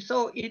job you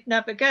thought you'd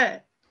never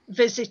get.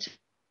 Visit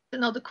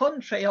another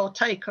country or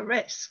take a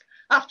risk.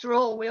 After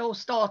all, we all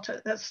start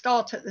at the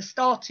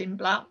starting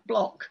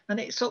block, and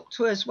it's up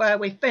to us where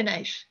we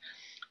finish.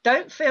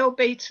 Don't feel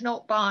beaten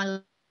up by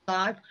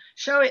life.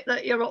 Show it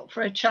that you're up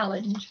for a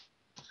challenge.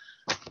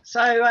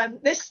 So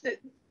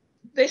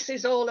this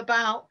is all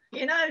about,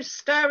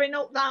 stirring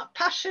up that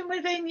passion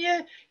within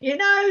you.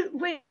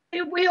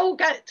 We all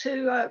get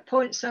to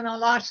points in our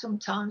life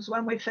sometimes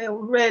when we feel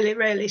really,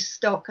 really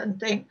stuck and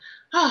think,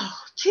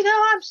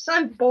 I'm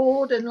so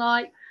bored, and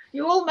like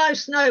you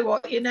almost know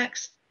what your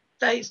next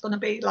day is going to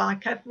be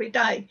like every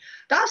day.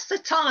 That's the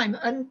time,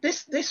 and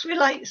this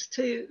relates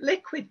to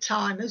liquid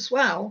time as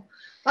well.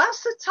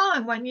 That's the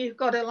time when you've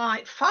got to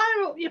like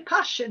fire up your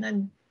passion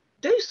and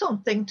do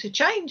something to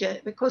change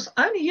it, because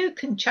only you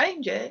can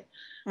change it.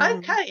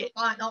 Okay, it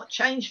might not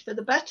change for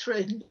the better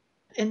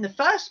in the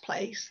first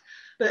place,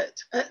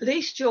 but at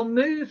least you're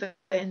moving.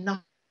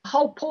 The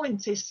whole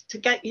point is to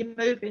get you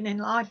moving in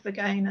life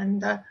again,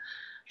 and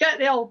get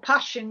the old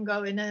passion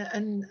going,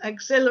 and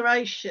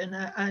exhilaration,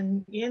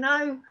 and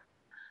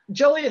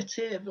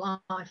joyity of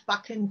life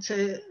back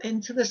into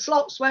the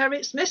slots where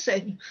it's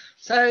missing.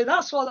 So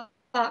that's what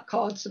that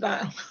card's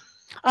about.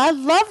 I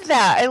love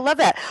that. I love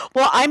that.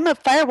 Well, I'm a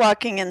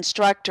firewalking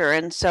instructor,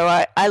 and so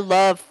I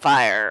love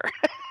fire.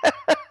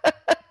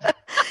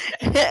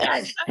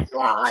 Yes, that's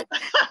right.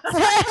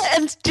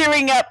 And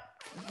stirring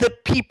up the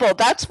people.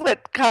 That's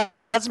what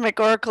Cosmic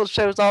Oracle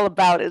show is all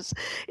about, is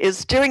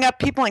stirring up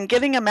people and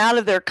getting them out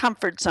of their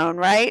comfort zone,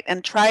 right?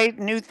 And try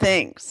new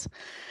things.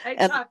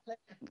 Exactly.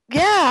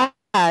 Yeah.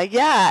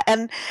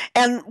 And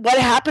what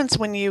happens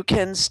when you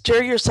can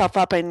stir yourself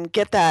up and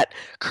get that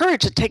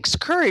courage? It takes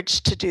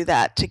courage to do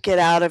that, to get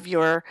out of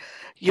your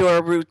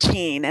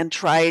routine and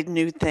try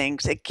new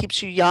things. It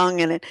keeps you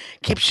young, and it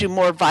keeps you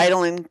more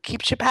vital, and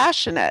keeps you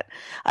passionate.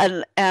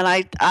 And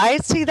I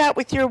see that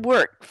with your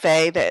work,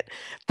 Fay,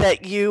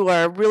 that you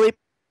are really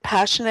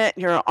passionate,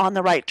 you're on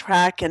the right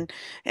track, and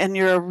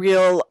you're a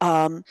real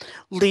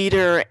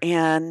leader,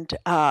 and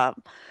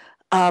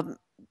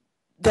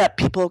that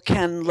people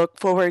can look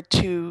forward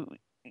to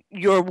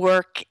your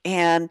work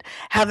and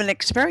have an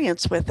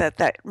experience with it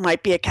that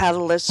might be a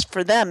catalyst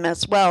for them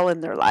as well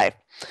in their life.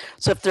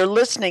 So if they're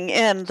listening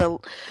in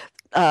to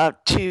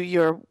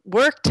your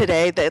work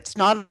today, that's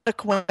not a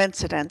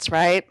coincidence,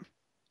 right?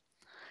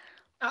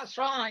 That's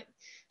right.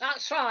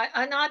 That's right.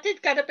 And I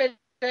did get a bit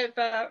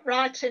of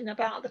writing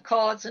about the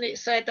cards, and it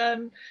said,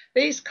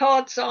 these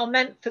cards are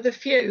meant for the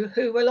few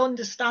who will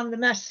understand the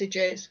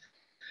messages.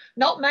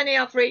 Not many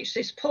have reached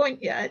this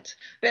point yet,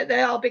 but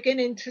they are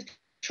beginning to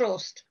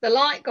trust. The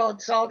light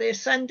gods are the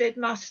ascended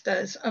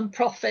masters and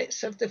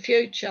prophets of the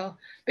future.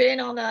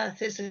 Being on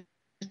earth is a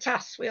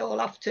task we all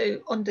have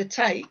to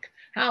undertake.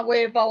 How we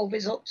evolve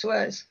is up to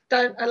us.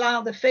 Don't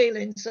allow the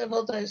feelings of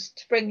others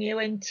to bring you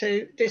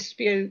into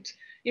dispute.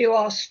 You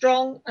are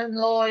strong and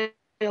loyal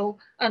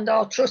and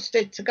are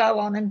trusted to go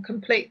on and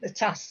complete the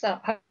tasks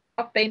that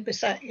have been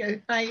beset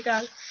you. There you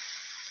go.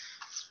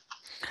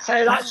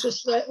 So that's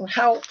just a little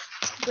help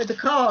with the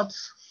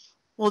cards.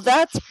 Well,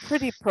 that's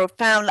pretty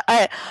profound.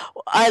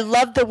 I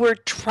love the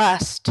word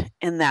trust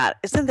in that.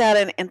 Isn't that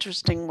an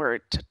interesting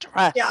word, to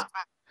trust?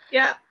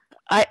 Yeah.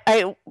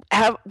 I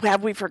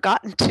have we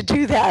forgotten to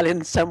do that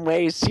in some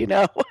ways,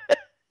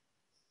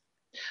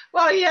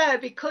 Well, yeah,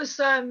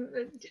 because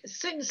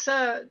since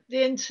the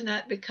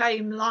internet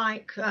became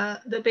like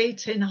the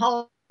beating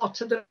heart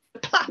of the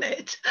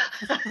planet,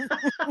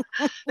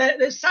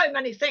 there's so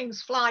many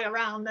things fly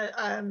around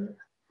that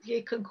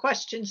you can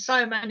question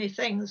so many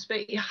things,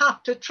 but you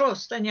have to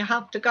trust, and you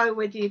have to go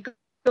with your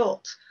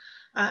gut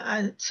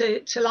and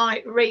to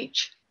like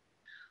reach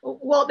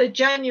what the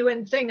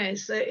genuine thing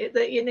is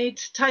that you need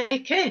to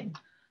take in,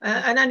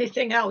 and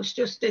anything else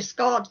just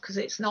discard, because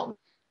it's not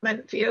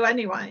meant for you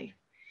anyway.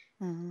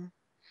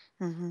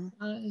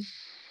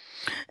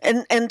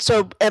 And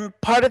so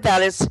part of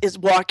that is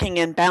walking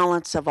in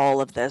balance of all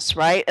of this,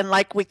 right? And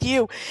like with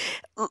you,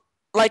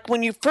 like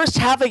when you first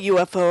have a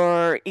UFO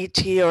or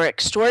ET or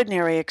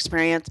extraordinary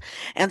experience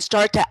and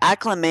start to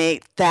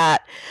acclimate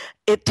that,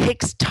 it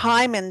takes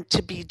time, and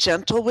to be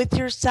gentle with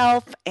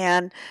yourself,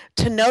 and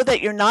to know that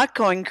you're not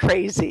going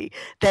crazy,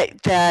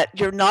 that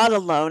you're not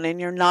alone, and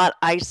you're not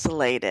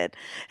isolated.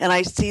 And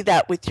I see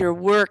that with your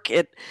work.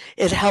 It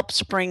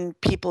helps bring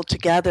people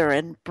together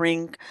and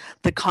bring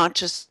the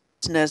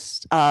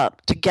consciousness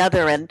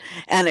together,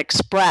 and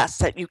express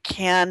that you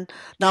can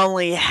not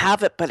only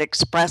have it but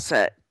express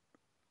it.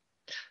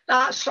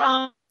 That's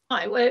right.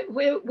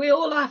 We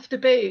all have to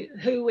be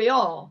who we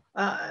are.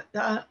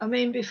 I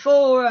mean,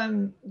 before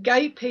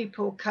gay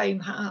people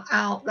came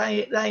out,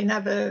 they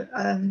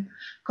never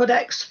could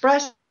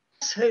express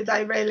who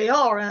they really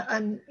are.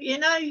 And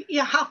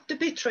you have to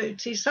be true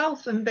to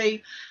yourself and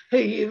be who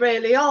you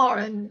really are.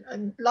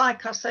 And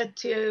like I said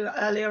to you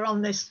earlier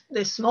on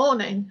this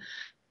morning,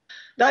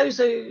 those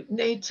who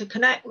need to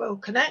connect will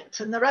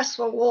connect, and the rest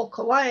will walk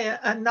away.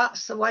 And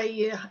that's the way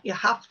you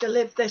have to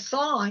live this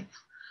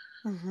life.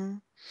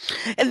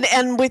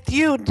 And with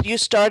you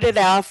started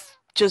off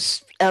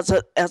just as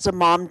a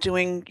mom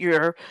doing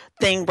your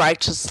thing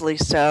righteously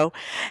so.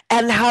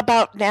 And how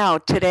about now,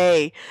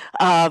 today?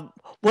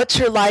 What's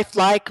your life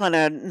like on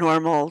a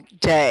normal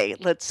day?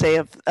 Let's say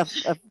of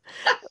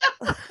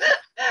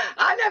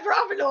I never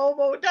have a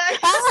normal day.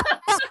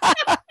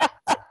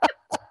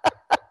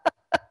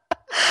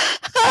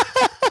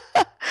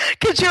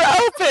 Because you're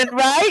open,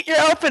 right?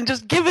 You're open.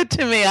 Just give it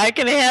to me. I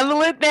can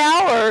handle it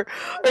now, or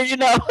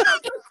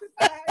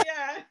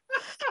Yeah.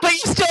 But you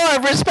still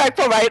are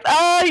respectful, right?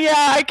 Oh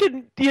yeah, I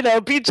can,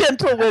 be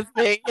gentle with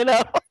me,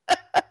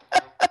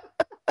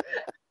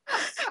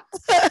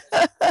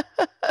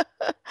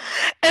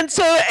 And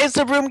so, does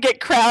the room get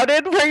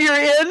crowded where you're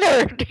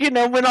in,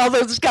 or when all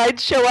those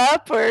guides show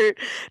up, or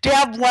do you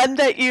have one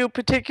that you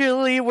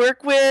particularly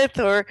work with,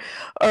 or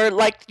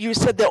like you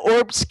said, the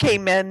orbs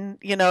came in,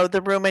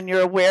 the room, and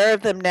you're aware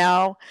of them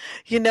now.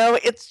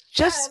 It's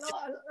just.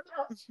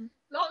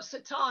 Lots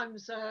of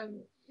times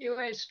you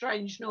hear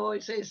strange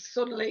noises.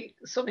 Suddenly,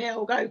 something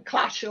will go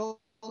clash or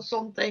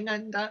something.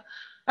 And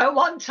at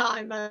one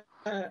time,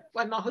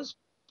 when my husband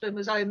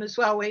was home as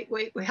well,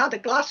 we had a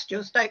glass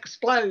just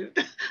explode,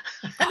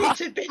 and it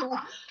had been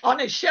on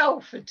a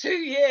shelf for 2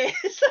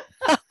 years.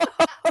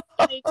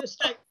 And it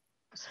just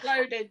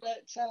exploded.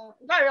 But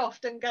very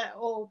often get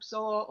orbs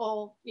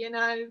or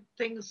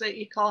things that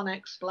you can't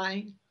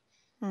explain.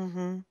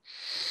 Mm-hmm.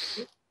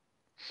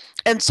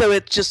 And so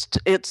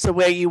it's the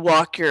way you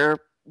walk your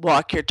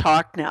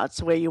talk now. It's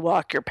the way you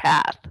walk your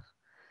path.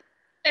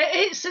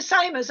 It's the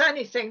same as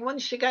anything.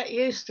 Once you get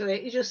used to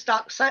it, you just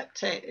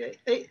accept it.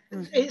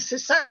 It's the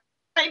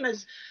same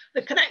as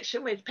the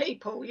connection with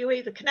people. You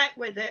either connect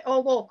with it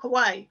or walk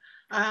away,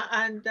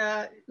 and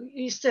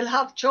you still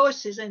have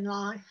choices in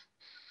life.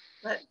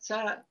 But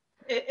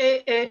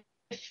if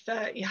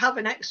you have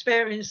an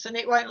experience and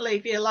it won't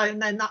leave you alone,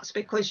 then that's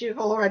because you've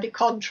already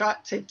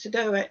contracted to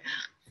do it.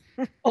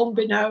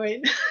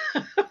 Unbeknown.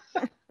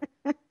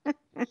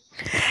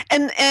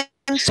 and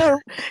so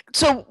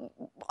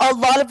a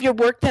lot of your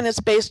work then is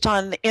based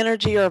on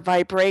energy or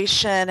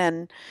vibration,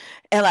 and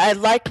I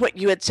liked what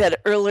you had said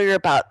earlier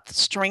about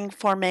string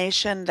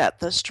formation, that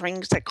the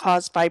strings that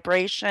cause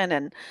vibration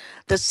and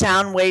the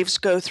sound waves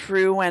go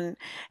through, and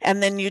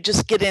then you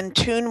just get in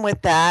tune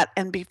with that,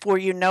 and before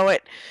you know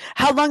it.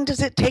 How long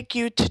does it take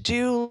you to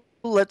do,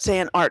 let's say,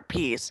 an art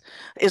piece?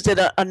 Is it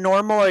a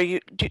normal, or do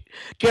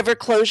you ever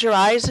close your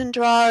eyes and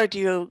draw, or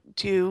do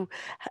you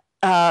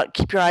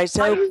keep your eyes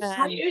open?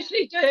 I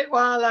usually do it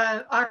while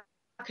I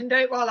can do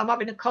it while I'm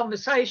having a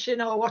conversation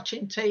or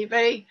watching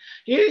TV.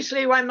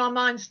 Usually when my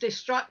mind's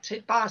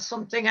distracted by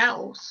something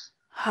else,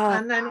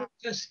 and then it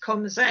just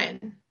comes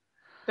in.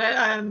 But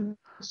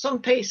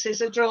some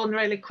pieces are drawn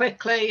really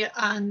quickly,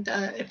 and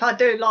if I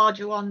do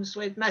larger ones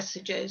with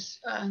messages,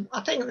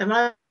 I think the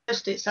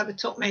most it's ever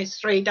took me is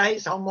 3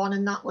 days on one,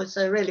 and that was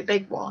a really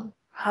big one.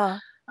 Do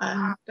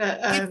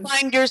you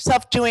find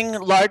yourself doing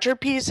larger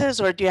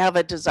pieces, or do you have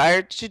a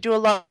desire to do a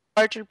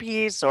larger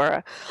piece, or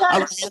a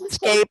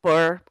landscape,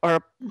 or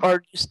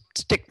just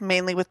stick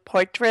mainly with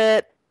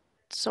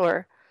portraits,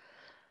 or?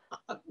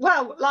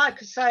 Well,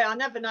 like I say, I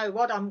never know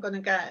what I'm going to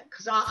get,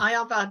 because I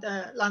have had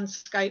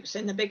landscapes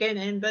in the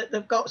beginning, but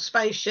they've got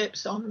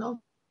spaceships on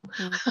them.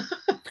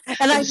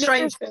 And I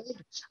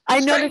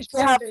noticed you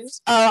have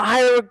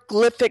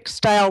hieroglyphic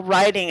style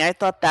writing. I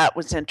thought that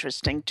was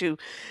interesting too.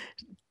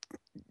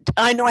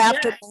 I know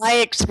after my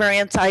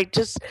experience, I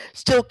just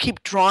still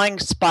keep drawing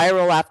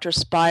spiral after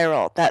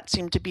spiral. That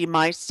seemed to be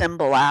my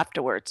symbol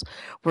afterwards,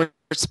 were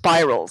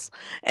spirals,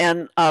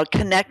 and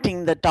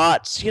connecting the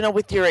dots,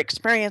 with your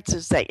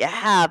experiences that you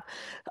have,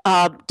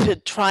 to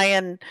try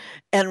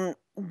and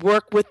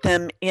work with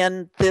them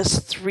in this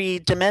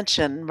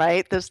 3D,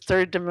 right? This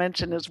third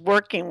dimension is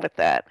working with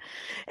that.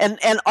 And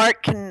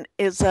art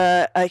is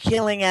a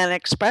healing and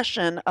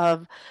expression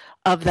of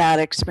that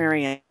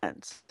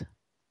experience.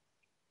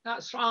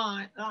 That's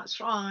right.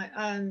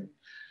 And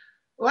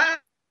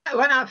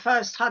when I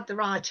first had the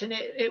writing,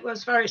 it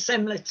was very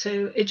similar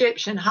to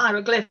Egyptian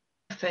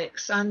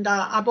hieroglyphics, and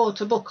I bought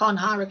a book on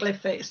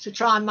hieroglyphics to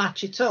try and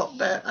match it up,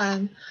 but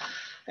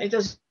it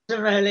doesn't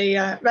really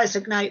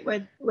resonate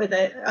with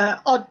it.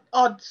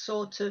 Odd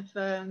sort of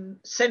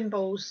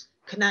symbols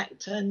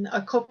connect, and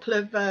a couple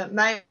of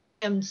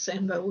Mayan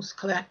symbols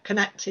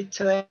connected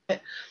to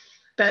it,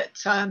 but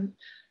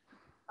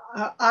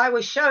I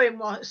was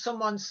showing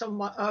someone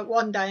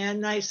one day,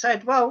 and they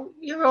said, well,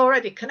 you're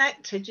already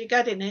connected, you're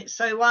getting it,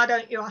 so why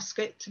don't you ask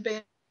it to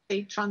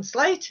be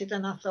translated?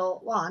 And I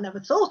thought, well, I never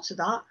thought of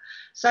that.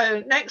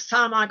 So next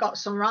time I got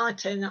some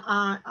writing,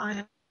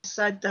 I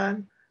said,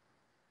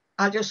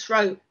 I just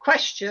wrote,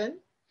 question,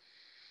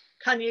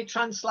 can you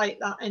translate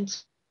that into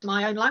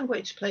my own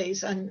language,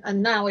 please? And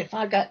now if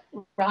I get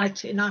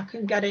writing, I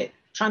can get it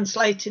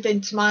translated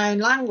into my own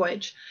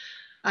language.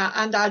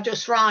 And I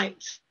just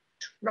write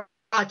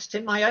it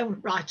in my own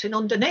writing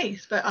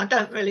underneath, but I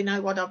don't really know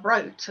what I've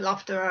wrote till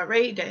after I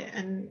read it,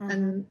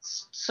 and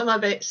some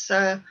of it's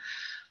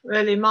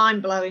really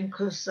mind-blowing,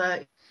 because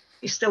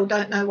you still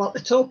don't know what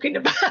they're talking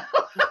about.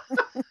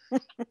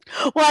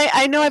 Well,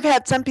 I know I've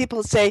had some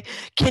people say,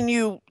 can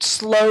you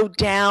slow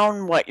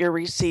down what you're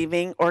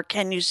receiving, or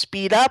can you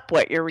speed up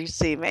what you're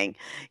receiving?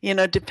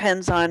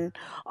 Depends on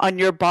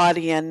your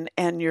body and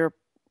your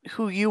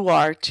who you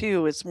are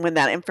too. Is when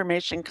that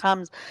information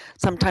comes,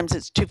 sometimes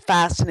it's too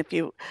fast, and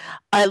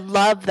I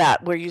love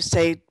that where you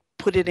say,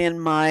 put it in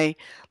my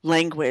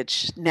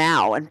language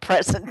now and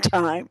present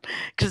time,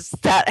 because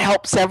that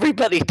helps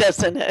everybody,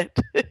 doesn't it?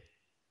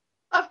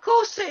 Of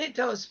course it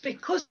does,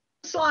 because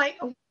like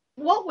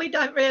what we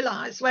don't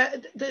realize,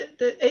 where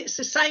it's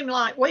the same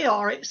like we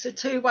are, it's a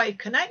two-way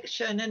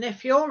connection, and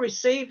if you're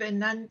receiving,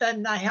 then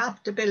they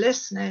have to be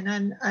listening,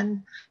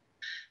 and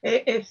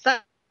if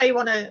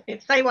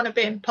if they want to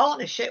be in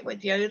partnership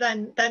with you,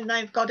 then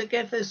they've got to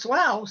give as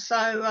well.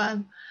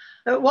 So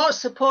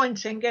what's the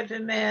point in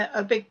giving me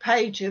a big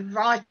page of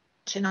writing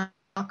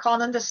I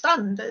can't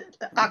understand?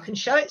 I can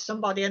show it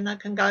somebody and they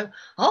can go,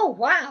 oh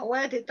wow,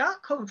 where did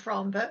that come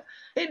from? But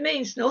it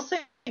means nothing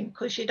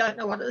because you don't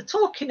know what they're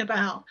talking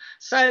about.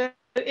 So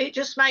it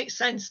just makes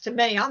sense to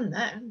me and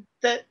them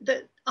that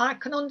I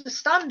can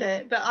understand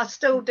it, but I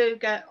still do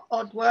get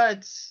odd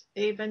words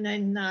even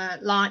in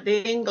like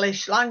the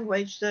English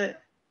language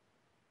that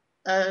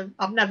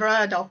I've never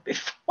heard of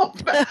before,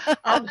 but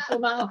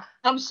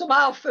I'm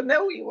somehow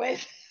familiar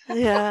with.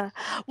 Yeah.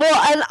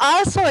 Well, and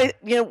also,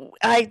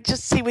 I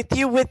just see with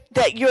you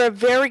that you're a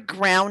very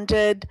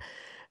grounded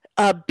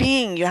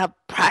being. You have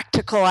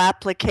practical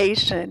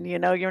application.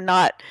 You're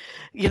not.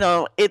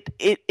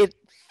 It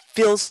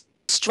feels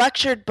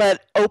structured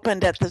but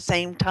opened at the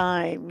same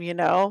time.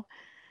 Yeah.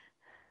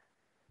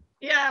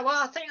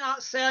 Well, I think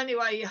that's the only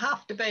way you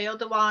have to be.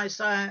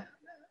 Otherwise,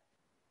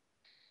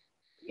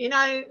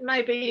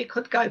 maybe you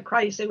could go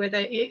crazy with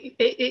it.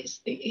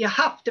 You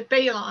have to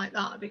be like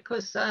that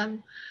because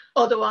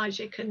otherwise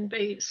you can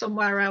be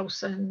somewhere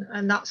else,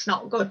 and that's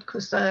not good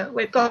because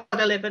we've got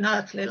to live an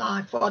earthly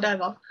life,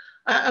 whatever.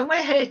 And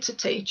we're here to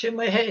teach and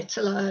we're here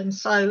to learn.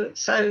 So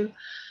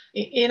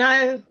we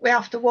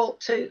have to walk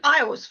to.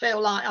 I always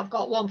feel like I've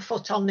got one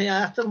foot on the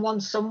earth and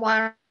one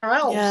somewhere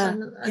else,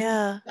 and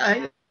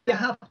you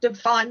have to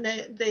find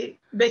the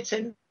bit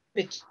in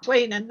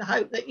between and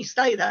hope that you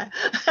stay there.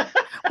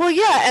 Well,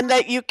 yeah, and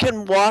that you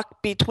can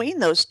walk between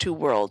those two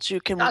worlds. You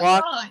can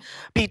walk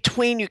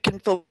between, you can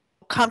feel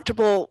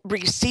comfortable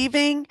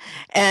receiving,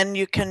 and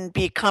you can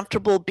be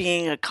comfortable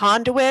being a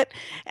conduit,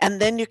 and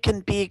then you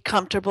can be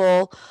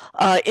comfortable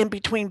in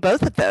between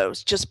both of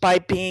those just by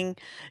being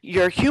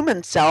your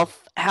human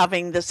self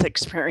having this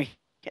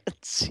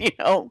experience,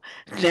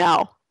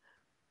 now.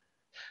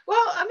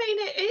 Well, I mean,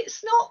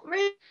 it's not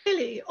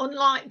really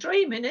unlike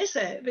dreaming, is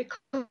it?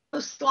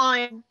 Because,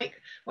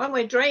 like, when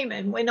we're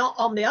dreaming, we're not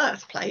on the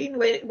earth plane.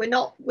 We're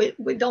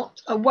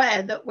not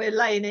aware that we're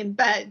laying in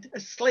bed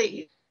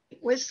asleep.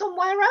 We're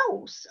somewhere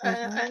else,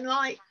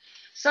 and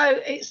so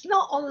it's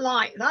not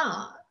unlike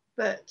that,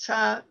 but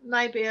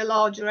maybe a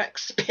larger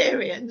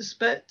experience.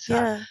 But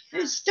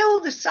it's still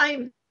the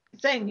same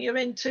thing. You're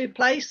in two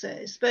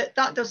places, but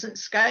that doesn't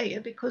scare you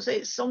because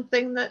it's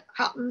something that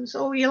happens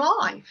all your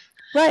life.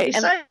 Right.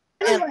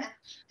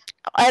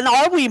 And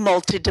are we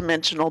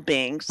multidimensional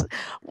beings?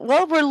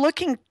 Well, we're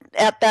looking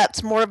at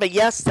that's more of a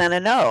yes than a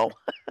no.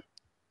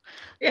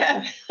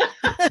 Yeah.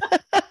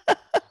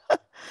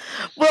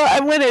 Well, I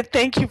want to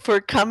thank you for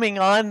coming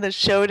on the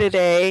show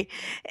today.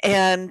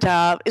 And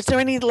is there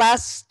any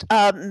last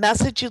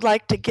message you'd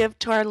like to give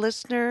to our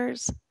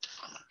listeners?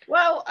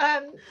 Well,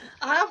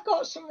 I've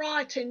got some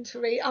writing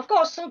to read. I've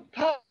got some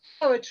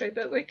poetry,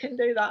 but we can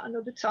do that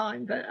another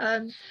time. But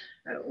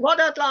what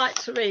I'd like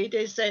to read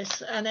is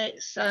this, and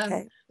it's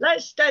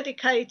let's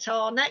dedicate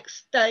our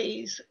next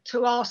days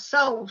to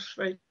ourselves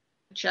for a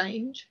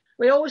change.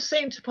 We always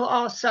seem to put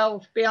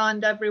ourselves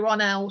behind everyone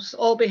else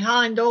or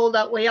behind all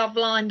that we have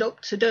lined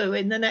up to do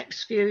in the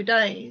next few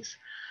days.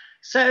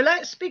 So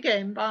let's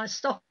begin by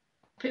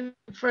stopping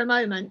for a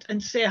moment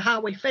and see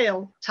how we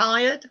feel.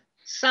 Tired,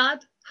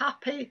 sad,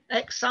 happy,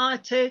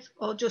 excited,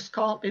 or just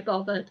can't be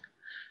bothered.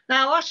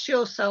 Now ask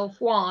yourself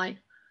why.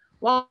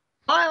 Why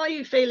are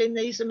you feeling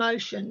these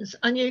emotions?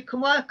 And you can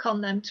work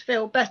on them to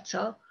feel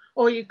better,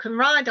 or you can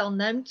ride on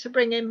them to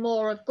bring in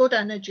more of good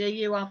energy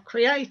you have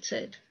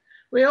created.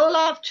 We all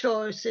have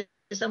choices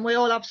and we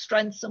all have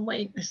strengths and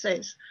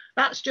weaknesses.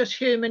 That's just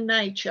human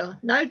nature,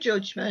 no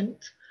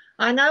judgment.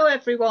 I know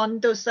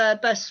everyone does their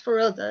best for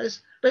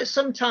others, but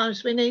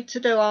sometimes we need to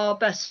do our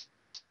best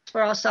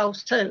for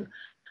ourselves too.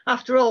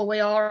 After all, we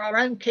are our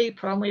own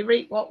keeper and we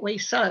reap what we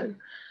sow.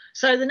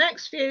 So the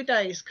next few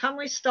days, can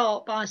we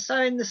start by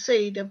sowing the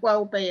seed of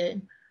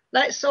well-being?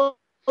 Let's all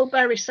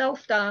bury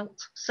self-doubt,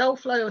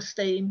 self-low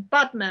esteem,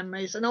 bad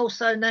memories, and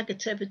also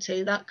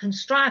negativity that can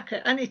strike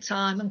at any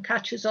time and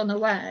catch us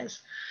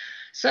unawares.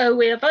 So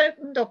we have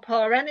opened up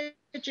our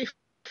energy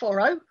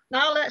furrow.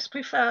 Now let's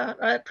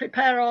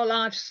prepare our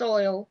life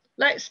soil.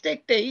 Let's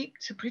dig deep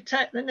to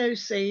protect the new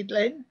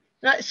seedling.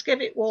 Let's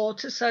give it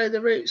water so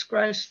the roots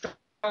grow strong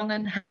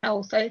and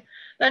healthy.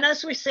 Then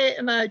as we see it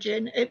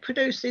emerging, it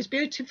produces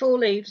beautiful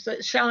leaves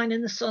that shine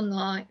in the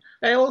sunlight.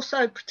 They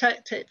also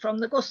protect it from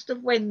the gust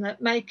of wind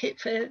that may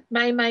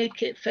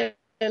make it feel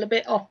a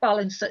bit off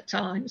balance at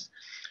times.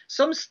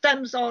 Some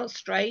stems are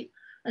straight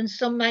and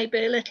some may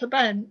be a little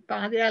bent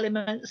by the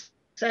elements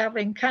they have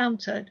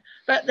encountered,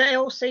 but they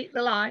all seek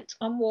the light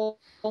and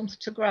warmth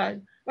to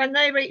grow. When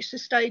they reach the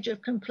stage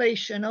of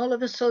completion, all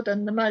of a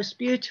sudden the most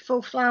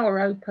beautiful flower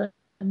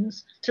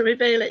opens to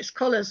reveal its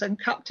colours and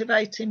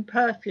captivating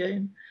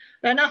perfume.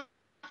 Then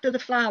after the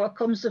flower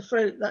comes the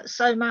fruit that's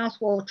so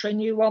mouth-watering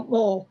you want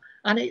more,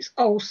 and it's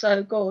oh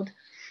so good.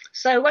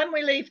 So when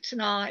we leave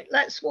tonight,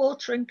 let's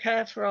water and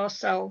care for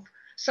ourselves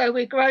so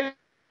we grow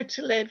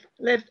to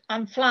live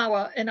and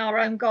flower in our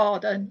own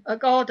garden, a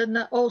garden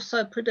that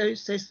also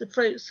produces the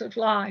fruits of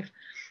life.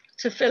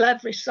 to fill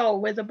every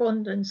soul with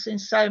abundance in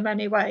so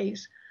many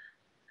ways.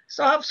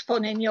 So have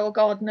fun in your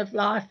garden of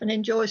life and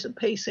enjoy the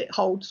peace it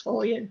holds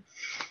for you.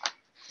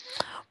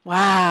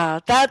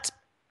 Wow, that's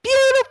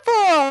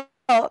beautiful.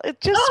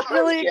 It just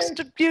really is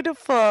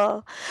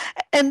beautiful.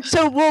 And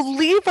so we'll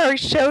leave our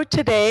show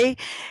today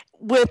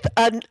with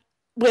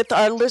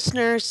our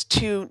listeners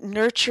to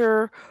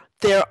nurture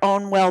their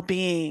own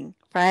well-being,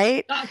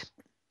 right? That's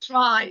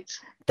right.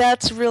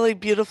 That's really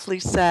beautifully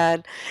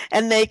said.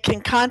 And they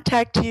can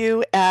contact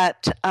you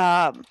at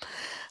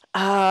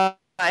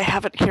I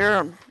have it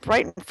here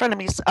right in front of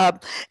me,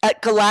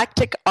 at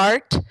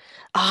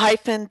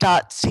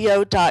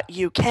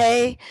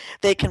galacticart-co.uk.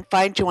 They can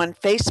find you on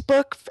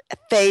Facebook,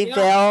 Fay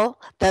Vale,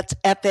 that's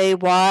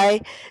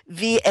Fayvale,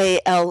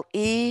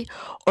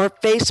 or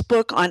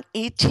Facebook on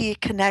ET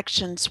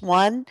Connections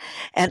 1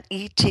 and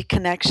ET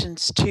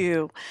Connections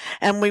 2.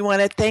 And we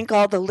want to thank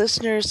all the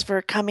listeners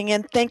for coming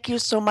in. Thank you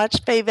so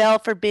much, Fay Vale,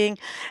 for being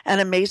an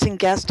amazing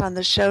guest on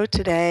the show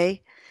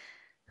today.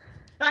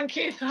 Thank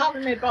you for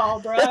having me,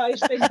 Barbara.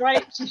 It's been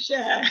great to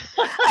share.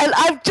 And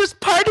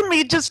part of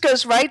me just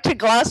goes right to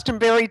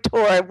Glastonbury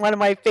Tor, one of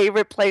my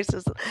favorite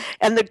places.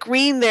 And the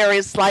green there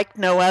is like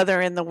no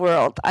other in the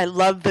world. I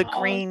love the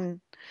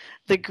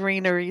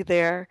greenery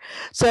there.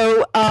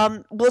 So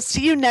we'll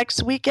see you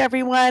next week,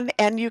 everyone.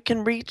 And you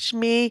can reach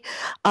me,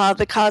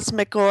 the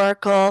Cosmic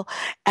Oracle,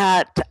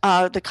 at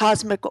the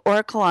Cosmic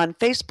Oracle on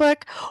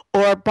Facebook,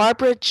 or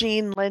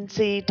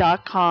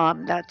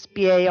BarbaraJeanLindsey.com. That's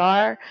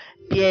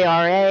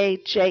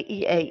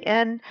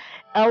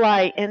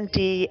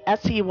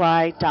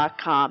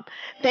BarbaraJeanLindsey.com.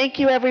 Thank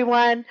you,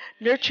 everyone.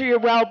 Nurture your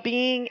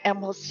well-being,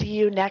 and we'll see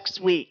you next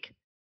week.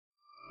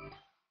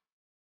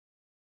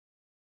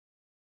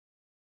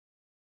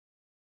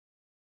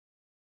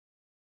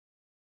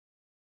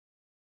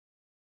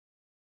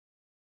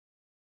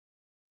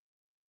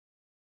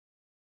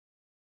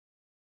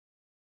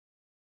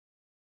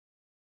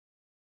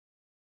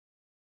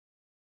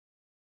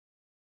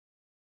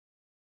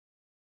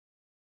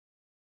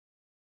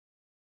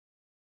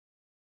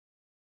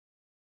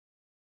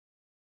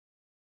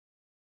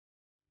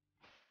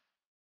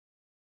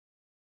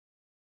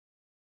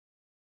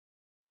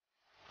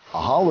 A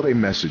holiday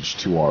message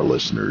to our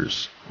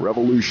listeners.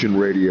 Revolution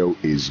Radio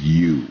is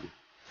you.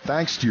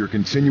 Thanks to your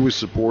continuous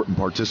support and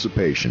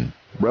participation,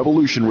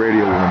 Revolution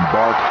Radio will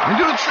embark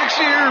into its 6th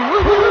year.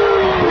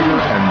 Woohoo! Bigger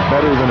and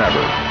better than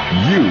ever.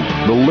 You,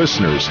 the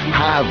listeners,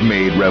 have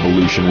made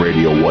Revolution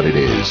Radio what it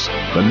is.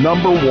 The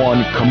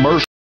 #1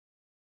 commercial.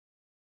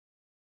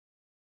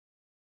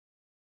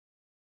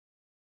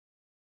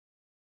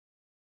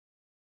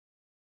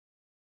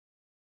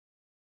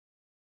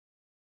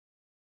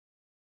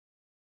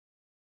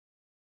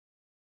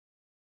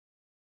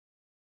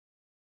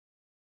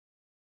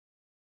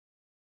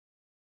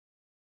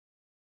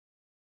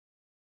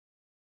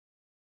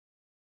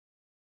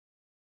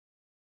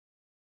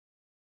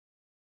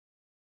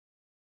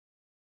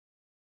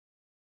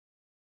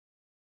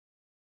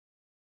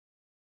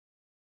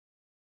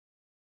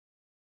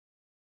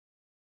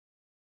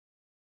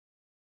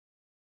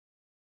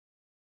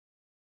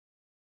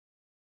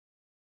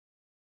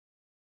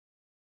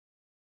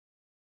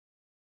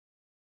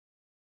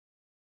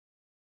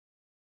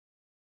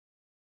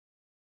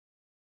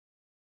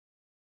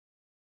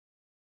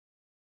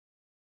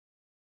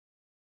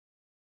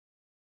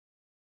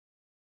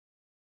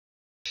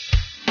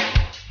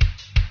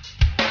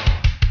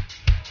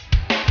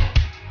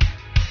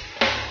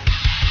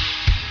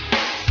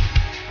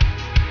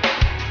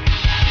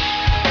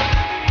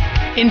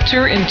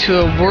 Enter into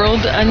a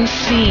world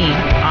unseen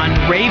on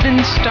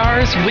Raven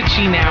Star's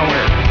Witching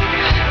Hour.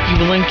 You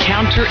will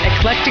encounter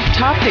eclectic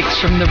topics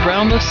from the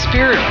realm of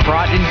spirit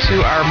brought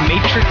into our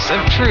matrix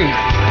of truth.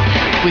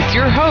 With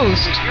your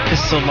host, the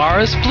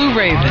Solaris Blue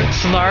Raven.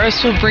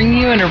 Solaris will bring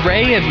you an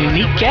array of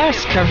unique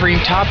guests covering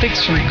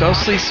topics from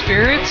ghostly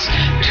spirits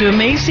to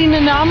amazing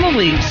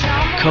anomalies,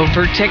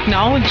 covert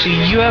technology,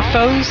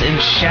 UFOs,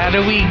 and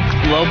shadowy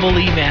global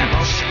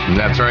events. And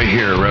that's right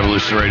here at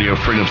Revolution Radio,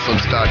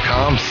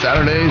 freedomslips.com,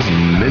 Saturdays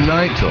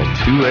midnight till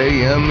 2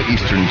 a.m.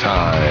 Eastern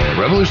Time.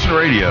 Revolution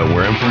Radio,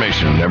 where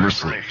information never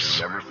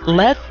sleeps.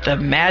 Let the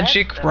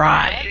magic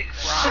rise.